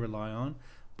completely rely on,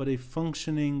 but a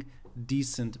functioning,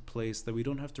 decent place that we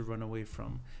don't have to run away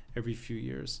from every few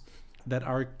years. That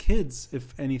our kids,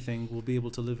 if anything, will be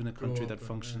able to live in a country that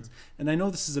functions. And I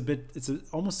know this is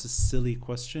almost a silly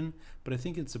question, but I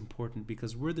think it's important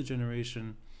because we're the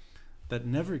generation that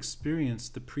never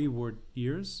experienced the pre-war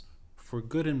years for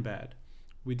good and bad.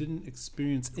 We didn't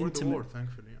experience intimate. The war,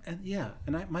 thankfully.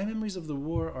 And my memories of the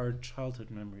war are childhood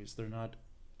memories. They're not.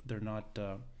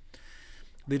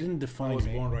 They didn't define me. I was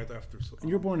born right after. So and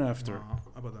you're born after.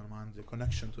 أبداً ما عندي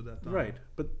connection to that. Right,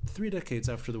 but 3 decades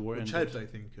after the war ended. Which helped, I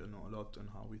think, a lot in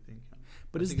how we think.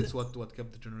 But I think it's what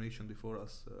kept the generation before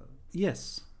us.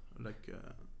 Yes. Like.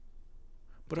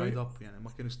 Tied up, ما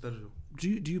كانوا يسترجوا.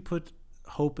 Do you put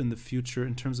hope in the future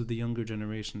in terms of the younger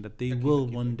generation that they will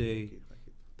one day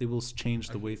they will change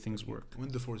the way things work?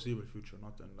 In the foreseeable future,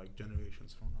 not in like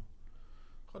generations from now.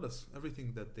 خلاص,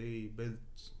 everything that they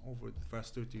built over the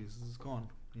past 30 years is gone.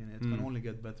 It can only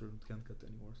get better. It can't get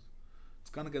any worse. It's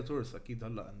gonna get worse أكيد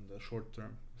هلا in the short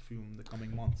term, in the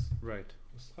coming months. Right.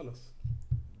 بس خلاص,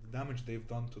 the damage they've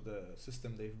done to the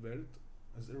system they've built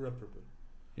is irreparable.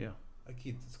 Yeah.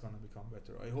 أكيد it's gonna become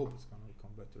better. I hope it's gonna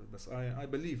become better. But I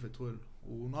believe it will.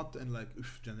 Not in like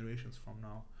generations from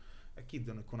now. أكيد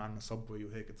إنه يكون عنا subway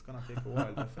وهيك. It's gonna take a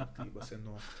while definitely. بس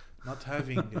إنه not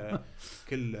having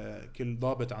كل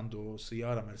ضابط عنده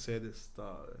سيارة مرسيدس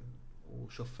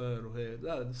وشوفير وهيك.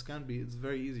 لا, this can be. It's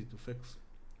very easy to fix.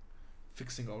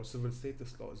 Fixing our civil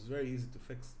status law is very easy to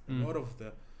fix. A lot of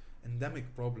the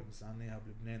endemic problems عنا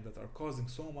بلبنان that are causing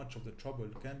so much of the trouble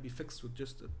can be fixed with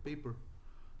just a paper.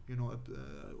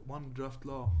 one draft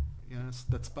law, yes,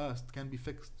 that's passed can be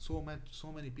fixed.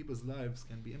 So many people's lives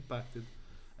can be impacted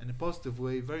in a positive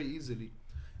way very easily.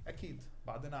 اكيد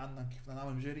بعدين عنا كيف بدنا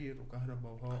نعمل جرير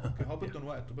وكهرباء اوكي هو بدهم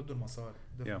وقت وبدهم مصاري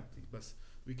definitely. بس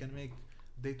we can make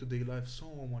day-to-day life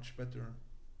so much better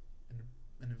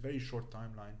in a very short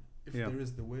timeline if there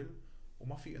is the will.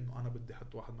 وما في انه انا بدي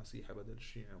احط واحد مسيحي بدل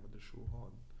الشيعي ومدري شو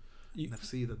هاد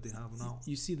نفسية that they have now.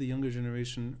 You see the younger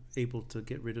generation able to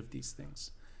get rid of these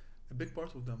things. A big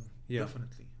part of them,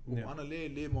 definitely. وأنا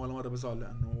ليه مرة بزعل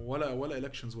لأنه ولا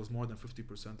elections was more than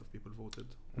 50% of people voted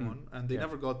on, and they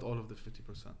never got all of the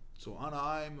 50%. So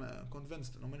I'm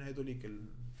convinced إنه من هيدوليك ال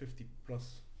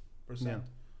 50+%.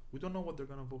 We don't know what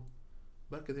they're gonna vote.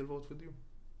 بركة they'll vote with you.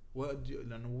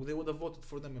 لأنه they would have voted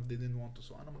for them if they didn't want to.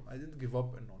 So I didn't give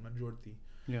up إنه majority.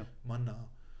 منا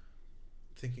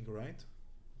thinking right.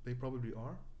 They probably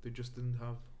are. They just didn't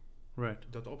have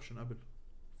that option قبل.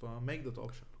 Make that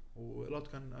option.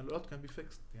 a lot can be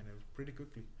fixed يعني pretty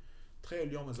quickly. تخيل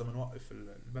اليوم إذا بنوقف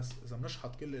بس إذا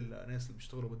بنشحط كل الناس اللي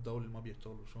بيشتغلوا بالدولة اللي ما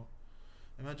بيشتغلوا شو.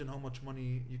 Imagine how much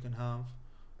money you can have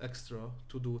extra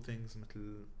to do things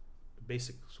مثل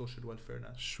basic social welfare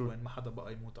net. وين ما حدا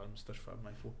بقى يموت على المستشفى قبل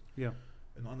ما يفوت.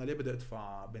 إنه أنا ليه بدي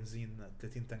أدفع بنزين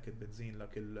 30 تنكة بنزين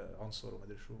لكل عنصر وما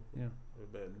أدري شو.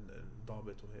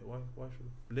 بالضابط وهي why شو.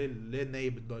 ليه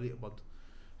النايب بده يقبض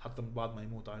حتى من بعد ما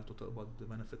يموت عائلته تقبض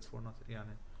benefits for nothing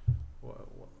يعني.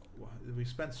 we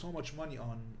spend so much money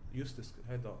on useless.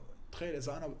 هذا تخيل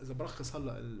إذا برخص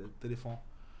هلا التليفون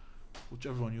which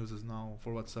everyone uses now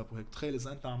for WhatsApp وهيك. تخيل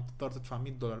إذا أنت عم تضطر تدفع $100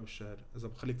 بالشهر إذا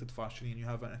بخليك تدفع 20 you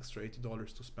have an extra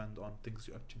 $80 to spend on things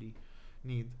you actually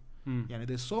need. يعني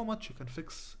there's so much you can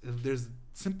fix if there's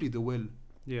simply the will.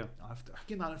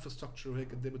 حكينا عن infrastructure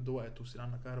وهيك قد إيه بده وقت ويصير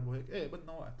عنا كهرباء وهيك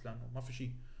بدنا وقت لأنه ما في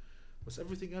شيء. بس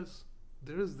everything else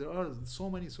there are so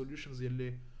many solutions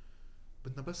يلي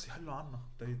بدنا بس يحلوا عنا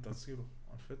تصيروا.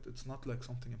 عرفت it's not like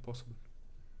something impossible.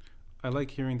 I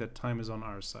like hearing that time is on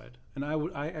our side, and I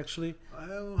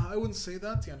wouldn't say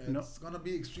that. يعني it's gonna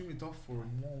be extremely tough for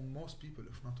most people,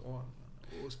 if not all,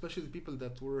 especially the people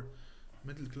that were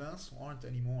middle class who aren't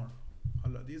anymore.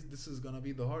 This is gonna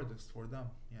be the hardest for them.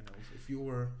 يعني if you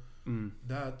were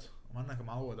that ومانك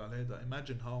معود على هذا,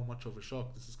 imagine how much of a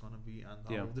shock this is gonna be and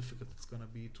how difficult it's gonna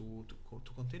be to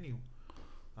continue.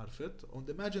 عرفت? And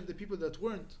imagine the people that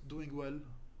weren't doing well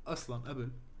أصلاً قبل.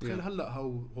 تخيل هلا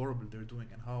how horrible they're doing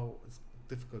and how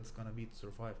difficult it's gonna be to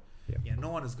survive. Yeah, no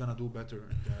one is gonna do better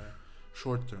in the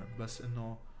short term. بس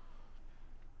إنه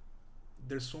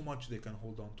there's so much they can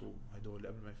hold on to. هيدول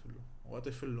قبل ما يفلوا. وقت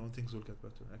يفلوا things will get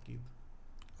better. أكيد.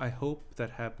 I hope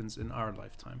that happens in our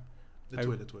lifetime. It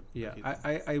will. Yeah,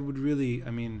 I would really.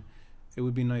 I mean, it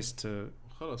would be nice to.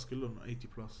 خلاص كلهم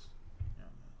 80+.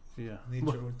 Yeah.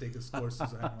 Nature will take its course.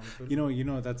 You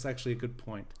know that's actually a good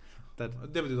point. That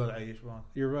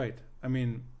you're right. I mean,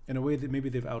 in a way that maybe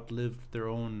they've outlived their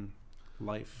own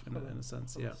life in a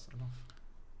sense. Yeah.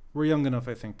 We're young enough,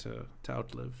 I think, to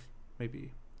outlive. Maybe.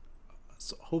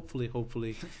 So hopefully. I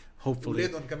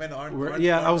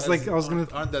was gonna.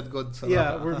 Aren't that good? Yeah,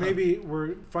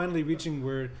 we're finally reaching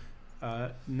where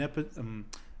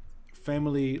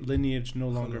family lineage no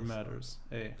longer matters.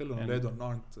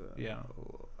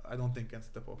 I don't think can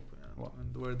step up.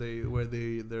 And where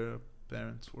their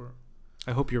parents were.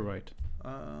 I hope you're right.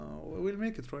 We'll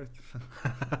make it right.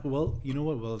 Well, you know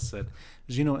what? Well said.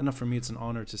 Gino, enough for me. It's an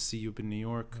honor to see you in New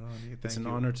York. It's an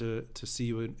honor to see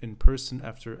you in person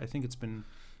after, I think it's been...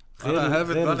 I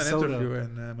haven't done an interview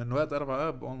in من وقت 4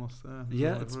 آب almost.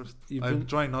 I'm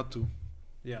trying not to.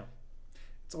 Yeah.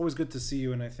 It's always good to see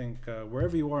you, and I think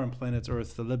wherever you are on planet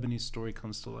Earth, the Lebanese story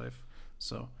comes to life.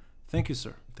 So, thank you,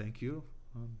 sir. Thank you.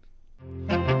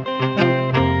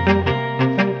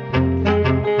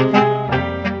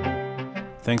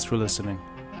 Thanks for listening,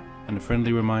 and a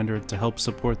friendly reminder to help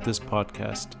support this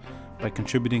podcast by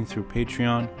contributing through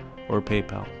Patreon or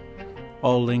PayPal.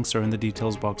 All links are in the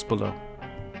details box below.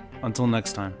 Until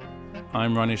next time,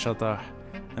 I'm Ronnie Shatah,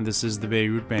 and this is the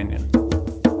Beirut Banyan.